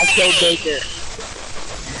 I killed Baker.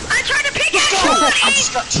 I tried to pick at I Ronnie.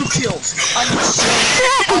 just got 2 kills.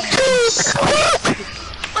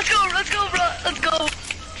 Let's go, bro. Let's go.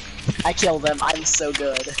 I killed him. I'm so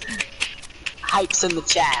good. Hype's in the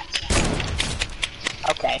chat.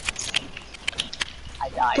 Okay. I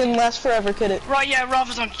died. Couldn't last forever, could it? Right, yeah, Rolf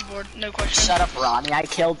is on keyboard. No question. Shut up, Ronnie. I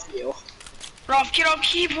killed you. Rolf, get on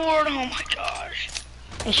keyboard. Oh my gosh.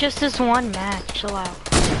 It's just this one match. Chill out.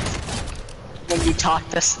 When you talk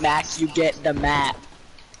the smack, you get the map.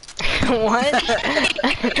 What?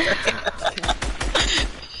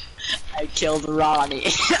 I killed Ronnie.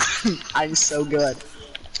 I'm so good.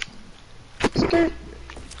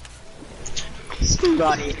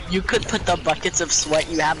 Ronnie, you could put the buckets of sweat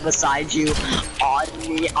you have beside you on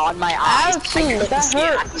me, on my eyes. Ouchie, that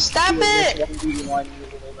hurt. Stop it! 1v1, you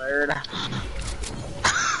little nerd.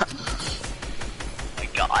 Oh my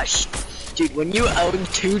gosh. Dude, when you own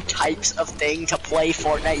 2 types of thing to play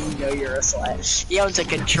Fortnite, you know you're a slut. He owns a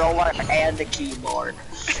controller and a keyboard.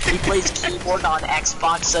 He plays keyboard on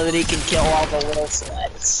Xbox so that he can kill all the little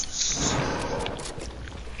sluts.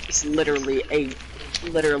 He's literally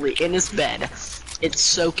in his bed. It's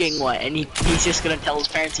soaking wet, and he's just gonna tell his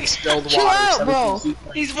parents he spilled water. Chill out, so bro. he can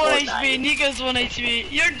keep He's playing 1 Fortnite. HP. Nico's 1 HP.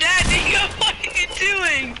 You're dead, Nico. What are you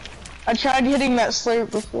doing? I tried hitting that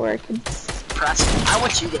slurp before I could. Preston, I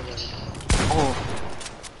want you to win. Oh.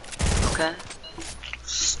 Okay.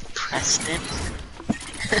 Preston.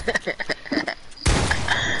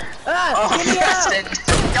 Oh, Preston,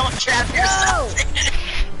 don't trap yourself.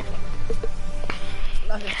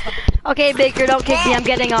 Okay, Baker, don't kick me. I'm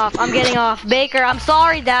getting off. I'm getting off. Baker, I'm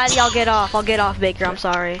sorry, Daddy. I'll get off. I'll get off, Baker. I'm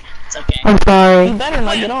sorry. It's okay. I'm sorry. You better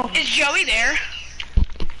not get off. Is Joey there?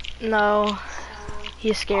 No.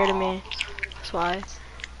 He's scared of me. That's why.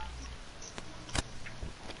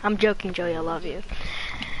 I'm joking, Joey. I love you.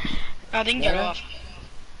 I didn't get off.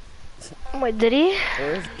 Wait, did he?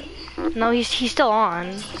 No, he's still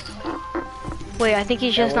on. Wait, I think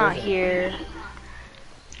he's just not here.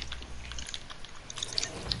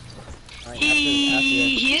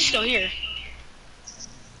 He is still here.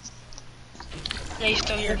 Yeah, he's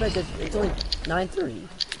still here. It's only 9:30.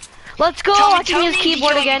 Let's go! Tell me- I tell can use me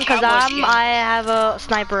keyboard Joey again because Cowboy skin. I have a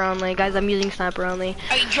sniper only, guys. I'm using sniper only.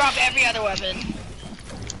 I drop every other weapon.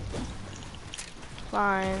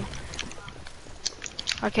 Fine.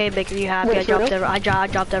 Okay, Baker, you happy? Wait, I for dropped real? I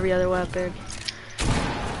dropped every other weapon.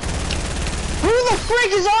 Who the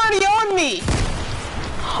frick is already on me?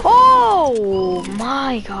 Oh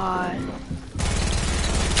my god.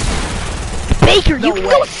 Baker, you can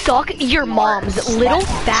go suck your mom's little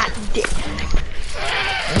fat dick.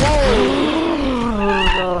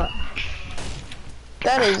 Whoa.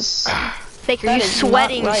 That is. Baker, That you're is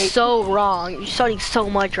sweating not right. so wrong. You're sweating so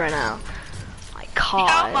much right now. My How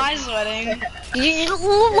am god. I sweating?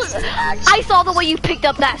 I saw the way you picked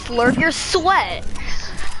up that slurp. You're sweat.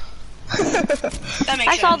 That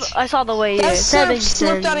makes sense. I saw the way you That slurp Seven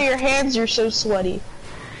slipped out of cents. your hands. You're so sweaty.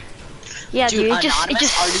 Yeah, Dude, dude, it just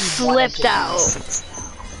Anonymous already won a slipped game. out.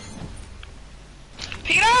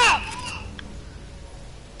 Pick it up!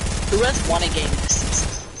 Who has won a game this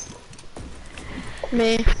season?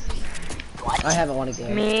 Me. What? I haven't won a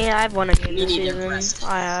game. Me, I've won a game You this need to season. Preston.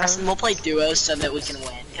 I have. Preston, we'll play duos so that we can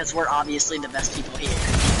win, because we're obviously the best people here.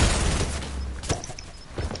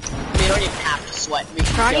 We don't even have to sweat. We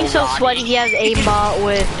can Ronnie's kill so Ronnie. sweaty he has aimbot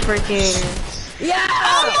with freaking. Yeah!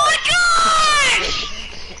 Oh my gosh!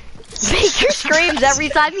 Baker screams every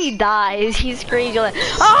time he dies. He screams you're like,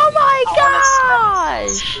 oh my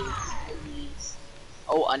gosh!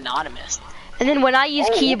 Oh, Anonymous. And then when I use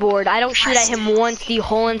keyboard, I don't shoot at him once the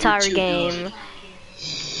whole entire too game.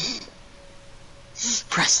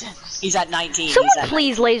 Preston. He's at 19. Someone He's at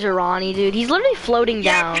please laser Ronnie, dude. He's literally floating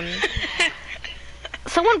down.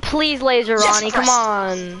 Someone please laser Yes, Ronnie, come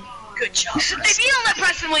Preston. on. Good job, If Preston. you don't let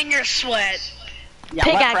Preston win, you're sweat. Yeah, let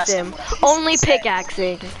Pickaxe Preston him. win. Only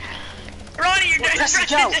pickaxing. Ronnie, you're dead. Preston,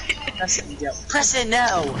 go. Preston, go. Preston,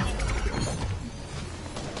 no.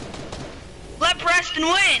 Let Preston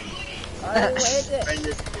win.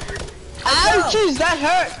 Brendan. Ouch, jeez, that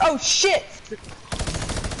hurt. Oh shit.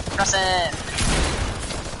 Preston.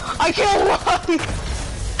 I killed one.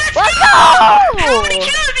 Let's How many go!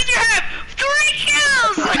 kills did you have? 3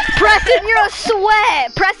 kills! Preston, you're a sweat!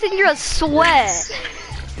 sweat. Preston, you're a sweat.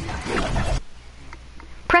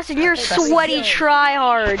 Preston, you're a sweaty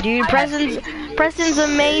tryhard, dude. Preston's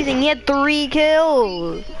amazing. He had 3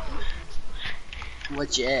 kills.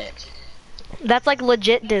 Legit. That's like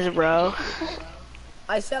legitness, bro.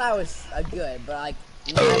 I said I was good, but like,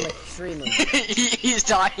 I'm extremely good.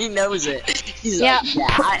 He knows it. He's Yeah. like,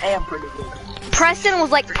 yeah, I am pretty good. Preston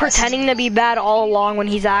was like pretending to be bad all along when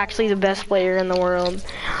he's actually the best player in the world.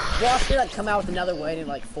 Well, after that, come out with another win and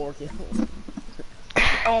like 4 kills.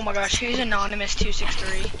 Oh my gosh, who's anonymous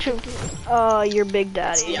 263? Oh, your big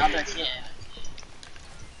That's daddy. the other kid.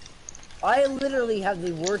 I literally have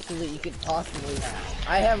the worst that you could possibly have.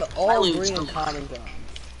 I have all green and common guns.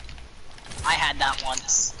 I had that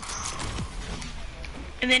once.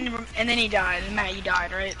 And then he died. Matt, you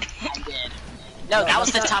died, right? I did. No, that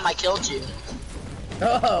was the time I killed you.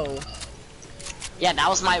 Oh. Yeah, that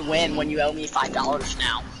was my win when you owe me $5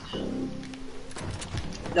 now.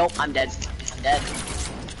 Nope, I'm dead. I'm dead.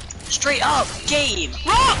 Straight up, game.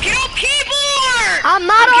 Rock, get on keyboard! I'm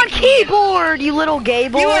not on keyboard, you little gay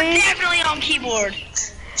boy. You are definitely on keyboard.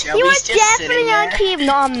 You are definitely on keyboard.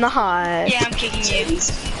 No, I'm not. Yeah, I'm kicking you.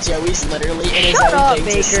 Joey's literally in his Shut own up,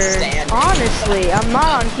 thing just Baker. standing. Honestly, I'm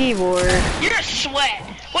not on keyboard. You're a sweat.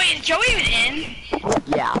 Wait, is Joey even in?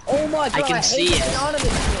 Yeah. Oh my god, I can see it.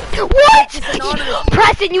 What?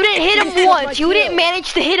 Preston, you didn't hit him once. You didn't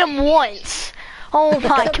manage to hit him once. Oh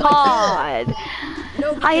my god.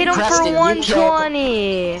 I hit him Preston, for you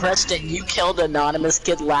 120. Preston, you killed Anonymous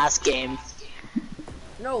Kid last game.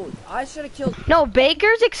 No, I should have killed. No,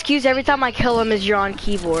 Baker's excuse every time I kill him is you're on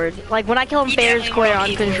keyboard. Like when I kill him fair and square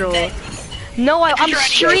on control. No, I'm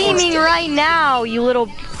streaming right now, you little.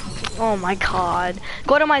 Oh my god.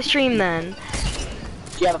 Go to my stream then.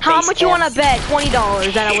 How much you want to bet?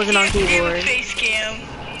 $20 that I wasn't on keyboard. Face cam.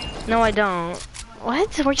 No, I don't.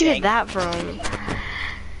 What? Where'd you get that from?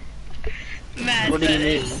 Matt, What do you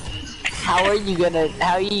mean? How are you gonna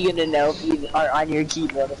know if you are on your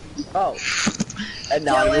keyboard? Oh.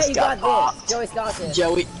 Anonymous Joey, got got this. Joey's got this.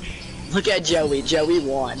 Joey, look at Joey. Joey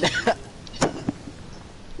won.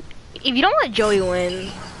 If you don't let Joey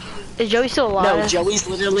win, is Joey still alive? No, Joey's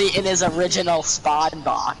literally in his original spawn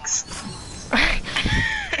box.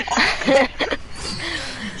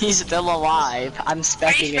 He's still alive. I'm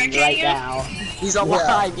specking him right now. He's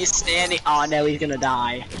alive. He's standing. Oh no, he's gonna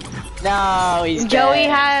die. No, he's Joey dead.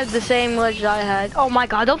 had the same glitch I had. Oh my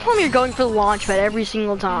god, don't tell me you're going for the launch pad every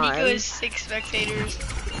single time. Nico has 6 spectators.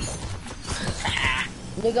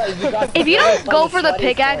 If you don't go for the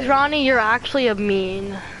pickaxe, Ronnie, you're actually a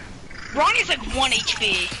mean. Ronnie's like 1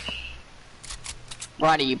 HP.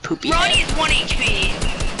 Ronnie, you poopy Ronnie head. is 1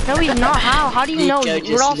 HP. No, he's not. How do you know?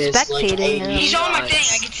 Nico We're all just missed, like, spectating him. He's on my thing.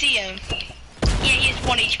 I can see him. Yeah, he is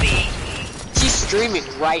 1 HP. He's streaming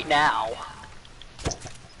right now.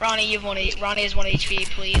 Ronnie, Ronnie has 1 HP,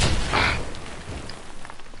 please.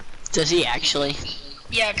 Does he actually?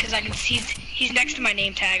 Yeah, because I can see he's next to my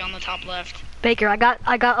name tag on the top left. Baker, I got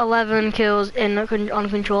 11 kills on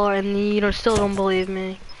controller, and you still don't believe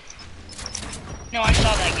me. No, I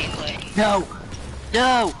saw that gameplay. No.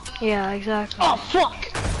 No. Yeah, exactly. Oh fuck!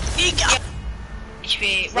 He got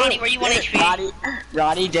HP. Ronnie, were you 1 HP?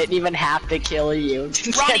 Ronnie didn't even have to kill you.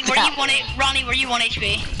 Ronnie, were you 1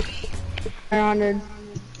 HP? 100.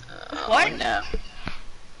 What? Oh, no.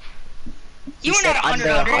 You were not under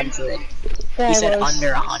 100. He said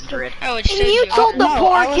under 100. Oh, it's And you told the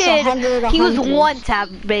poor kid 100, he was 100. 1 tap,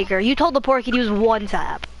 Baker. You told the poor kid he was 1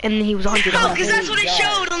 tap, and he was 100. Oh, because that's what it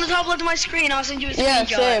showed on the top left of my screen. I'll send you a Yeah,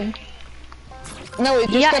 screenshot. same. No, we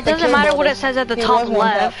just Yeah, got it the doesn't kill matter what bonus. it says at the He top was 1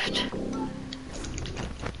 tap. left.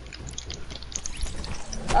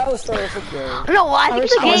 I was so insecure. No, I think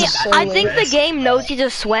the I was game. so I think the nervous. game knows he's a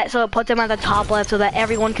sweat, so it puts him at the top left so that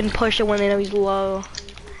everyone can push it when they know he's low.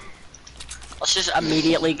 Let's just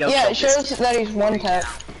immediately go Yeah, kill it shows this. that he's 1 tap.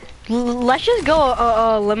 Let's just go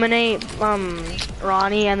eliminate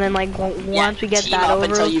Ronnie, and then like once we get team that up over.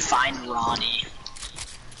 until you find Ronnie.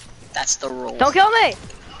 That's the rule. Don't kill me!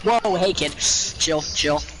 Whoa, hey kid. Chill,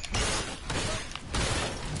 chill.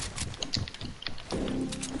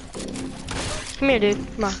 Come here, dude.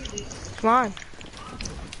 Come on. Come on.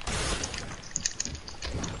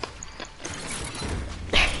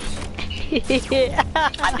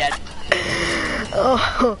 I'm dead.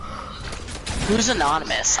 Oh. Who's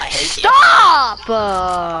anonymous? I hate Stop!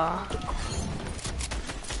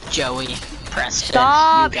 Joey, Preston.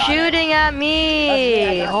 Stop you got shooting at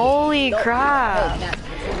me! Holy crap!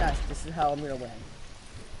 Hey, Nat, this is how I'm gonna win.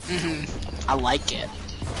 I like it.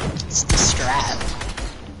 It's the strat.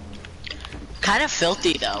 Kind of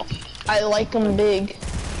filthy though. I like him big.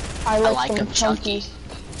 I like him him chunky.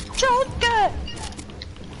 Chunky.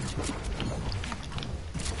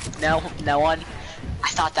 No, no one. I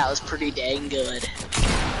thought that was pretty dang good.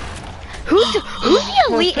 Who's the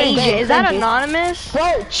elite agent? Is that anonymous?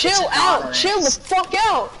 Bro, chill out. anonymous. Chill the fuck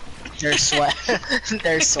out. They're sweat.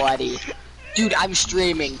 They're sweaty. Dude, I'm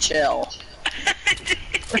streaming. Chill.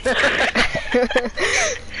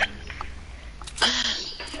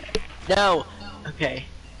 No. Okay.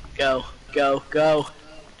 Go. Go. Go.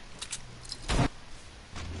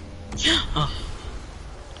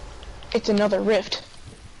 It's another rift.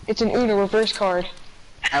 It's an Uno reverse card.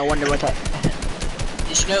 I wonder what that.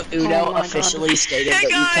 Did you know Uno officially stated that you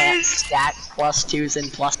can't stack +2s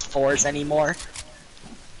and +4s anymore?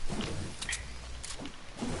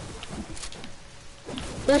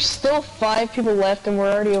 There's still 5 people left and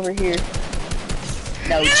we're already over here.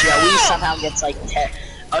 No, Joey somehow gets like 10.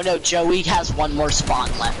 Oh no, Joey has one more spawn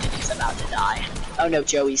left and he's about to die. Oh no,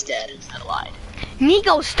 Joey's dead. I lied.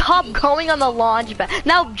 Nico, stop going on the launch pad.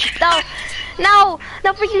 Now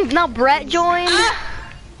Brett joined.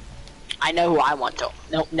 I know who I want to.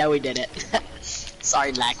 No, he didn't.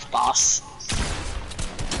 Sorry, Max boss.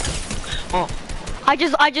 Oh. I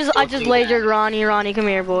just lasered Ronnie. Ronnie, come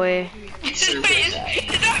here, boy. Is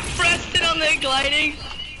that Preston on the gliding?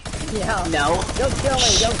 Yeah. No. Don't kill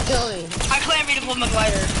me, don't kill me. I can't redeploy my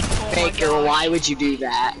glider. Oh Baker, why would you do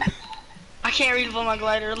that? I can't redeploy my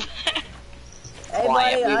glider. Hey,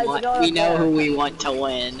 Quiet, buddy, we know who we want to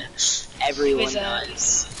win. Everyone Who's that?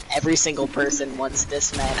 does. Every single person wants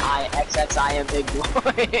this man. I am big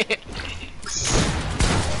boy.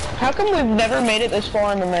 How come we've never made it this far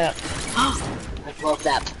on the map? I love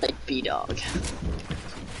that big B-Dog.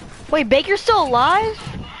 Wait, Baker's still alive?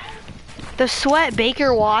 The sweat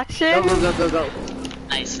Baker Watson? Go.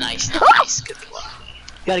 Nice. Good boy.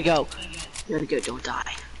 Gotta go. Don't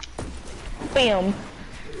die. Bam.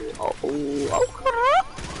 Oh.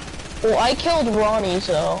 Well, I killed Ronnie,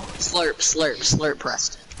 so. Slurp,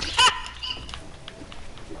 Preston.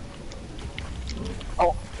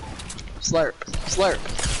 Oh. Slurp.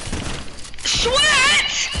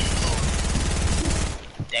 Sweat!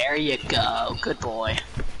 There you go. Good boy.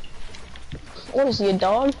 What is he, a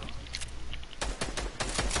dog?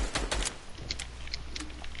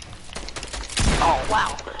 Oh,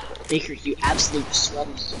 wow. Baker, you absolute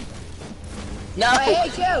sweaty. No, I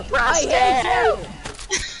hate you! I hate you!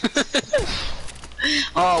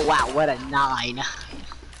 Oh, wow, what a 9.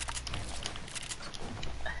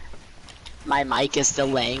 My mic is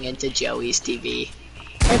delaying into Joey's TV.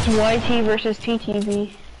 It's YT versus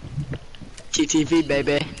TTV. TTV,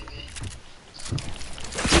 baby.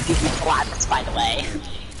 TTV collapsed, by the way.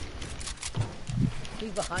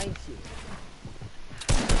 He's behind you.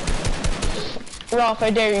 Ralph, I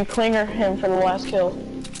dare you, clinger him for the last kill.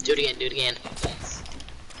 Do it again. Thanks.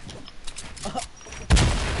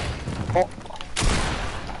 Oh.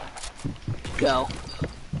 Go.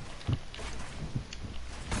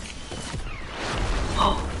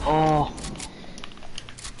 Oh.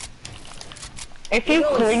 If you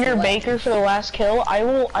clinger Baker for the last kill, I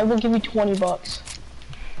will give you $20.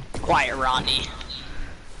 Quiet, Ronnie.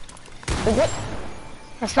 What?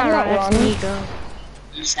 That's not right, that's Ronnie. Nico.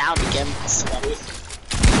 You sound again sweaty.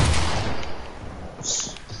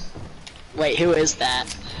 Wait, who is that?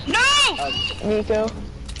 No! Nico.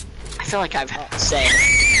 I feel like I've said.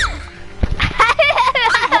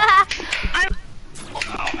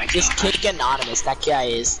 Just kick anonymous. That guy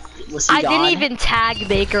was he I gone? didn't even tag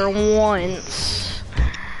Baker once.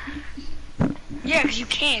 Yeah, because you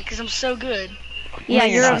can't, because I'm so good. Yeah,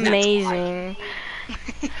 you're That's amazing.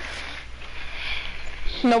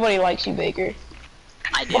 Nobody likes you, Baker.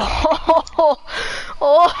 I do.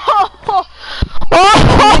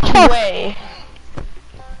 Which way?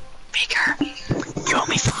 Baker, you owe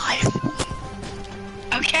me 5.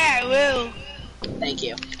 Okay, I will. Thank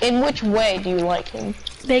you. In which way do you like him?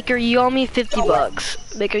 Baker, you owe me $50.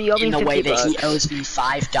 Baker, you owe me In the $50. way that he owes me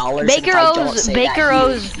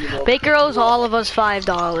 $5. Baker owes all of us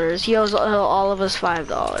 $5. He owes all of us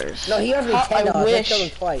 $5. No, he owes me $10. I killed him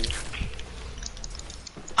twice.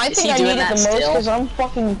 I Is think he I doing need it that the most still? because I'm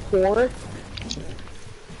fucking poor.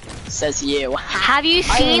 Says you. Have you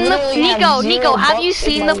seen the literally have Nico? zero Have you bucks in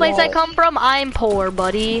seen my the place I wallet. come from? I'm poor,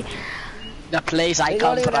 buddy. The place I They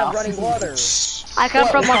come don't even have from. running water. I come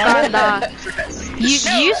from Wakanda.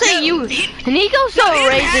 You say you. Nico so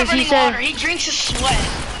racist. He said. He drinks his sweat.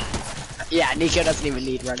 Yeah, Nico doesn't even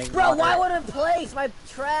need running Bro, water. why wouldn't place my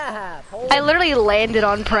trap? Holy I literally landed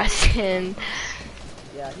on Preston.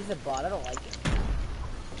 Yeah, he's a bot. I don't like it.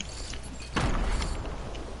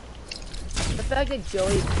 The fact that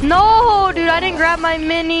Joey. No, dude, I didn't grab my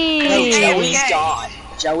mini. No, Joey's gone.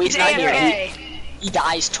 Joey's He's not here. AFK. He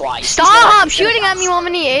dies twice. Stop shooting at me while I'm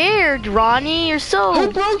in the air, Ronnie. You're so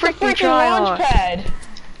Who broke the freaking freaking launch tryhard. pad?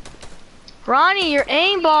 Ronnie, you're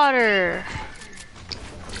aimbotter.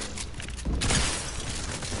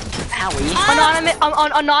 Howie.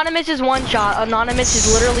 Anonymous is one shot. Anonymous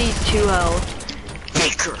is literally 2 health.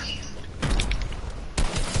 Baker.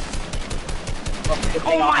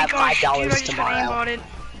 Oh I'll my have gosh, dude, I $5 just got tomorrow. aimbotted.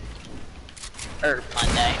 Or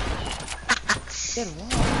Monday. Good wall.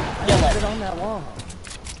 I left it on that wall.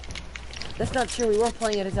 That's not true. We weren't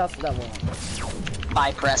playing at his house for that long.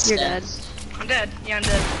 Bye, Preston. You're dead. I'm dead. Yeah, I'm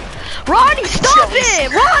dead. Ronnie, stop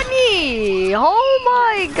it! Ronnie! Oh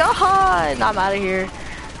my god! I'm out of here.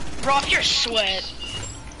 Rob, you're sweat.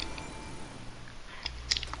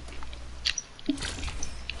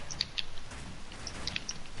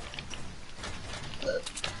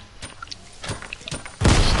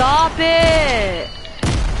 Stop it!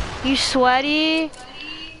 You sweaty?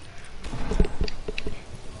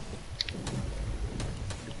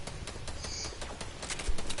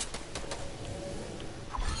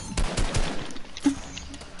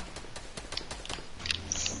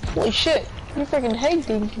 Holy shit! You freaking hate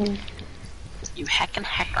me. You heckin'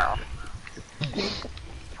 hacker. Holy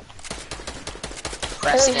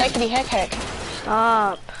Preston. heckity heck.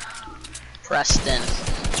 Stop. Preston.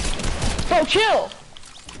 Bro, chill!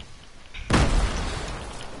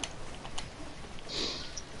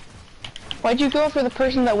 Why'd you go for the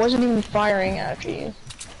person that wasn't even firing after you?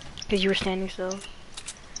 Because you were standing still.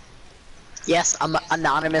 Yes, I'm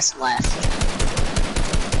anonymous left.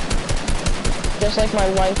 Just like my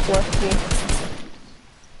wife left me.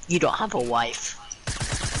 You don't have a wife.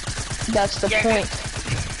 That's the point.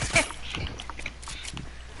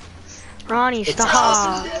 Ronnie, It's stop.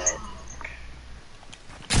 awesome.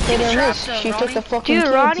 They didn't miss. She took the fucking Dude,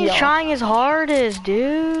 kids, Ronnie's y'all. trying his hardest,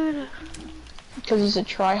 dude. Because he's a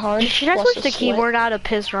tryhard. Should I plus switch a the sweat. keyboard out to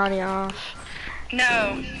piss Ronnie off?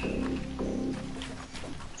 No.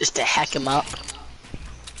 Just to heck him up.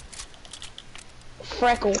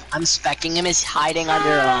 Freckle. I'm specking him. He's hiding under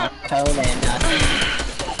a cone and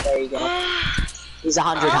there you go. He's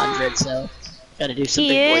 100, so gotta do some He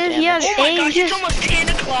big boy is? damage. He has Oh my gosh, ages. it's almost 10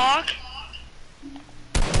 o'clock.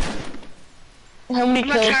 How many I'm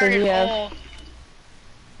not kills does tired he at have? all.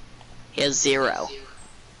 He has 0.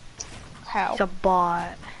 How? It's a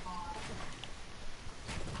bot.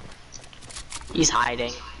 He's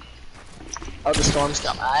hiding. Oh, the storm's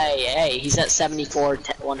coming. Hey, he's at 74,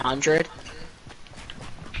 100.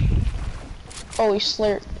 Oh, he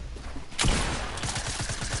slurped.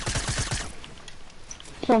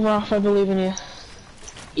 Come on, I believe in you.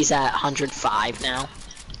 He's at 105 now.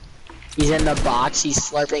 He's in the box. He's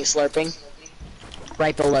slurping.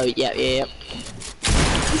 Right below. Yep. He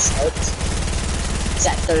slurped. He's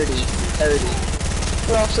at 30.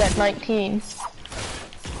 Ralph's at 19.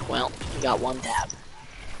 Well, we got one dab.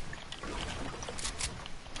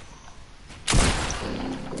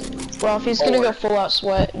 Ralph, he's gonna go full out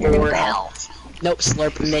sweat. You're More gonna die. health. Nope,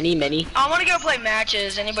 slurp mini. I want to go play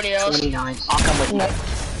matches. Anybody else? 29. I'll come with No. you.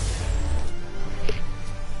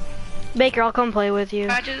 Baker, I'll come play with you.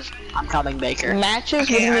 Matches? I'm coming, Baker. Matches?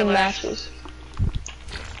 Okay, What do you I mean left. matches?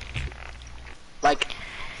 Like,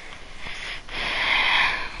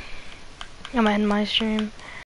 I'm gonna end my stream.